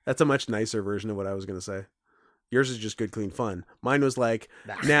nice. That's a much nicer version of what I was going to say. Yours is just good, clean fun. Mine was like,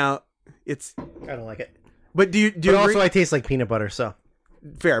 now it's... I don't like it. But do you But agree? also I taste like peanut butter, so...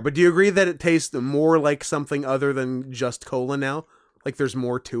 Fair, but do you agree that it tastes more like something other than just cola now? Like there's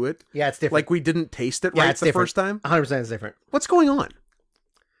more to it? Yeah, it's different. Like we didn't taste it Yeah, right it's the different. first time? 100% it's different. What's going on?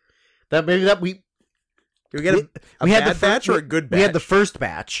 Did we Did we get a bad batch or a good batch? We had the first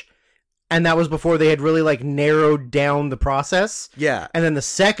batch, and that was before they had really like narrowed down the process. Yeah. And then the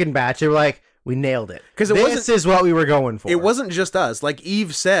second batch, they were like, we nailed it. 'Cause this is what we were going for. It wasn't just us. Like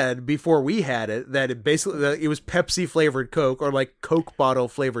Eve said before we had it, that it basically that it was Pepsi flavored Coke or like Coke bottle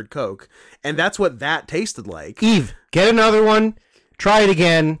flavored Coke, and that's what that tasted like. Eve, get another one. Try it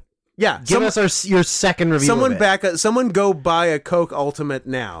again. Yeah, Give us your second review. Someone go buy a Coke Ultimate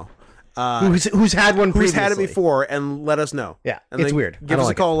now. Who's had one previously? Who's had it before, and let us know. Yeah, and it's then weird. Give us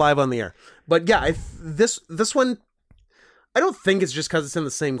a call live on the air. But yeah, this one, I don't think it's just because it's in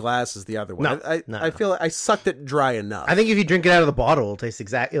the same glass as the other one. No, I feel like I sucked it dry enough. I think if you drink it out of the bottle, it'll taste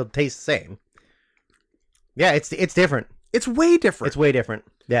the same. Yeah, it's different. It's way different. It's way different.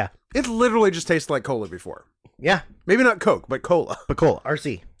 Yeah. It literally just tasted like cola before. Yeah. Maybe not Coke, but cola. But cola.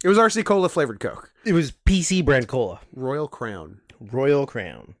 RC. It was RC Cola flavored Coke. It was PC brand cola. Royal Crown. Royal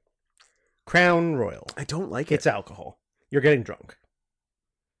Crown. Crown Royal. I don't like it. It's alcohol. You're getting drunk.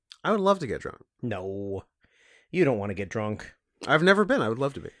 I would love to get drunk. No. You don't want to get drunk. I've never been. I would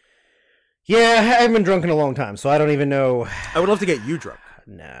love to be. Yeah, I haven't been drunk in a long time, so I don't even know. I would love to get you drunk.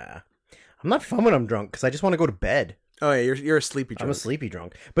 Nah. I'm not fun when I'm drunk, because I just want to go to bed. Oh, yeah, you're a sleepy drunk. I'm a sleepy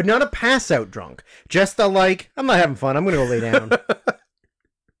drunk. But not a pass-out drunk. Just a, like, I'm not having fun. I'm going to go lay down.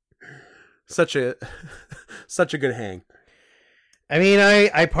 Such a good hang. I mean,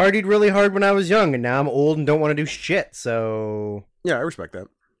 I partied really hard when I was young, and now I'm old and don't want to do shit, so... Yeah, I respect that.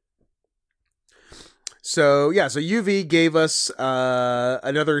 So, yeah, so UV gave us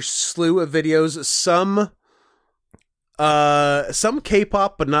another slew of videos, some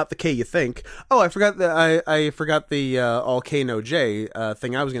K-pop, but not the K you think. Oh, I forgot the all K no J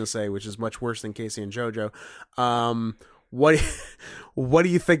thing I was going to say, which is much worse than Casey and JoJo. What do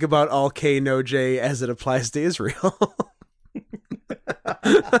you think about all K no J as it applies to Israel?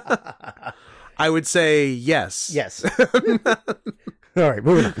 I would say yes. Yes. All right,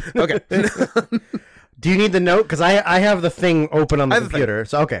 moving on. Okay. Do you need the note? Because I have the thing open on the computer.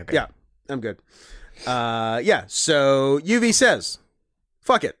 So okay. Yeah, I'm good. Yeah, so UV says,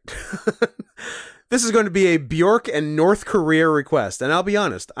 fuck it. This is going to be a Bjork and North Korea request, and I'll be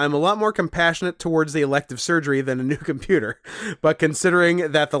honest, I'm a lot more compassionate towards the elective surgery than a new computer, but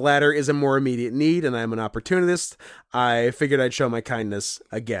considering that the latter is a more immediate need and I'm an opportunist, I figured I'd show my kindness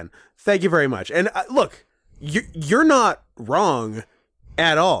again. Thank you very much. And look, you're not wrong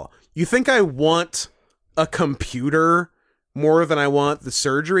at all. You think I want a computer more than I want the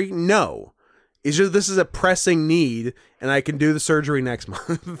surgery? No. It's just this is a pressing need, and I can do the surgery next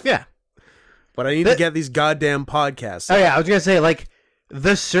month. Yeah. But I need to get these goddamn podcasts. Oh, yeah, I was going to say, like,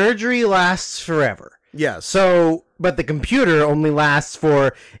 the surgery lasts forever. Yes. So, but the computer only lasts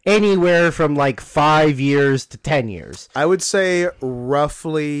for anywhere from, like, 5 years to 10 years. I would say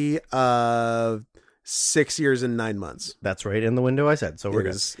roughly 6 years and 9 months. That's right in the window I said, so we're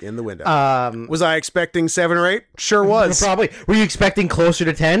good. It is in the window. Was I expecting 7 or 8? Sure was. Probably. Were you expecting closer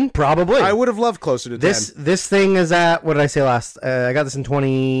to 10? Probably. I would have loved closer to 10. This thing is at, what did I say last? I got this in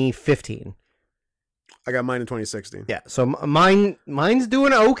 2015. I got mine in 2016. Yeah, so mine's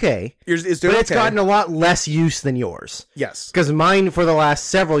doing okay. Yours is doing but it's okay. gotten a lot less use than yours. Yes. Because mine for the last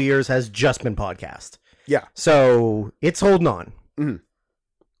several years has just been podcast. Yeah. So it's holding on. Mm-hmm.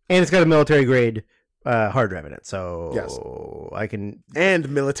 And it's got a military grade hard drive in it. So yes. I can... And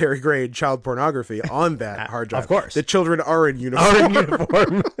military grade child pornography on that hard drive. Of course. The children are in uniform. Are in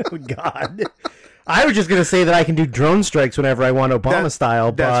uniform. God. I was just going to say that I can do drone strikes whenever I want Obama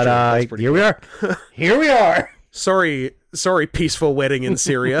style, but here we are. Here we are. Sorry, peaceful wedding in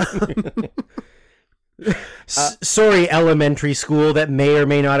Syria. Sorry, elementary school that may or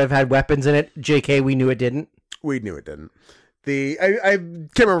may not have had weapons in it. JK, we knew it didn't. We knew it didn't. I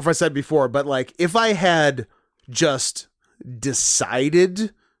can't remember if I said before, but like if I had just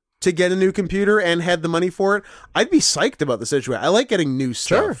decided to get a new computer and had the money for it, I'd be psyched about the situation. I like getting new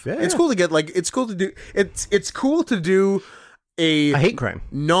stuff. Sure, yeah, it's cool to get it's cool to do a hate crime,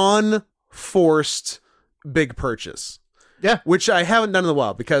 non-forced big purchase. Yeah. which I haven't done in a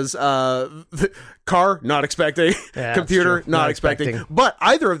while because car, not expecting. Yeah, Computer, that's true. not Not expecting. expecting. But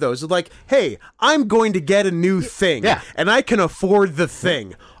either of those is like, hey, I'm going to get a new thing. Yeah. And I can afford the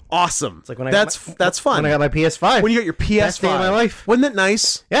thing. Awesome. It's like when I that's fun. When I got my PS5. When you got your PS5. Best day of my life. Wasn't that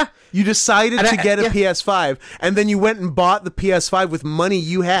nice? Yeah. You decided And to get a yeah. PS5, and then you went and bought the PS5 with money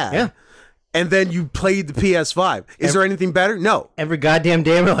you had. Yeah. And then you played the PS5. Is there anything better? No. Every goddamn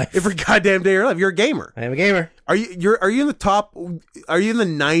day of my life. Every goddamn day of your life. You're a gamer. I am a gamer. Are you in the top? Are you in the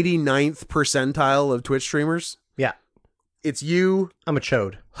 99th percentile of Twitch streamers? Yeah. It's you, I'm a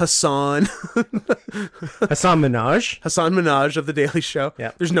chode. Hassan, Hassan Minaj. Hassan Minaj of the Daily Show.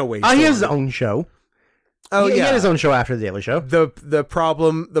 Yeah. There's no way. Oh, he has his own show. Oh He yeah. had his own show after the Daily Show. The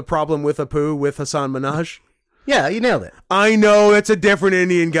problem with Apu with Hassan Minaj. Yeah, you nailed it. I know it's a different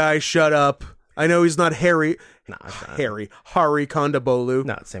Indian guy. Shut up. I know he's not Hari Kondabolu.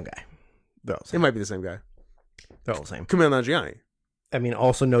 No, it's the same guy. They're all the It same. might be the same guy. They're all the same. Kumail Nanjiani. I mean,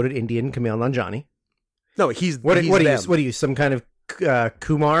 also noted Indian Kumail Nanjiani. No, he's What he's are you? them. What are you? Some kind of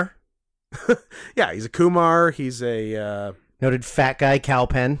Kumar? Yeah, he's a Kumar. He's a Noted fat guy Cal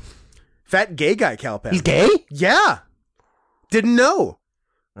Penn. fat gay guy. Calpen. He's gay? Yeah. Didn't know.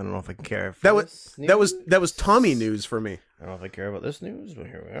 I don't know if I can care. That was Tommy news for me. I don't know if I care about this news, but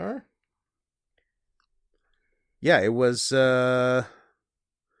here we are. Yeah, it was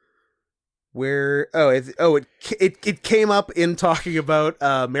where it came up in talking about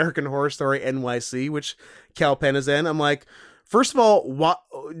American Horror Story NYC, which Cal Penn is in. I'm like, first of all,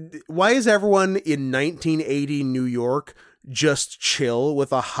 why is everyone in 1980 New York just chill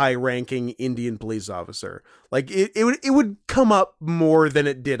with a high-ranking Indian police officer? Like it would come up more than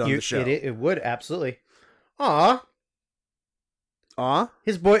it did on the show. It would absolutely. Aw, him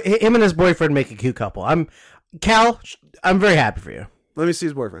and his boyfriend make a cute couple. I'm very happy for you. Let me see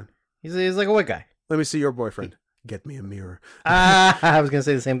his boyfriend. He's like a white guy. Let me see your boyfriend. Get me a mirror. I was gonna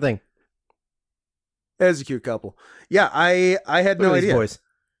say the same thing. That's a cute couple. Yeah, I had no Look at these idea. boys.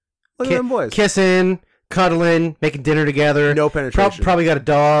 Look at them boys. Kissing, cuddling, making dinner together. No penetration. Probably got a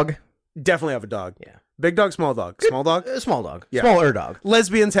dog. Definitely have a dog. Yeah. Big dog, small dog. Small dog? Small dog. Yeah. Smaller dog.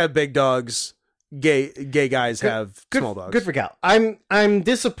 Lesbians have big dogs. Gay guys have small dogs. Good for Cal. I'm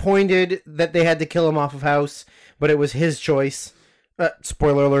disappointed that they had to kill him off of House, but it was his choice.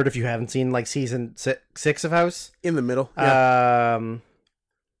 Spoiler alert if you haven't seen like season 6 of House. In the middle. Yeah.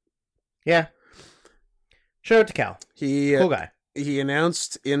 Yeah. Shout out to Cal. Cool guy. He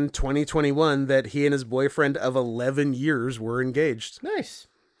announced in 2021 that he and his boyfriend of 11 years were engaged. Nice.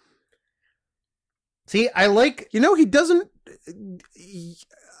 See, I like... You know, he doesn't...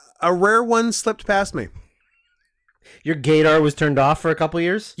 A rare one slipped past me. Your gaydar was turned off for a couple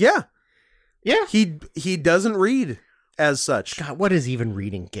years? Yeah. Yeah. He doesn't read as such. God, what is even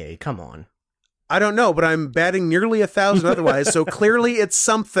reading gay? Come on. I don't know, but I'm batting nearly 1,000 otherwise, so clearly it's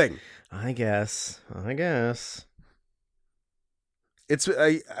something. I guess. It's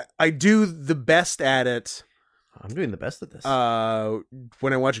I do the best at it. I'm doing the best at this.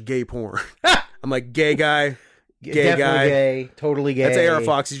 When I watch gay porn. I'm like, gay guy, gay Definitely guy. gay, totally gay. That's A.R.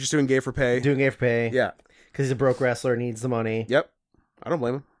 Fox. He's just doing gay for pay. Doing gay for pay. Yeah. Because he's a broke wrestler, needs the money. Yep. I don't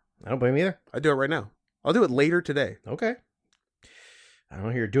blame him. I don't blame him either. I do it right now. I'll do it later today. Okay. I don't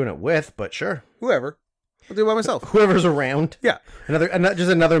know who you're doing it with, but sure. Whoever. I'll do it by myself. Whoever's around. Yeah.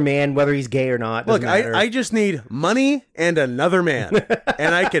 Another man, whether he's gay or not. Look, matter. I just need money and another man,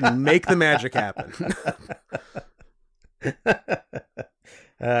 and I can make the magic happen.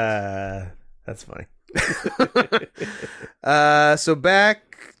 That's funny. So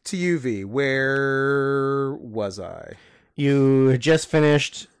back to UV. Where was I? You had just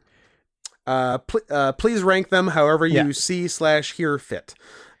finished. Please rank them however you Yeah. see/hear fit.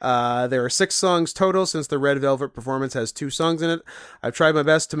 There are 6 songs total since the Red Velvet performance has 2 songs in it. I've tried my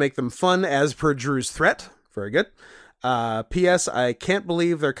best to make them fun as per Drew's threat. Very good. P.S. I can't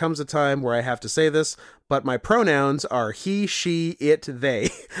believe there comes a time where I have to say this, but my pronouns are he, she, it, they.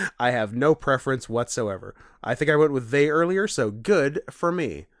 I have no preference whatsoever. I think I went with they earlier, so good for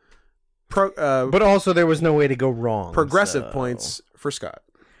me. But also, there was no way to go wrong. Progressive so- points for Scott.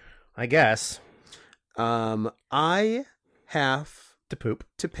 I guess. I have To poop.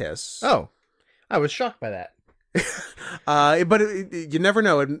 to piss. Oh. I was shocked by that. But you never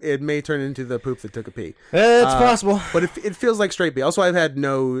know. It may turn into the poop that took a pee. It's possible. But it feels like straight pee. Also, I've had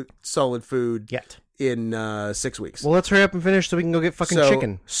no solid food Yet. in 6 weeks. Well, let's hurry up and finish so we can go get fucking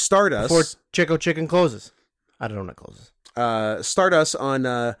chicken. Stardust. Before Chico Chicken closes. I don't know when it closes. Stardust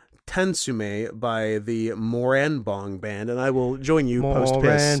on Tansume by the Moran Bong Band, and I will join you post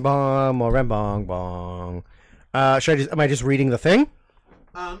piss. Moran bong bong. Am I just reading the thing?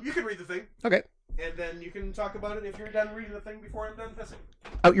 You can read the thing. Okay. And then you can talk about it if you're done reading the thing before I'm done pissing.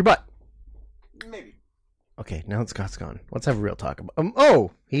 Out your butt. Maybe. Okay, now that Scott's gone, let's have a real talk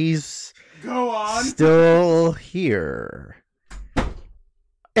about. He's Go on. still here.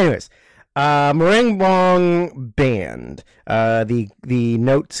 Anyways, Meringue Bong Band. The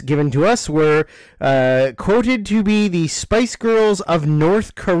notes given to us were quoted to be the Spice Girls of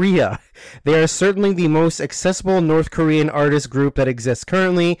North Korea. They are certainly the most accessible North Korean artist group that exists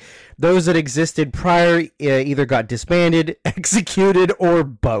currently. Those that existed prior either got disbanded, executed, or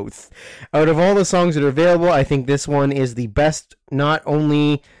both. Out of all the songs that are available, I think this one is the best, not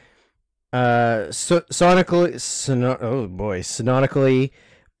only sonically,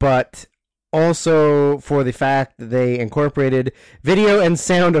 but also for the fact that they incorporated video and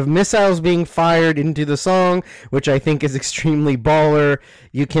sound of missiles being fired into the song, which I think is extremely baller.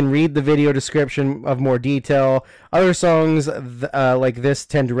 You can read the video description of more detail. Other songs like this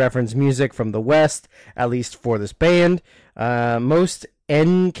tend to reference music from the West, at least for this band. Most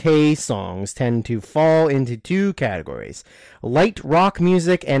NK songs tend to fall into two categories: light rock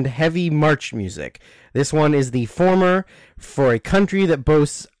music and heavy march music. This one is the former. For a country that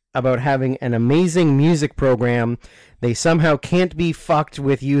boasts about having an amazing music program, they somehow can't be fucked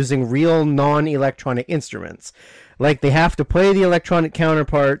with using real non-electronic instruments. Like, they have to play the electronic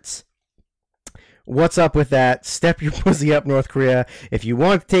counterparts. What's up with that? Step your pussy up, North Korea. If you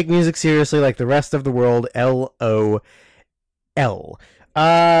want to take music seriously like the rest of the world, LOL.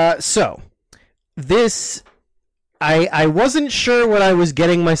 So, this... I wasn't sure what I was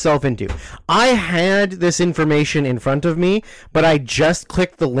getting myself into. I had this information in front of me, but I just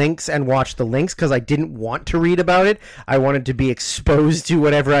clicked the links and watched the links because I didn't want to read about it. I wanted to be exposed to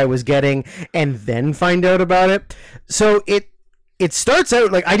whatever I was getting and then find out about it. So it starts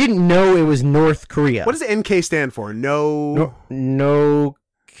out like I didn't know it was North Korea. What does NK stand for? Nope. No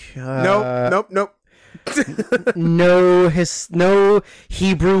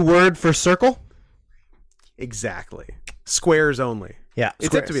Hebrew word for circle. Exactly. Squares only. Yeah.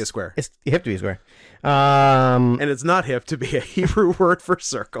 It's hip to be a square. It's hip to be a square. And it's not hip to be a Hebrew word for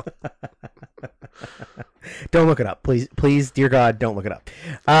circle. Don't look it up. Please, dear God, don't look it up.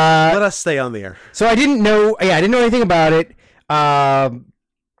 Let us stay on the air. So I didn't know anything about it.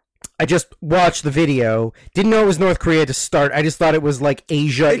 I just watched the video. Didn't know it was North Korea to start. I just thought it was like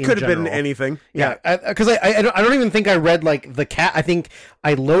Asia. It could have been anything. Yeah, because I don't even think I read like the cat. I think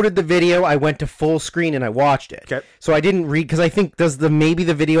I loaded the video. I went to full screen and I watched it. Okay. So I didn't read because I think maybe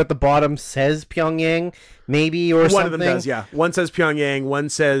the video at the bottom says Pyongyang, maybe or something. One of them does. Yeah. One says Pyongyang. One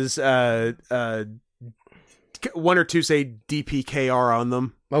says one or two say DPKR on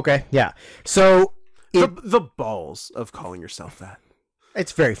them. Okay. Yeah. So the balls of calling yourself that.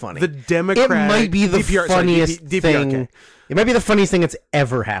 It's very funny. The Democratic... It might be the funniest thing. It might be the funniest thing that's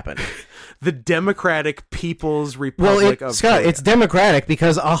ever happened. The Democratic People's Republic of Scott, Korea. it's democratic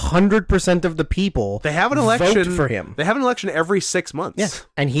because 100% of the people they have an election vote for him. They have an election every 6 months. Yeah,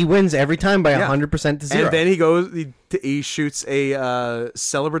 and he wins every time by 100% to 0. And then he shoots a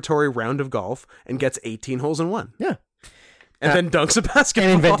celebratory round of golf and gets 18 holes in one. Yeah. And then dunks a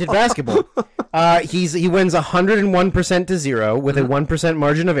basketball. And invented basketball. He wins 101% to 0 with a 1%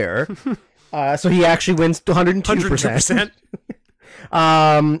 margin of error. So he actually wins 102%.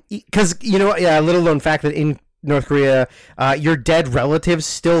 102%. Because, a little known fact that in North Korea, your dead relatives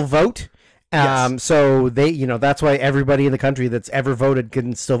still vote. Yes. So they, that's why everybody in the country that's ever voted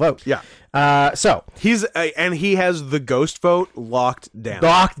can still vote. Yeah. So and he has the ghost vote locked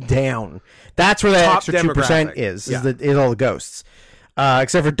down. That's where that Top extra 2% is all the ghosts.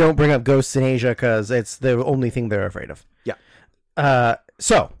 Except for don't bring up ghosts in Asia because it's the only thing they're afraid of. Yeah.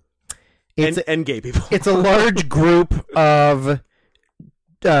 So it's and gay people. It's a large group of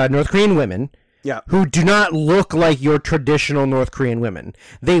North Korean women. Yeah. Who do not look like your traditional North Korean women.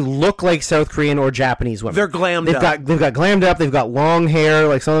 They look like South Korean or Japanese women. They're glammed up. They've got glammed up. They've got long hair.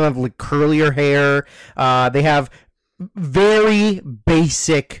 Like some of them have like curlier hair. They have very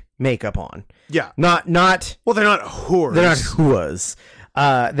basic makeup on. Yeah. Not. Well, they're not whores. They're not whoas.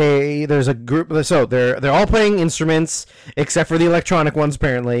 There's a group. So they're all playing instruments except for the electronic ones,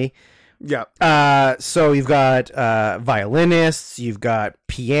 apparently. Yeah. So you've got violinists. You've got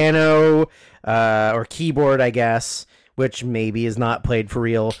piano. Or keyboard, I guess, which maybe is not played for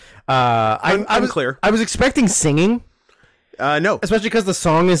real. I'm clear. I was expecting singing. No. Especially because the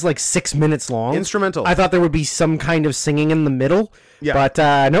song is like 6 minutes long. Instrumental. I thought there would be some kind of singing in the middle. Yeah.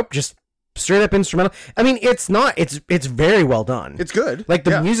 But nope, just straight up instrumental. I mean, it's not. It's very well done. It's good. Like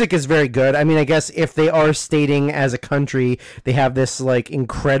the music is very good. I mean, I guess if they are stating as a country, they have this like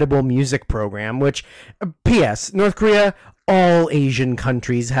incredible music program. Which, P.S. North Korea, all Asian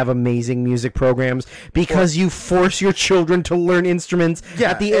countries have amazing music programs because you force your children to learn instruments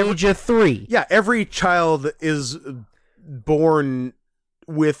at the age of 3. Yeah, every child is born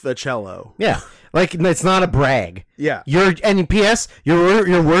with a cello. Yeah, like it's not a brag. Yeah, And P.S.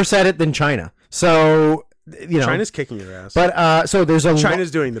 You're worse at it than China. So China's kicking your ass. But so there's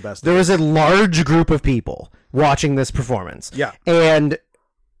China's doing the best. There was a large group of people watching this performance. Yeah, and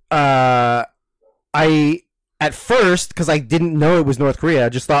I. At first, because I didn't know it was North Korea, I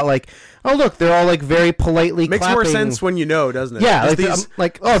just thought like, oh look, they're all like very politely makes clapping. more sense when you know, doesn't it? Yeah,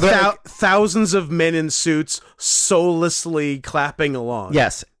 thousands of men in suits soullessly clapping along.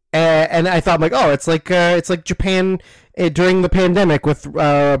 Yes, and I thought like, oh, it's like Japan during the pandemic with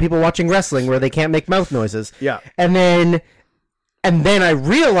people watching wrestling where they can't make mouth noises. Yeah, And then I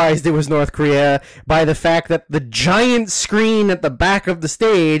realized it was North Korea by the fact that the giant screen at the back of the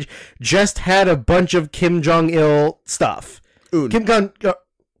stage just had a bunch of Kim Jong-il stuff. Un. Oh,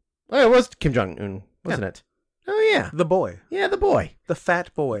 it was Kim Jong-un, wasn't it? Oh, yeah. The boy. Yeah, the boy. The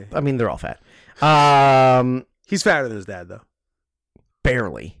fat boy. I mean, they're all fat. He's fatter than his dad, though.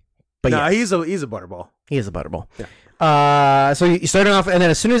 Barely. But no, yes. he's a butterball. He is a butterball. Yeah. So you starting off, and then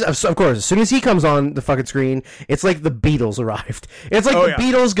as soon as he comes on the fucking screen, it's like the Beatles arrived. It's like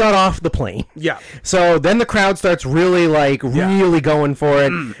Beatles got off the plane. Yeah. So then the crowd starts really really going for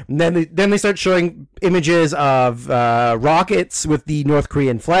it. And then they start showing images of rockets with the North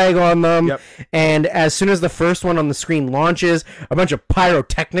Korean flag on them. Yep. And as soon as the first one on the screen launches, a bunch of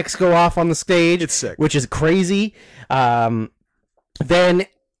pyrotechnics go off on the stage. It's sick. Which is crazy. Then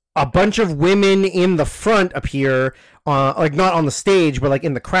a bunch of women in the front appear, like not on the stage, but like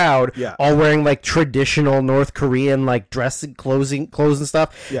in the crowd, all wearing like traditional North Korean like dress and clothes and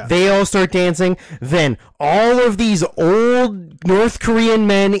stuff. Yeah. They all start dancing. Then all of these old North Korean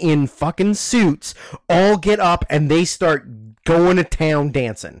men in fucking suits all get up and they start going to town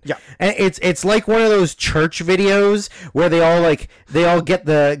dancing. Yeah. And it's like one of those church videos where they all get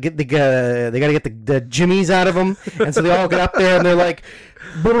the they gotta get the jimmies out of them, and so they all get up there and they're like.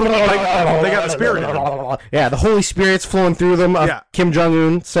 They got the spirit in them. Yeah, the Holy Spirit's flowing through them. Kim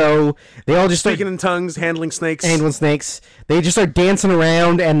Jong-un. So they all just speaking in tongues, handling snakes. They just start dancing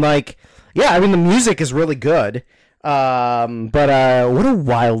around and like, yeah. I mean, the music is really good. But what a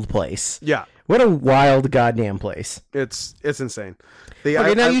wild place. Yeah. What a wild goddamn place. It's insane.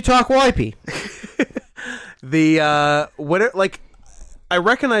 Now you talk YP. I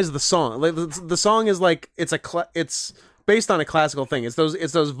recognize the song. Like the song is like it's based on a classical thing. It's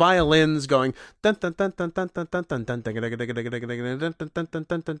those violins going like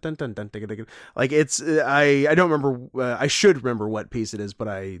it's I don't remember I should remember what piece it is, but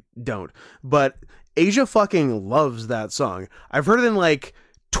I don't. But Asia fucking loves that song. I've heard it in like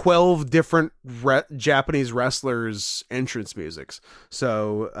 12 different Japanese wrestlers' entrance musics.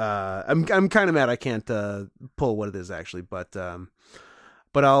 So I'm kind of mad I can't pull what it is actually, but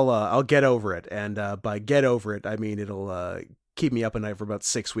I'll get over it, and by get over it I mean it'll keep me up at night for about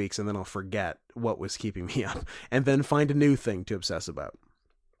 6 weeks, and then I'll forget what was keeping me up, and then find a new thing to obsess about.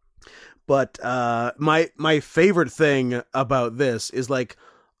 But my favorite thing about this is like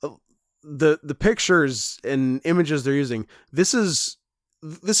the pictures and images they're using. This is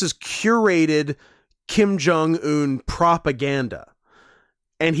curated Kim Jong-un propaganda,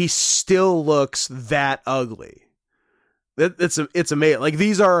 and he still looks that ugly. It's amazing. Like,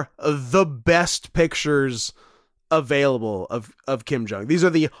 these are the best pictures available of Kim Jong. These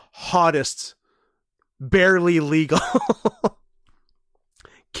are the hottest, barely legal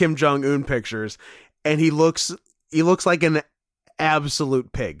Kim Jong-un pictures, and he looks like an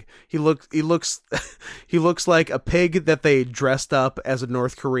absolute pig. He looks like a pig that they dressed up as a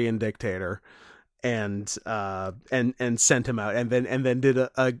North Korean dictator and sent him out and then did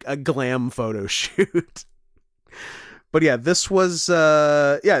a glam photo shoot. But yeah, this was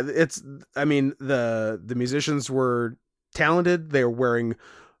the musicians were talented. They were wearing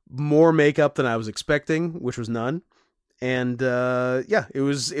more makeup than I was expecting, which was none. And it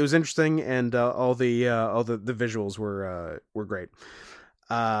was interesting, and all the visuals were great.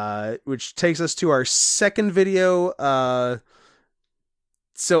 Which takes us to our second video.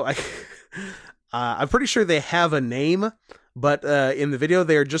 So I'm pretty sure they have a name, but in the video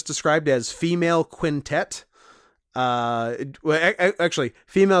they are just described as female quintet. Actually,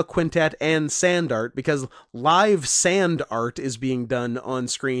 female quintet and sand art, because live sand art is being done on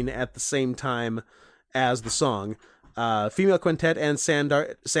screen at the same time as the song. Female quintet and sand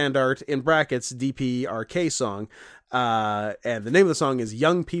art in brackets DPRK song, and the name of the song is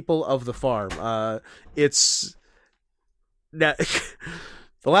Young People of the Farm. It's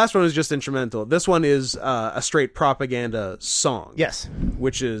The last one was just instrumental. This one is a straight propaganda song. Yes.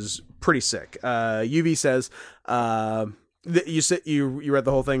 Which is pretty sick. UV says, you read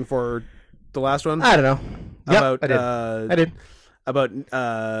the whole thing for the last one? I don't know. About, I did. About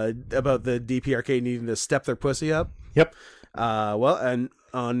the DPRK needing to step their pussy up. Yep. Well,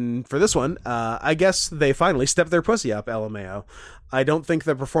 and for this one, I guess they finally stepped their pussy up, LMAO. I don't think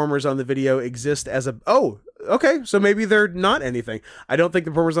the performers on the video exist as a... Oh, okay, so maybe they're not anything. I don't think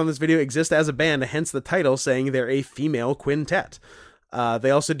the performers on this video exist as a band, hence the title saying they're a female quintet. They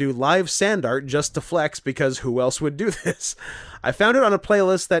also do live sand art just to flex, because who else would do this? I found it on a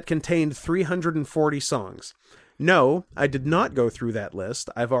playlist that contained 340 songs. No, I did not go through that list.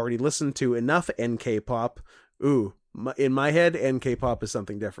 I've already listened to enough NK-pop. Ooh, in my head, NK-pop is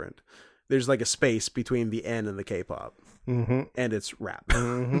something different. There's like a space between the N and the K-pop. Mm-hmm. And it's rap.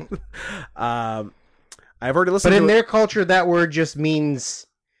 Mm-hmm. I've already listened but to in their culture, that word just means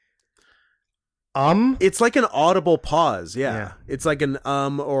it's like an audible pause. Yeah. It's like an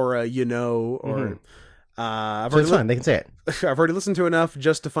or a or Mm-hmm. I've so already it's fine. They can say it. I've already listened to enough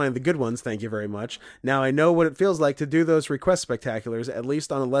just to find the good ones. Thank you very much. Now I know what it feels like to do those request spectaculars, at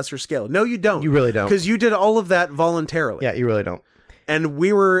least on a lesser scale. No, you don't. You really don't. Because you did all of that voluntarily. Yeah, you really don't. And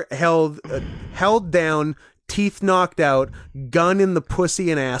we were held down, teeth knocked out, gun in the pussy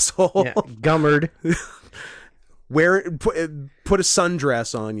and asshole. Yeah, gummered. Put a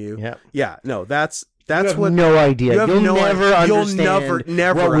sundress on you. Yeah. Yeah. No, that's You have what. no idea. You have You'll no never idea. understand You'll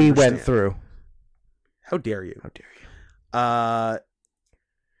never what we understand. went through. How dare you? How dare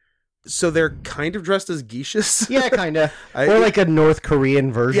you? So they're kind of dressed as geishas? Yeah, kind of. Or like a North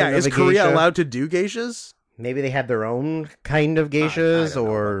Korean version Yeah, of is a Korea geisha. allowed to do geishas? Maybe they had their own kind of geishas, I don't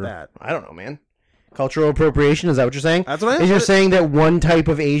know or about that. I don't know, man. Cultural appropriation, is that what you're saying? That's what I Is you're saying that one type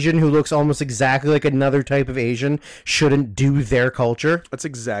of Asian who looks almost exactly like another type of Asian shouldn't do their culture? That's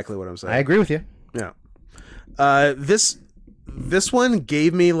exactly what I'm saying. I agree with you. Yeah. This one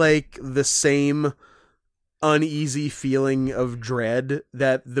gave me like the same uneasy feeling of dread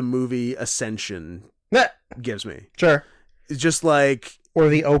that the movie Ascension Nah, gives me. sure. It's just like... Or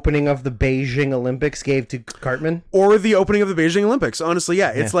the opening of the Beijing Olympics gave to Cartman. Or the opening of the Beijing Olympics. Honestly, yeah.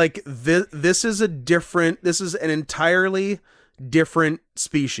 It's like this is an entirely different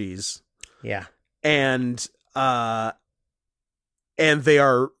species. Yeah. And they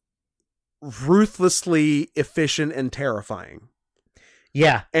are ruthlessly efficient and terrifying.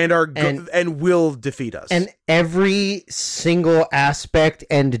 Yeah. And will defeat us. And every single aspect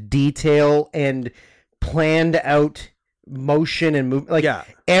and detail and planned out motion and movement, like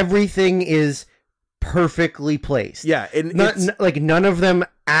everything is perfectly placed. Yeah, and none of them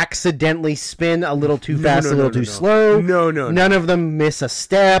accidentally spin a little too fast, a little too slow. No. None of them miss a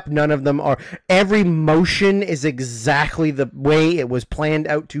step. None of them are. Every motion is exactly the way it was planned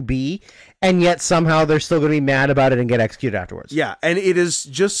out to be, and yet somehow they're still going to be mad about it and get executed afterwards. Yeah, and it is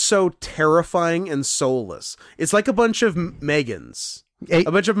just so terrifying and soulless. It's like a bunch of Megans,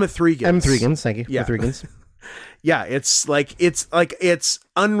 a bunch of Mithregans. Mithregans, thank you. Yeah. Mithregans. Yeah, it's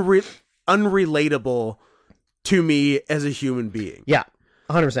unrelatable to me as a human being. Yeah,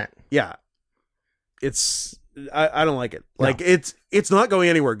 100%. Yeah, I don't like it. No. Like it's not going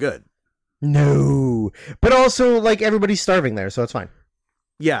anywhere good. No, but also like everybody's starving there, so it's fine.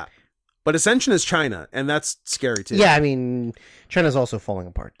 Yeah, but Ascension is China, and that's scary too. Yeah, I mean, China's also falling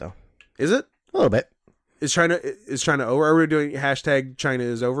apart though. Is it? A little bit. Is China over? Are we doing hashtag China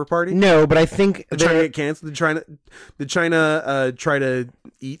is over party? No, but I think Did China get canceled? Did China try to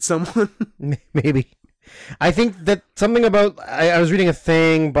eat someone? Maybe. I think that something about I was reading a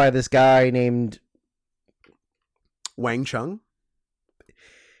thing by this guy named Wang Chung,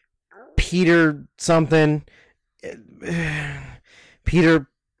 Peter something, Peter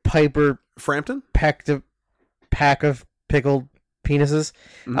Piper Frampton, pack of pickled penises.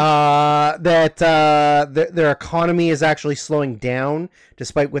 Mm-hmm. That their economy is actually slowing down,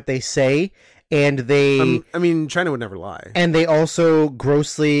 despite what they say. And they... I mean, China would never lie. And they also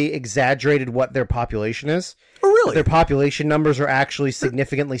grossly exaggerated what their population is. Oh, really? Their population numbers are actually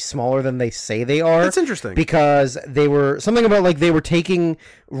significantly smaller than they say they are. That's interesting. Because they were... Something about, like, they were taking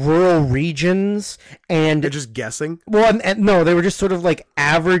rural regions and... They're just guessing? Well, and no, they were just sort of, like,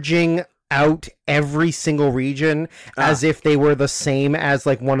 averaging out every single region as if they were the same as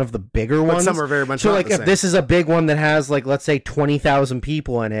like one of the bigger ones. Some are very much so not like the if same. this is a big one that has like let's say 20,000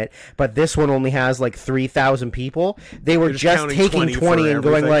 people in it, but this one only has like 3,000 people, they were just taking 20 and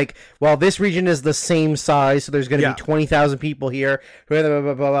going like, well, this region is the same size, so there's going to be 20,000 people here. Blah, blah,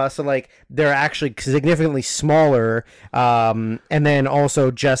 blah, blah. So like they're actually significantly smaller, and then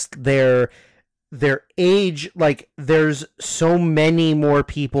also just their their age, like there's so many more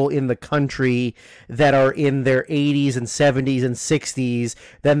people in the country that are in their 80s and 70s and 60s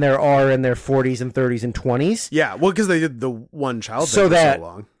than there are in their 40s and 30s and 20s. Yeah, well, because they did the one child thing So for that so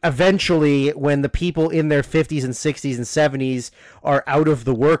long. eventually, when the people in their 50s and 60s and 70s are out of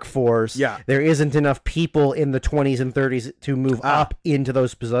the workforce, Yeah. there isn't enough people in the 20s and 30s to move up into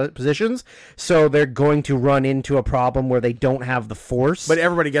those positions. So they're going to run into a problem where they don't have the force. But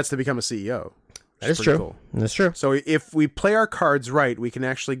everybody gets to become a CEO. that is true. Cool. That's true. So if we play our cards right, we can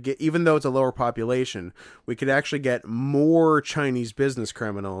actually get, even though it's a lower population, we could actually get more Chinese business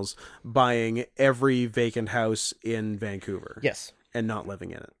criminals buying every vacant house in Vancouver. Yes. And not living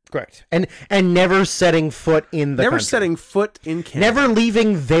in it. Correct. And never setting foot in the Never country. setting foot in Canada. Never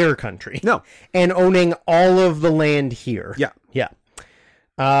leaving their country. No. And owning all of the land here. Yeah. Yeah.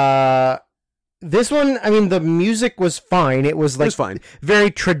 This one, I mean, the music was fine. It was like was fine.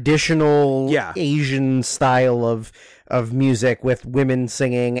 Very traditional Yeah. Asian style of music with women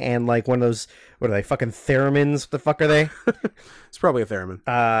singing and like one of those, what are they, fucking theremins? What the fuck are they? It's probably a theremin.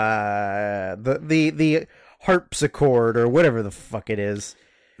 The harpsichord or whatever the fuck it is.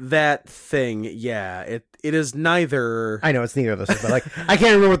 That thing, yeah. It is neither. I know it's neither of those, but like I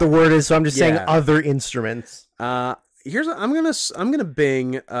can't remember what the word is, so I'm just saying Yeah. other instruments. I'm gonna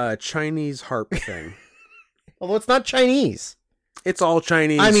bing a Chinese harp thing. Although it's not Chinese. It's all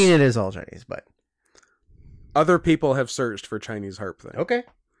Chinese. I mean, it is all Chinese, but other people have searched for Chinese harp thing. okay.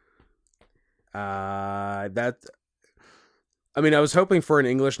 That. I mean, I was hoping for an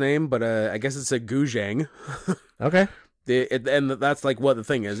English name, but I guess it's a guzheng. Okay. And that's like what the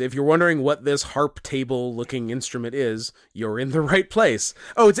thing is. If you're wondering what this harp table looking instrument is, you're in the right place.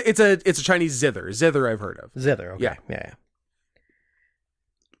 Oh, it's a Chinese zither. Zither I've heard of. Zither. Okay. Yeah. Yeah.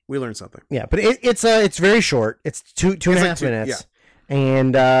 We learned something. Yeah, but it's very short. It's two and a half minutes. Yeah.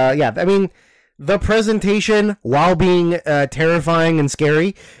 And yeah, I mean, the presentation, while being terrifying and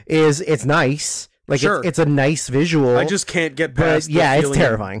scary, it's nice. Like Sure. it's a nice visual. I just can't get but past. yeah, the it's feeling of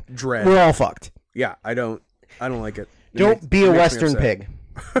terrifying. Dread. We're all fucked. Yeah, I don't like it. Don't be a Western pig.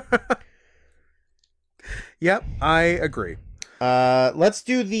 Yep, I agree. Let's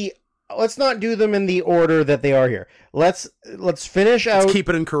not do them in the order that they are here. Let's finish out. Let's keep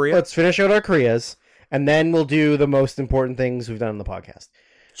it in Korea. Let's finish out our Koreas, and then we'll do the most important things we've done on the podcast.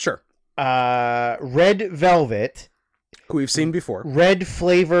 Sure. Red Velvet, Who we've seen before. Red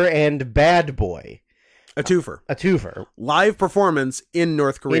Flavor, and Bad Boy. A twofer. A twofer. Live performance in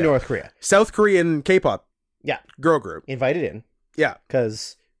North Korea. In North Korea. South Korean K-pop. Yeah. Girl group. Invited in. Yeah.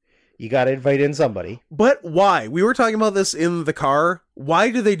 Because you got to invite in somebody. But why? We were talking about this in the car.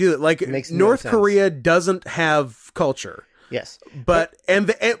 Why do they do it? Like, North Korea doesn't have culture. Yes. But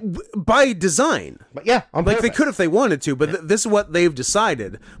by design. But yeah, on Like, they purpose. could if they wanted to, but this is what they've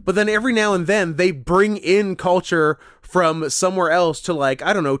decided. But then every now and then, they bring in culture from somewhere else to, like,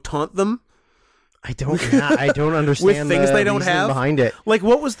 I don't know, taunt them. I don't understand With things the they don't reasoning have behind it. Like,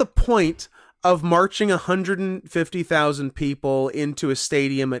 what was the point of marching 150,000 people into a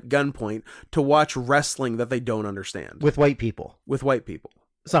stadium at gunpoint to watch wrestling that they don't understand With white people. with white people?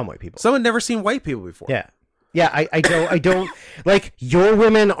 Some white people. Someone never seen white people before. Yeah. Yeah, I don't like, your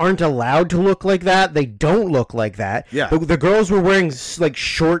women aren't allowed to look like that. They don't look like that. Yeah. The girls were wearing like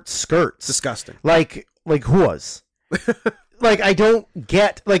short skirts. Disgusting. Like who was? Like, I don't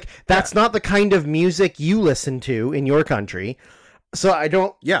get, like, that's not the kind of music you listen to in your country. So I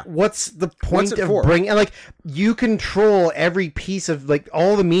don't. Yeah. What's the point What's it of for? bringing? Like, you control every piece of, like,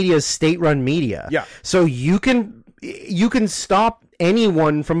 all the media is state-run media. Yeah. So you can stop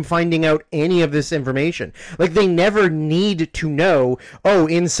anyone from finding out any of this information. Like, they never need to know, oh,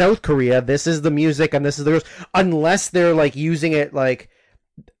 in South Korea, this is the music and this is the girls, unless they're, like, using it, like,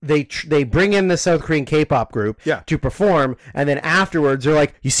 they bring in the South Korean K-pop group to perform, and then afterwards they're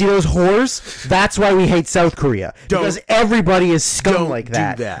like, you see those whores? That's why we hate South Korea. Because everybody is scum like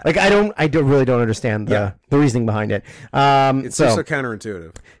that. do that. Like, I really don't understand the reasoning behind it. It's just so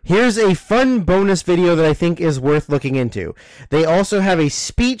counterintuitive. Here's a fun bonus video that I think is worth looking into. They also have a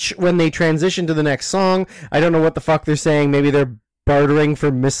speech when they transition to the next song. I don't know what the fuck they're saying. Maybe they're bartering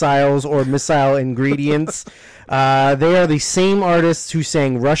for missiles or missile ingredients. They are the same artists who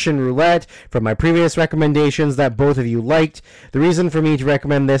sang Russian Roulette from my previous recommendations that both of you liked. The reason for me to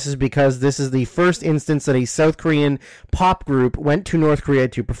recommend this is because this is the first instance that a South Korean pop group went to North Korea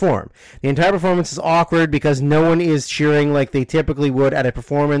to perform. The entire performance is awkward because no one is cheering like they typically would at a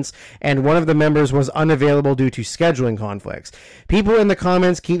performance, and one of the members was unavailable due to scheduling conflicts. People in the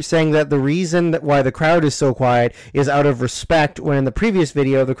comments keep saying that the reason why the crowd is so quiet is out of respect, when in the previous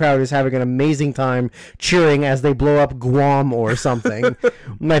video the crowd is having an amazing time cheering as as they blow up Guam or something.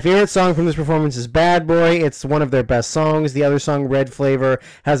 My favorite song from this performance is Bad Boy. It's one of their best songs. The other song, Red Flavor,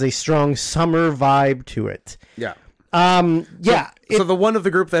 has a strong summer vibe to it. Yeah. So the one of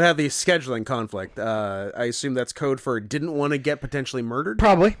the group that had the scheduling conflict, I assume that's code for didn't want to get potentially murdered?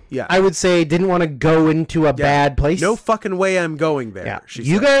 Probably. Yeah. I would say didn't want to go into a bad place. No fucking way I'm going there. Yeah. She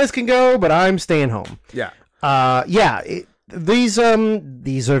You said. guys can go, but I'm staying home. Yeah. These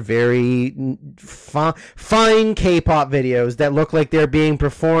are very fine K-pop videos that look like they're being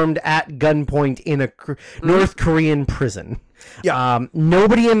performed at gunpoint in a North Korean prison. Yeah.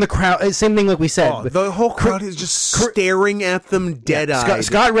 Nobody in the crowd. Same thing like we said. Oh, the whole crowd is just staring at them dead-eyed.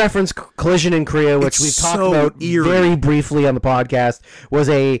 Scott referenced Collision in Korea, which we've talked about very briefly on the podcast, was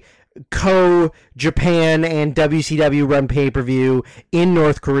a co-Japan and WCW run pay-per-view in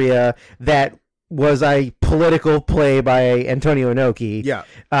North Korea that was a political play by Antonio Inoki. Yeah.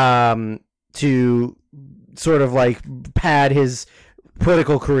 To sort of like pad his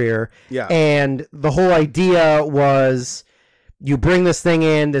political career. Yeah. And the whole idea was you bring this thing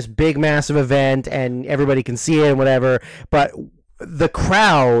in, this big massive event, and everybody can see it and whatever, but the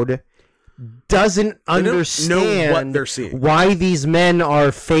crowd doesn't understand know what they're seeing. Why these men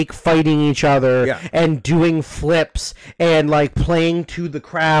are fake fighting each other and doing flips and like playing to the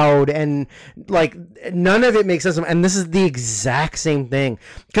crowd, and like none of it makes sense. And this is the exact same thing,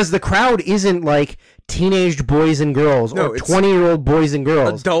 because the crowd isn't like teenage boys and girls or 20-year-old boys and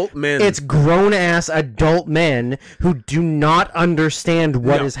girls. Adult men. It's grown-ass adult men who do not understand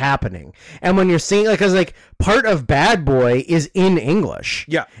what is happening. And when you're seeing, like, because like part of Bad Boy is in English.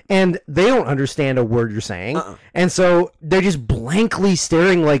 Yeah. And they don't understand a word you're saying. And so they're just blankly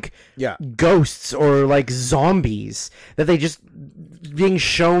staring like ghosts or like zombies, that they just being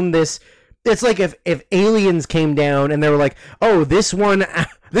shown this. It's like if aliens came down and they were like, oh, this 1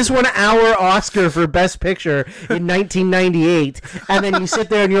 hour Oscar for Best Picture in 1998, and then you sit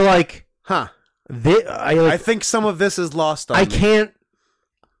there and you're like, huh, I think some of this is lost on me. Can't,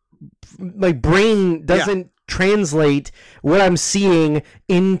 my brain doesn't translate what I'm seeing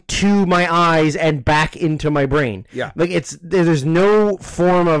into my eyes and back into my brain. Yeah. Like there's no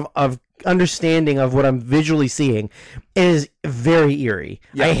form of understanding of what I'm visually seeing. It is very eerie.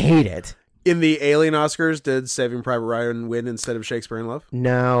 Yeah. I hate it. In the Alien Oscars, did Saving Private Ryan win instead of Shakespeare in Love?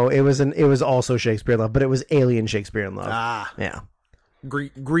 No, it was also Shakespeare in Love, but it was Alien Shakespeare in Love. Ah. Yeah.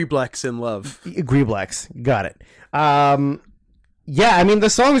 Greblex in Love. Greblex. Got it. Yeah, I mean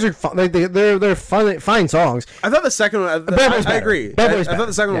the songs are fun. Like they're fine songs. I thought the second one. I agree. I thought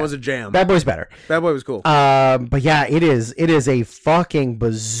the second one was a jam. Bad Boy's better. Bad Boy was cool. But yeah, it is a fucking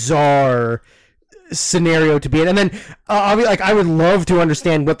bizarre scenario to be in. And then I'll be like, I would love to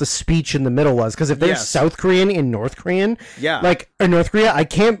understand what the speech in the middle was, because if they're South Korean in North Korean, like in North Korea, I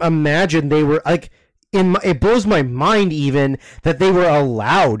can't imagine they were like. It blows my mind even that they were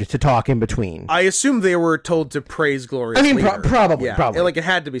allowed to talk in between. I assume they were told to praise glorious. I mean, leader. probably. Like it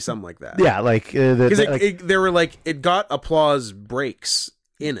had to be something like that. Yeah, like because they were like it got applause breaks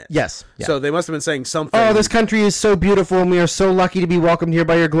in it. Yes. Yeah. So they must have been saying something. Oh, this country is so beautiful, and we are so lucky to be welcomed here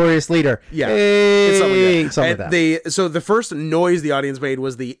by your glorious leader. Yeah, hey, it's something like that. So the first noise the audience made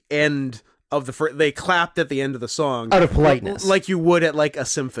was the end of the. They clapped at the end of the song out of politeness, like you would at like a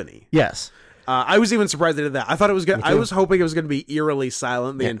symphony. Yes. I was even surprised they did that. I thought it was good. I was hoping it was going to be eerily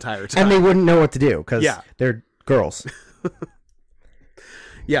silent the entire time, and they wouldn't know what to do because they're girls.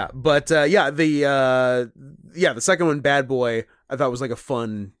 But the second one, Bad Boy, I thought was like a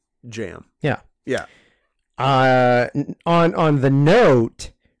fun jam. Yeah. On the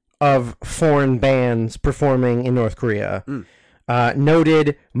note of foreign bands performing in North Korea,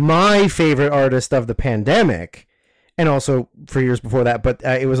 noted my favorite artist of the pandemic. And also for years before that, but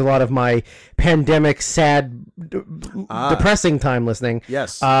it was a lot of my pandemic, sad, depressing time listening.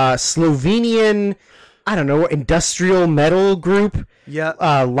 Yes. Slovenian, I don't know, industrial metal group. Yeah.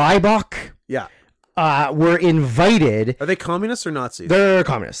 Laibach. Yeah. Were invited. Are they communists or Nazis? They're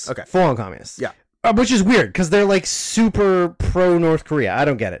communists. Okay. Full-on communists. Yeah. Which is weird, because they're like super pro North Korea. I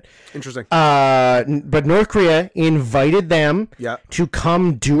don't get it. Interesting. But North Korea invited them to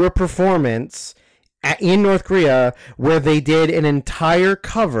come do a performance in North Korea, where they did an entire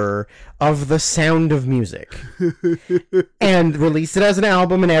cover of The Sound of Music and released it as an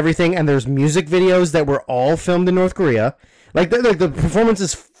album and everything. And there's music videos that were all filmed in North Korea. Like the performance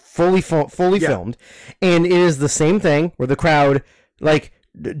is fully filmed, and it is the same thing where the crowd like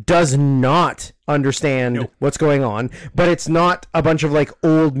does not understand what's going on, but it's not a bunch of like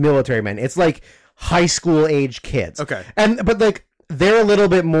old military men. It's like high school age kids. Okay, but like. They're a little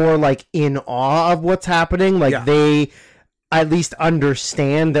bit more like in awe of what's happening. Like they at least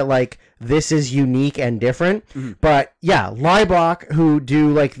understand that like this is unique and different. Mhm. But yeah, Laibach, who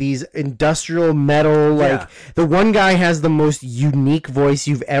do like these industrial metal, like Yeah. the one guy has the most unique voice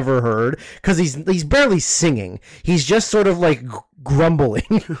you've ever heard because he's barely singing. He's just sort of like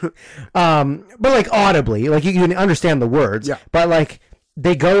grumbling, but like audibly, like you can understand the words. Yeah. But like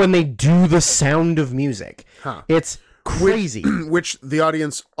they go and they do the Sound of Music. Huh. It's crazy. Which the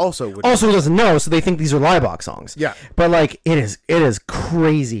audience also would. Also doesn't know, so they think these are Laibach songs. Yeah. But like it is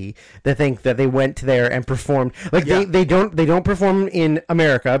crazy to think that they went to there and performed. Like Yeah. they don't perform in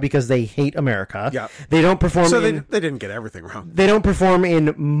America because they hate America. Yeah. They don't perform So in they didn't get everything wrong. they don't perform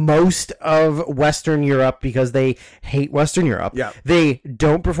in most of Western Europe because they hate Western Europe. Yeah. They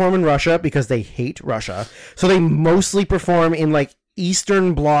don't perform in Russia because they hate Russia. So they mostly perform in like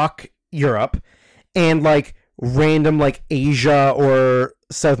Eastern Bloc Europe and like random like Asia or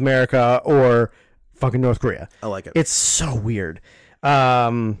South America or fucking North Korea. I like it. It's so weird.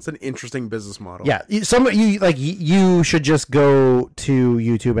 It's an interesting business model. Yeah, you should just go to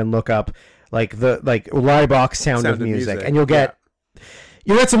YouTube and look up like the Laibach Sound of Music, and you'll get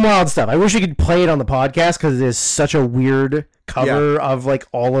some wild stuff. I wish we could play it on the podcast because it is such a weird cover of like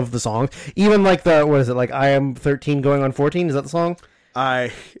all of the songs. Even like what is it, like I Am 13 Going on 14? Is that the song?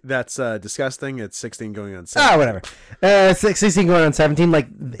 That's disgusting. It's 16 going on 17. Whatever. 16 going on 17, like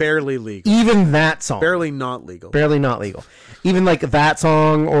Barely legal. even that song. Barely not legal. Barely not legal. Even like that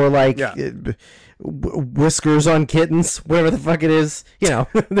song or like Whiskers on Kittens, whatever the fuck it is. You know,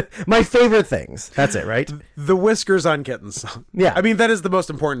 my favorite things. That's it, right? The Whiskers on Kittens song. Yeah. I mean, that is the most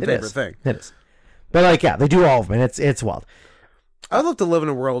important It favorite is. thing. It is. But like, yeah, they do all of them, and it's wild. I'd love to live in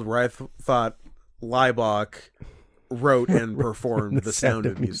a world where I thought Laibach wrote and performed the Sound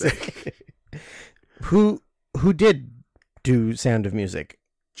of Music. Who did do Sound of Music?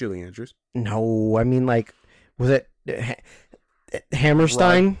 Julie Andrews. No, I mean like, was it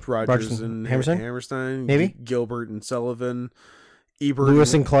Hammerstein? Rogers and Hammerstein? Hammerstein. Maybe? Gilbert and Sullivan. Ebert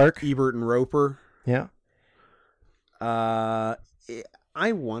Lewis and Clark? Ebert and Roper. Yeah. I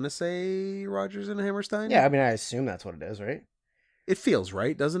want to say Rogers and Hammerstein. Yeah, I mean, I assume that's what it is, right? It feels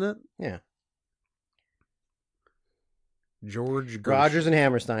right, doesn't it? Yeah. George Gershwin. Rogers and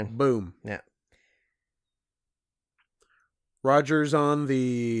Hammerstein. Boom. Yeah. Rogers on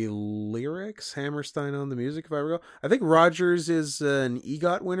the lyrics, Hammerstein on the music, if I recall. I think Rogers is an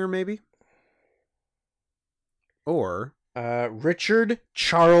EGOT winner, maybe? Or... Richard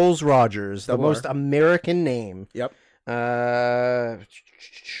Charles Rogers, the Double most R. American name. Yep.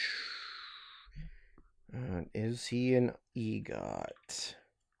 Is he an EGOT?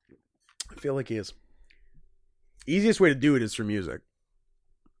 I feel like he is. Easiest way to do it is through music.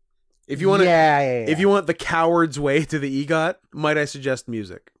 If you want if you want the coward's way to the EGOT, might I suggest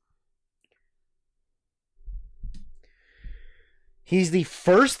music? He's the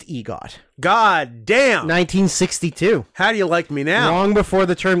first EGOT. God damn! 1962. How do you like me now? Long before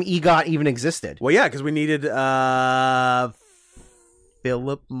the term EGOT even existed. Well, yeah, because we needed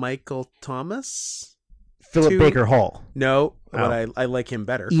Philip Michael Thomas? Philip Baker Hall. No, but I like him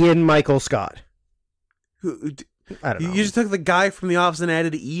better. Ian Michael Scott. I don't know. You just took the guy from The Office and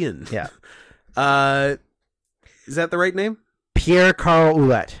added Ian. Yeah. Is that the right name? Pierre Carl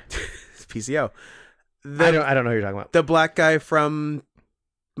Ouellette. PCO. I don't know who you're talking about. The black guy from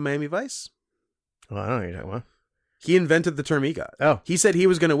Miami Vice? Oh, I don't know who you're talking about. He invented the term EGOT. Oh. He said he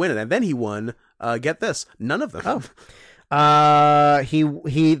was going to win it, and then he won, get this, none of them. Oh.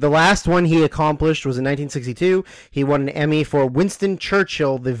 The last one he accomplished was in 1962. He won an Emmy for Winston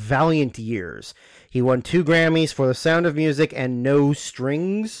Churchill, The Valiant Years. He won 2 Grammys for The Sound of Music and No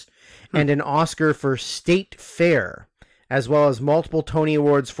Strings, and an Oscar for State Fair, as well as multiple Tony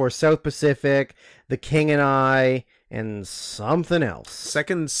Awards for South Pacific, The King and I, and something else.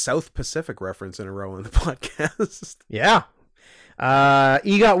 Second South Pacific reference in a row on the podcast. Yeah.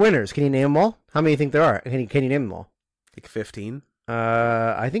 EGOT winners. Can you name them all? How many do you think there are? Can you name them all? Like 15?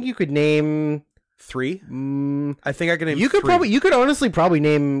 I think you could name 3? I think I can name You could 3. you could honestly probably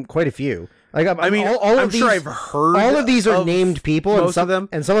name quite a few. Like I mean, all I'm of these, sure I've heard all of these are named people, most of them.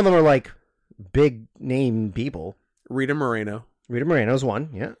 and some of them are like big name people. Rita Moreno. Rita Moreno's one.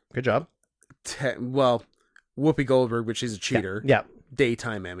 Yeah, good job. Whoopi Goldberg, but she's a cheater. Yeah.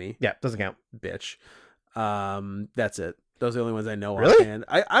 Daytime Emmy. Yeah, doesn't count. Bitch. That's it. Those are the only ones I know. Really? Offhand.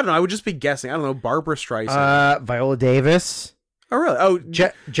 I don't know. I would just be guessing. I don't know. Barbara Streisand. Viola Davis. Oh, really? Oh,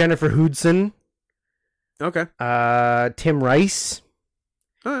 Jennifer Hudson. Okay. Tim Rice.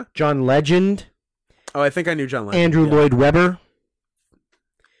 Huh. John Legend. Oh, I think I knew John Lennon. Andrew Lloyd Webber.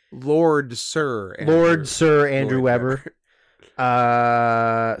 Lord Sir Andrew Lloyd Webber.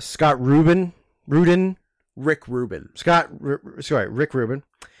 Scott Rudin. Rick Rubin. Rick Rubin.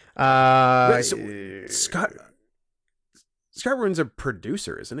 Wait, so Scott Rudin's a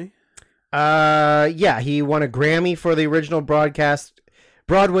producer, isn't he? Yeah, he won a Grammy for the original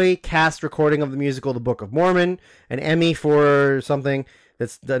Broadway cast recording of the musical The Book of Mormon, an Emmy for something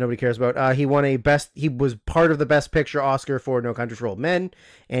that nobody cares about. He was part of the Best Picture Oscar for No Country for Old Men,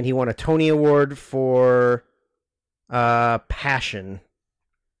 and he won a Tony Award for Passion.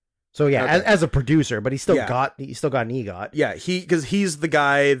 So yeah, Okay. as a producer, but he still got an EGOT. Yeah, because he's the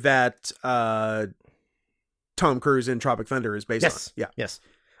guy that Tom Cruise in Tropic Thunder is based on. Yeah. Yes.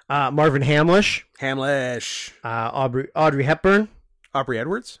 Marvin Hamlish. Audrey Hepburn. Aubrey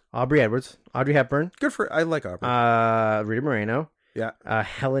Edwards. Audrey Hepburn. Good for I like Aubrey. Rita Moreno. Yeah.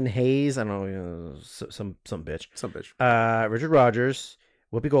 Helen Hayes. I don't know, some bitch. Some bitch. Richard Rogers,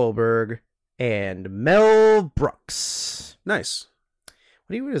 Whoopi Goldberg, and Mel Brooks. Nice.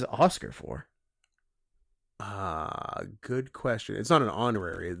 What do you get his Oscar for? Good question. It's not an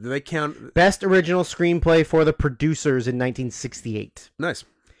honorary. Do they count? Best Original Screenplay for The Producers in 1968. Nice.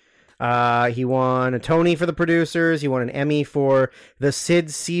 He won a Tony for The Producers. He won an Emmy for the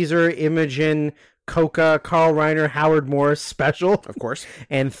Sid Caesar, Imogen, Coca, Carl Reiner, Howard Morris special. Of course.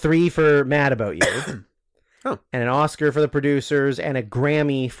 And 3 for Mad About You. Oh. And an Oscar for The Producers and a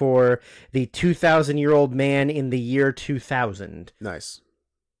Grammy for The 2,000-Year-Old Man in the Year 2000. Nice.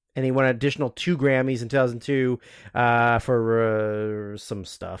 And he won an additional 2 Grammys in 2002 for some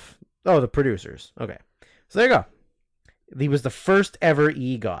stuff. Oh, The Producers. Okay. So there you go. He was the first ever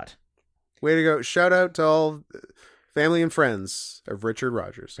EGOT. Way to go. Shout out to all family and friends of Richard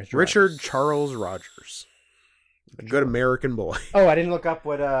Rogers. Richard Charles Rogers. A good American boy. Oh, I didn't look up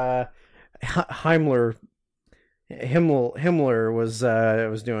what Himmler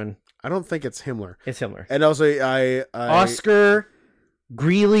was doing. I don't think it's Himmler. It's Himmler. And also, I Oscar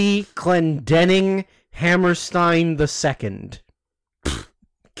Greeley Clendenning Hammerstein II.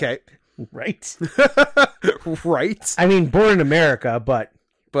 Okay. Right? Right. I mean, born in America, but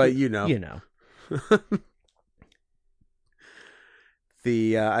you know.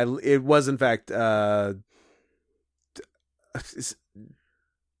 It was in fact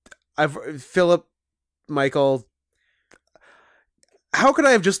Philip Michael. How could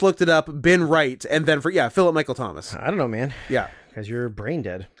I have just looked it up, been right, and then Philip Michael Thomas? I don't know, man. Yeah, because you're brain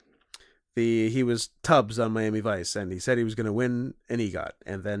dead. He was Tubbs on Miami Vice, and he said he was going to win an EGOT,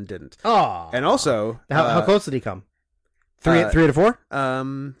 and then didn't. Oh, and also, how close did he come? 3 out of 4?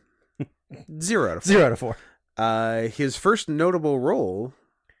 0 out of 4. 0 out of 4. His first notable role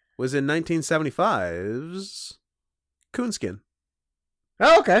was in 1975's Coonskin.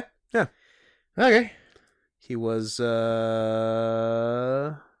 Oh, okay. Yeah. Okay. He was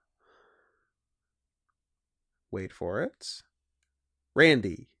wait for it.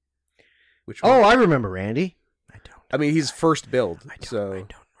 Randy. Which one? Oh, I remember Randy. I don't. I mean, he's first build. I don't. So. I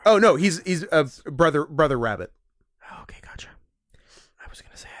don't. Oh no, he's brother Rabbit. Oh, okay, gotcha. I was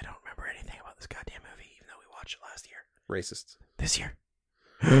gonna say I don't remember anything about this goddamn movie, even though we watched it last year. Racist. This year.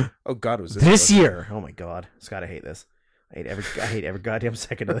 Oh God, it was this year? Oh my God, Scott, I hate this. I hate every goddamn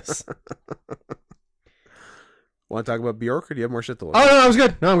second of this. Want to talk about Bjork, or do you have more shit to look? Oh no, I was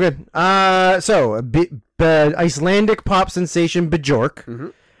good. No, I'm good. So Icelandic pop sensation Bjork.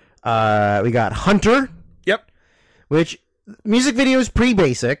 Mm-hmm. We got Hunter. Yep. Which music video is pretty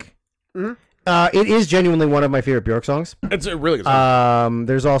basic. Mm-hmm. It is genuinely one of my favorite Bjork songs. It's a really good song.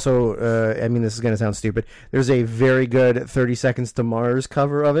 There's also, I mean, this is going to sound stupid. There's a very good 30 Seconds to Mars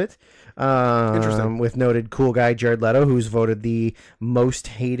cover of it. Interesting. With noted cool guy Jared Leto, who's voted the most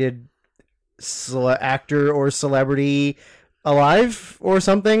hated actor or celebrity alive or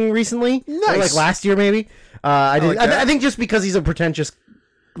something recently. Nice. Or like last year, maybe. I think just because he's a pretentious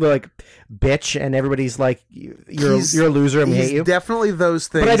bitch, and everybody's like, you're a loser and we hate you. Definitely those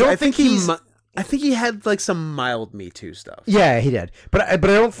things. But I think he had like some mild Me Too stuff. Yeah, he did. But I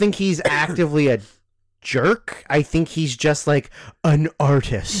don't think he's actively a jerk. I think he's just like an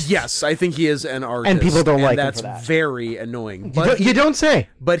artist. Yes, I think he is an artist, and people don't like him that's for that. very annoying. But you don't say.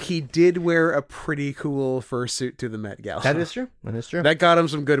 But he did wear a pretty cool fursuit to the Met Gala. That is true. That got him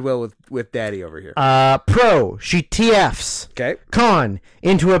some goodwill with Daddy over here. Pro, she TFs. Okay. Con,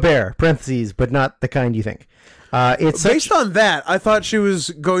 into a bear. Parentheses, but not the kind you think. It's based on that, I thought she was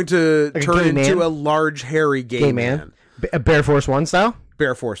going to turn into a large, hairy gay man. Bear Force One style.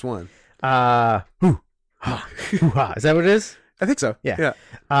 Bear Force One. Is that what it is? I think so. Yeah.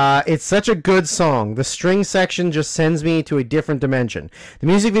 It's such a good song. The string section just sends me to a different dimension. The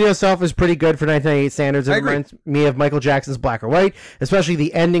music video itself is pretty good for 1998 standards. It reminds me of Michael Jackson's Black or White, especially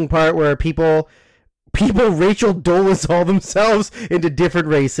the ending part where people Rachel Dolezal themselves into different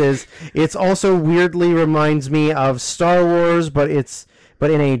races. It's also weirdly reminds me of Star Wars, but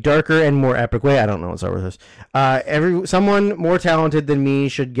but in a darker and more epic way. I don't know what's over this. Someone more talented than me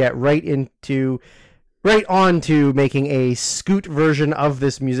should get right on to making a Scoot version of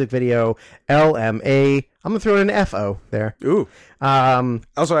this music video. LMA. I'm gonna throw in an FO there. Ooh.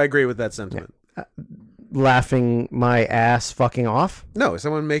 Also, I agree with that sentiment. Laughing my ass fucking off. No,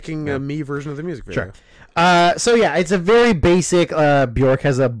 someone making a me version of the music video. Sure. So yeah, it's a very basic. Bjork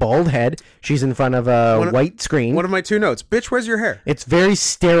has a bald head. She's in front of a white screen. One of my 2 notes. Bitch, where's your hair? It's very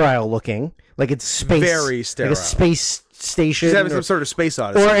sterile looking. Like it's space. Very sterile. Like a space station. She's having some sort of space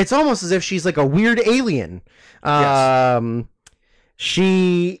odyssey. Or it's almost as if she's like a weird alien. Yes.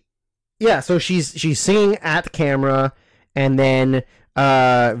 So she's singing at the camera, and then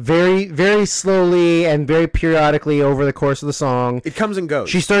very, very slowly and very periodically over the course of the song, it comes and goes.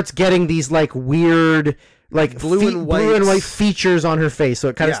 She starts getting these like weird, like blue and white features on her face. So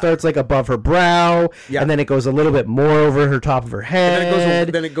it kind of starts like above her brow, and then it goes a little bit more over her top of her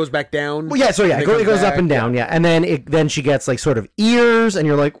head. Then it goes back down. Well, yeah. So yeah, it goes up and down. Yeah, and then she gets like sort of ears, and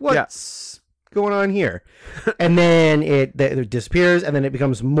you're like, what's going on here? And then it disappears, and then it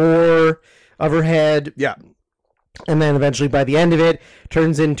becomes more of her head. Yeah. And then eventually, by the end of it,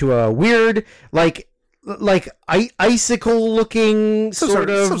 turns into a weird, like icicle-looking sort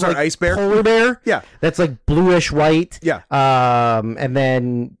of ice bear, polar bear. Yeah, that's like bluish white. Yeah. And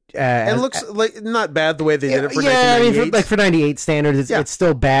then it looks like not bad the way they did it for 1998. I mean, for 98 standards, it's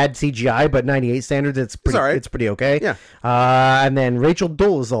still bad CGI, but 98 standards, it's pretty okay. Yeah. And then Rachel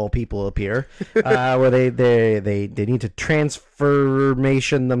Dolezal people appear, where they need to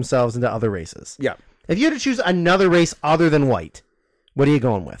transformation themselves into other races. Yeah. If you had to choose another race other than white, what are you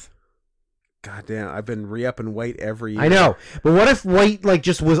going with? God damn, I've been re-upping white every year. I know, but what if white like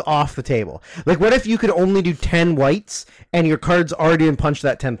just was off the table? Like, what if you could only do 10 whites and your card's already been punched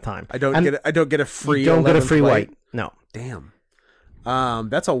that 10th time? I don't get a free. You don't get a free white. No. Damn.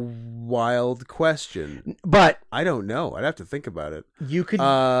 That's a wild question. But I don't know. I'd have to think about it. You could.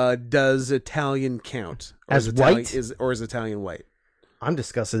 Does Italian count as white? Is Italian white? I'm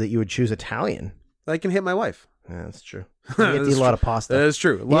disgusted that you would choose Italian. I can hit my wife. Yeah, that's true. You eat a lot of pasta. That is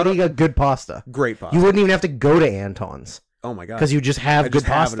true. You eat good pasta. Great pasta. You wouldn't even have to go to Anton's. Oh my god. Because you just have good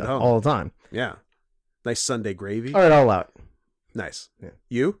pasta all the time. Yeah. Nice Sunday gravy. All right, all out. Nice. Yeah.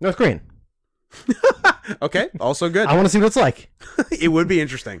 You? North Korean. Okay, also good. I want to see what it's like. It would be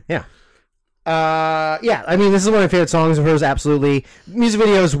interesting. Yeah. I mean, this is one of my favorite songs of hers, absolutely. Music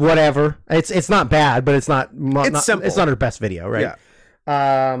videos, whatever. It's not bad, but it's not simple. It's not her best video, right? Yeah.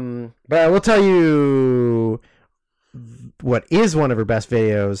 But I will tell you what is one of her best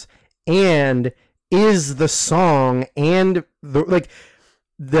videos, and is the song and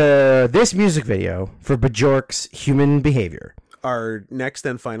this music video for Bjork's Human Behavior. Our next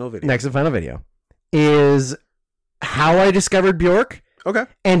and final video is how I discovered Bjork. Okay.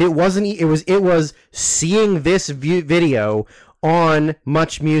 And it was seeing this video on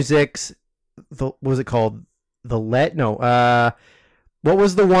Much Music's, what was it called? What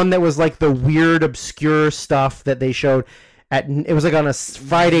was the one that was like the weird, obscure stuff that they showed it was like on a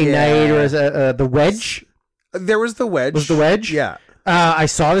Friday night, or the Wedge? There was the Wedge. Was the Wedge? Yeah. I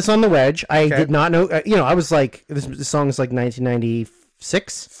saw this on the Wedge. I did not know, I was like, this song is like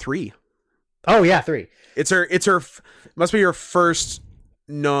 1996? 3. Oh yeah, 3. It's her, must be her first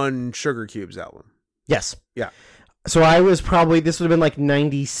non-Sugar Cubes album. Yes. Yeah. So I was probably, this would have been like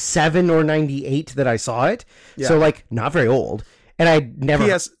 97 or 98 that I saw it. Yeah. So like not very old. And I never.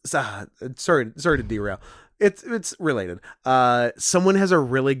 P.S. Sorry to derail. It's related. Someone has a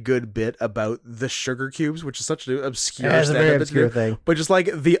really good bit about the Sugar Cubes, which is such an obscure, a very obscure thing. But just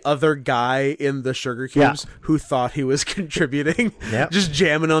like the other guy in the Sugar Cubes who thought he was contributing, just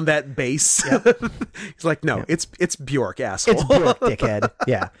jamming on that bass. Yep. He's like, no, it's Bjork, asshole. It's Bjork, dickhead.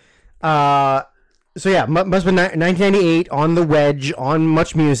 Yeah. So yeah, must have been 1998 on the Wedge, on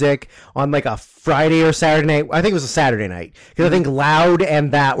Much Music, on like a Friday or Saturday night. I think it was a Saturday night, because I think Loud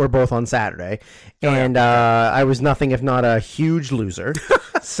and that were both on Saturday. And I was nothing if not a huge loser.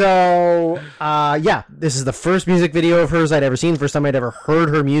 So this is the first music video of hers I'd ever seen. First time I'd ever heard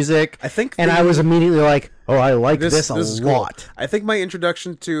her music. I was immediately like, oh, I like this a lot. Cool. I think my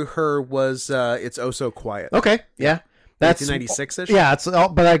introduction to her was It's Oh So Quiet. Okay, yeah. That's 1996-ish? Yeah,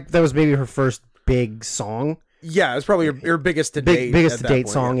 that was maybe her first big song. Yeah, it was probably your biggest to date. Biggest to date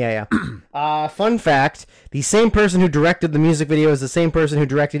song, yeah. Fun fact, the same person who directed the music video is the same person who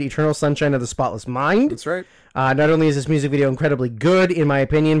directed Eternal Sunshine of the Spotless Mind. That's right. Not only is this music video incredibly good, in my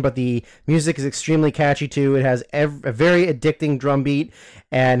opinion, but the music is extremely catchy too. It has a very addicting drum beat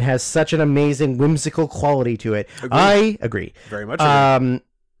and has such an amazing whimsical quality to it. I agree. Very much.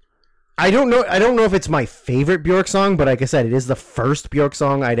 I don't know if it's my favorite Bjork song, but like I said, it is the first Bjork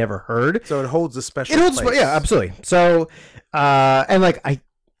song I'd ever heard. So it holds a special place. Yeah, absolutely. So, and like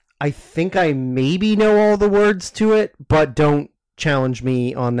I think I maybe know all the words to it, but don't challenge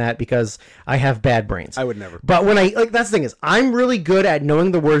me on that because I have bad brains. I would never. But when that's the thing is, I'm really good at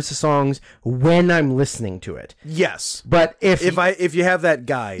knowing the words to songs when I'm listening to it. Yes. But if you have that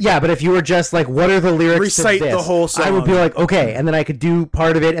guide. Yeah, but if you were just like, what are the lyrics recite to this? The whole song. I would be like, okay, and then I could do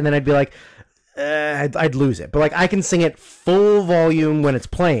part of it, and then I'd be like, I'd lose it. But like I can sing it full volume when it's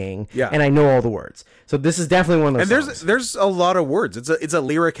playing, and I know all the words. So this is definitely one of those. And there's a lot of words. It's a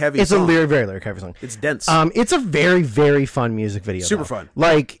lyric heavy. It's song. a very lyric heavy song. It's dense. It's a very very fun music video. Super fun.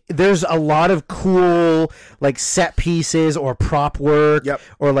 Like there's a lot of cool like set pieces or prop work. Yep.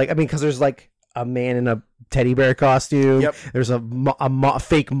 Or like because there's like a man in a teddy bear costume. Yep. There's a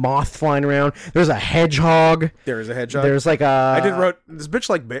fake moth flying around. There's a hedgehog. There is a hedgehog. There's like a. I did wrote this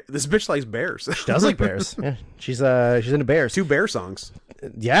bitch this bitch likes bears. She does like bears. Yeah, she's into bears. 2 bear songs.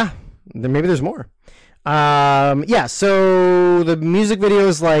 Yeah, maybe there's more. Yeah. So the music video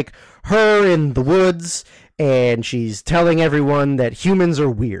is like her in the woods, and she's telling everyone that humans are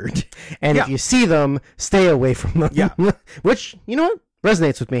weird, and if you see them, stay away from them. Yeah. Which you know what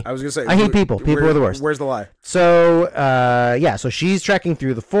resonates with me. I was gonna say I hate people. People are the worst. Where's the lie? So yeah. So she's trekking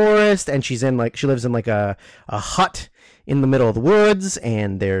through the forest, and she lives in like a hut in the middle of the woods,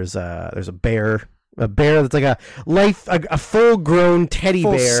 and there's a bear. A bear that's like a full grown teddy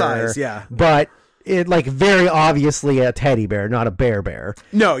Full bear size, yeah. But it like very obviously a teddy bear, not a bear.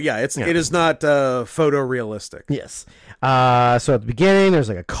 No, yeah, it is not photorealistic. Yes. So at the beginning, there's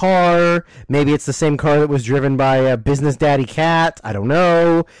like a car. Maybe it's the same car that was driven by a business daddy cat. I don't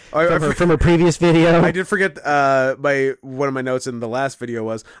know. From a previous video. I did forget. One of my notes in the last video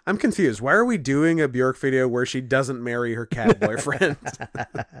was, I'm confused. Why are we doing a Bjork video where she doesn't marry her cat boyfriend?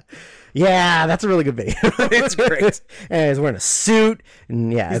 Yeah, that's a really good video. It's great. And he's wearing a suit.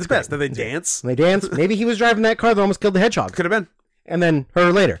 And yeah, he's the best. Do they dance? They dance. Maybe he was driving that car that almost killed the hedgehog. Could have been. And then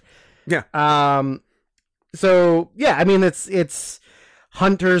her later. Yeah. So yeah, I mean it's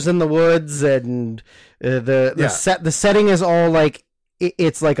hunters in the woods, and the setting is all like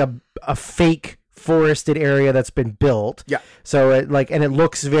it's like a fake forested area that's been built. Yeah. So it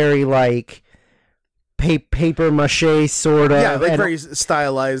looks very like paper mache sort of. Yeah, like very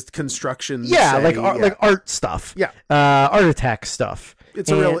stylized construction. Yeah, like art stuff. Yeah. Art attack stuff. It's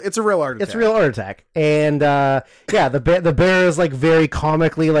a real art attack. It's a real art attack. And the bear is like very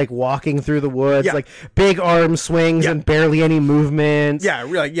comically like walking through the woods, like big arm swings and barely any movements. Yeah,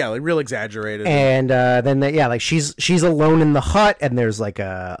 like real exaggerated. And then she's alone in the hut, and there's like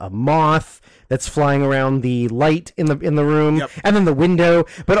a moth that's flying around the light in the room, and then the window,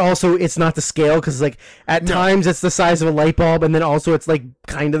 but also it's not to scale because like at times it's the size of a light bulb, and then also it's like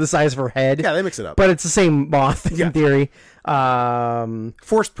kind of the size of her head. Yeah, they mix it up, but it's the same moth in theory.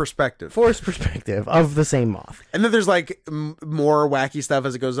 Forced perspective of the same moth. And then there's like more wacky stuff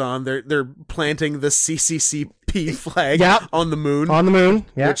as it goes on. They're planting the CCCP flag on the moon.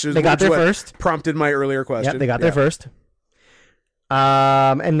 Yeah, they got there first. Prompted my earlier question. Yeah, they got there first.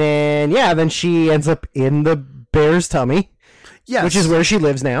 And then she ends up in the bear's tummy. Yes, which is where she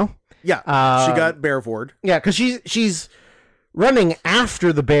lives now. Yeah, she got bear-vored. Yeah, because she's running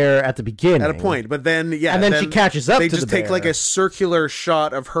after the bear at the beginning. At a point, but then and then she catches up to the bear. They just take like a circular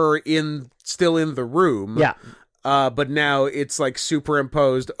shot of her still in the room. Yeah. But now it's like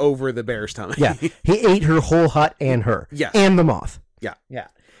superimposed over the bear's tummy. Yeah. He ate her whole hut and her. Yes. And the moth. Yeah. Yeah.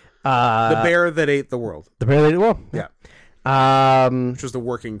 The bear that ate the world. The bear that ate the world. Yeah. Which was the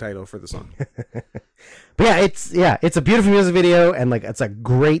working title for the song. But it's a beautiful music video, and like it's a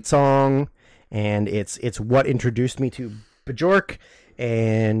great song, and it's what introduced me to Bjork,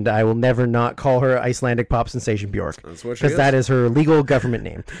 and I will never not call her Icelandic pop sensation Bjork, because that is her legal government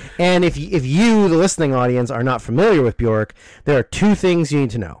name. And if you, the listening audience, are not familiar with Bjork, there are 2 things you need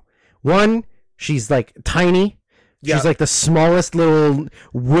to know. One, she's like tiny. She's like the smallest little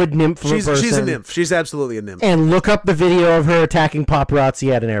wood nymph of a person. She's a nymph. She's absolutely a nymph. And look up the video of her attacking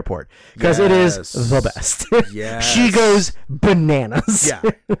paparazzi at an airport, because it is the best. Yes. She goes bananas. Yeah.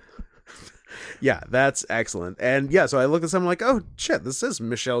 Yeah, that's excellent. And so I looked at something like, oh shit, this is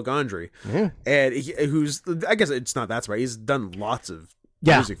Michel Gondry. Yeah. And who's, I guess it's not that right. He's done lots of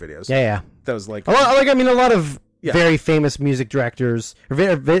music videos. Yeah. That was like a lot of very famous music directors, or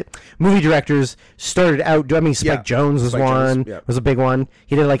movie directors started out. I mean, Spike Jonze was one. Was a big one.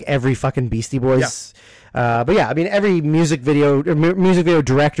 He did like every fucking Beastie Boys. But I mean, every music video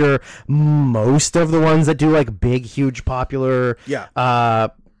director, most of the ones that do like big, huge, popular,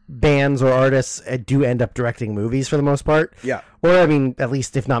 bands or artists do end up directing movies for the most part. Yeah. Or, I mean, at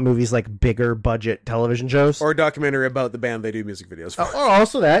least if not movies, like bigger budget television shows. Or a documentary about the band they do music videos for.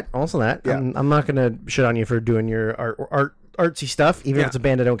 Also that. Yeah. I'm not going to shit on you for doing your artsy stuff, even if it's a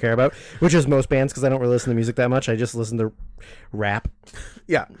band I don't care about, which is most bands because I don't really listen to music that much. I just listen to rap.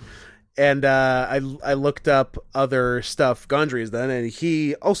 Yeah. And I looked up other stuff Gondry has done, and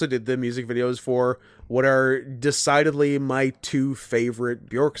he also did the music videos for what are decidedly my two favorite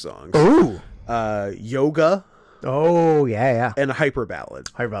Bjork songs. Ooh. Yoga. Oh, yeah. And Hyper Ballad.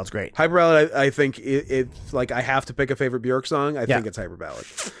 Hyper Ballad's great. Hyper Ballad, I think it's like I have to pick a favorite Bjork song. I think it's Hyper Ballad.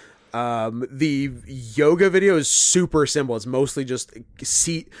 The yoga video is super simple. It's mostly just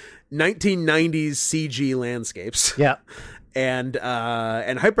 1990s CG landscapes. Yeah. And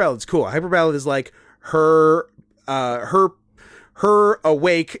Hyper Ballad's cool. Hyper Ballad is like her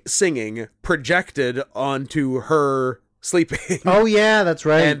awake singing projected onto her sleeping. Oh yeah, that's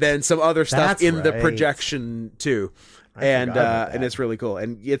right. And then some other stuff That's in the right. projection too. And it's really cool.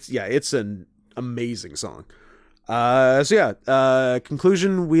 And it's an amazing song.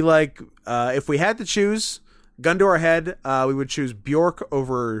 Conclusion, we like if we had to choose, gun to our head, we would choose Bjork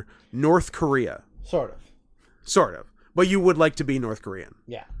over North Korea. Sort of. But you would like to be North Korean.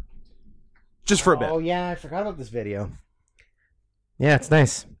 Yeah. Just for a bit. Oh yeah, I forgot about this video. Yeah, it's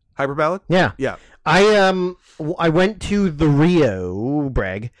nice. Hyper Ballad? Yeah. Yeah. I went to the Rio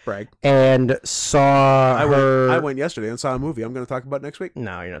brag Brag. and saw I went yesterday and saw a movie I'm going to talk about next week.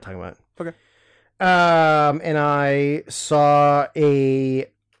 No, you're not talking about it. Okay. And I saw a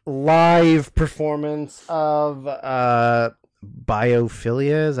live performance of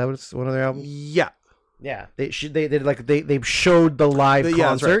Biophilia. Is that what it's one of their albums? Yeah. Yeah, they showed the live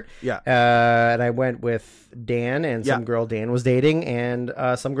concert. Yeah, that's right. And I went with Dan and some girl Dan was dating and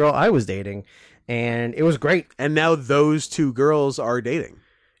some girl I was dating, and it was great. And now those two girls are dating.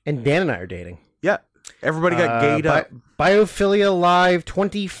 And Dan and I are dating. Yeah, everybody got gayed up. Biophilia Live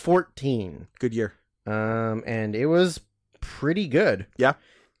 2014. Good year. And it was pretty good. Yeah.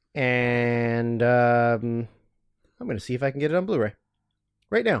 And I'm going to see if I can get it on Blu-ray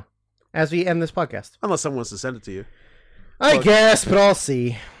right now as we end this podcast. Unless someone wants to send it to you. I guess, but I'll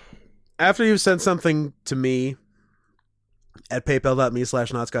see. After you've sent something to me at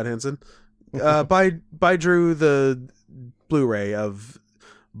paypal.me/NotScottHansen, buy Drew the Blu-ray of...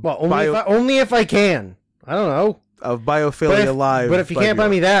 Well, only if I can. I don't know. Of Biophilia Live. But if you can't buy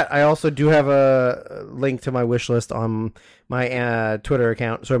me that, I also do have a link to my wish list on my Twitter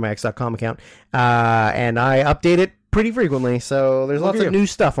account, my X.com account, and I update it pretty frequently. So there's lots of new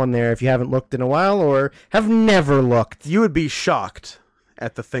stuff on there if you haven't looked in a while or have never looked. You would be shocked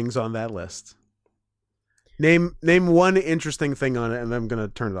at the things on that list. Name one interesting thing on it, and I'm going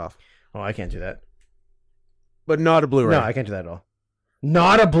to turn it off. Oh, I can't do that. But not a Blu-ray. No, I can't do that at all.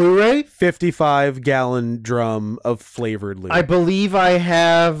 Not a Blu-ray? 55-gallon drum of flavored lube. I believe I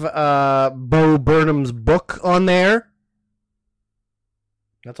have Bo Burnham's book on there.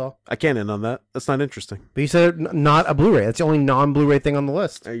 That's all. I can't end on that. That's not interesting. But you said not a Blu-ray. That's the only non-Blu-ray thing on the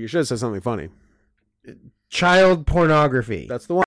list. You should have said something funny. Child pornography. That's the one.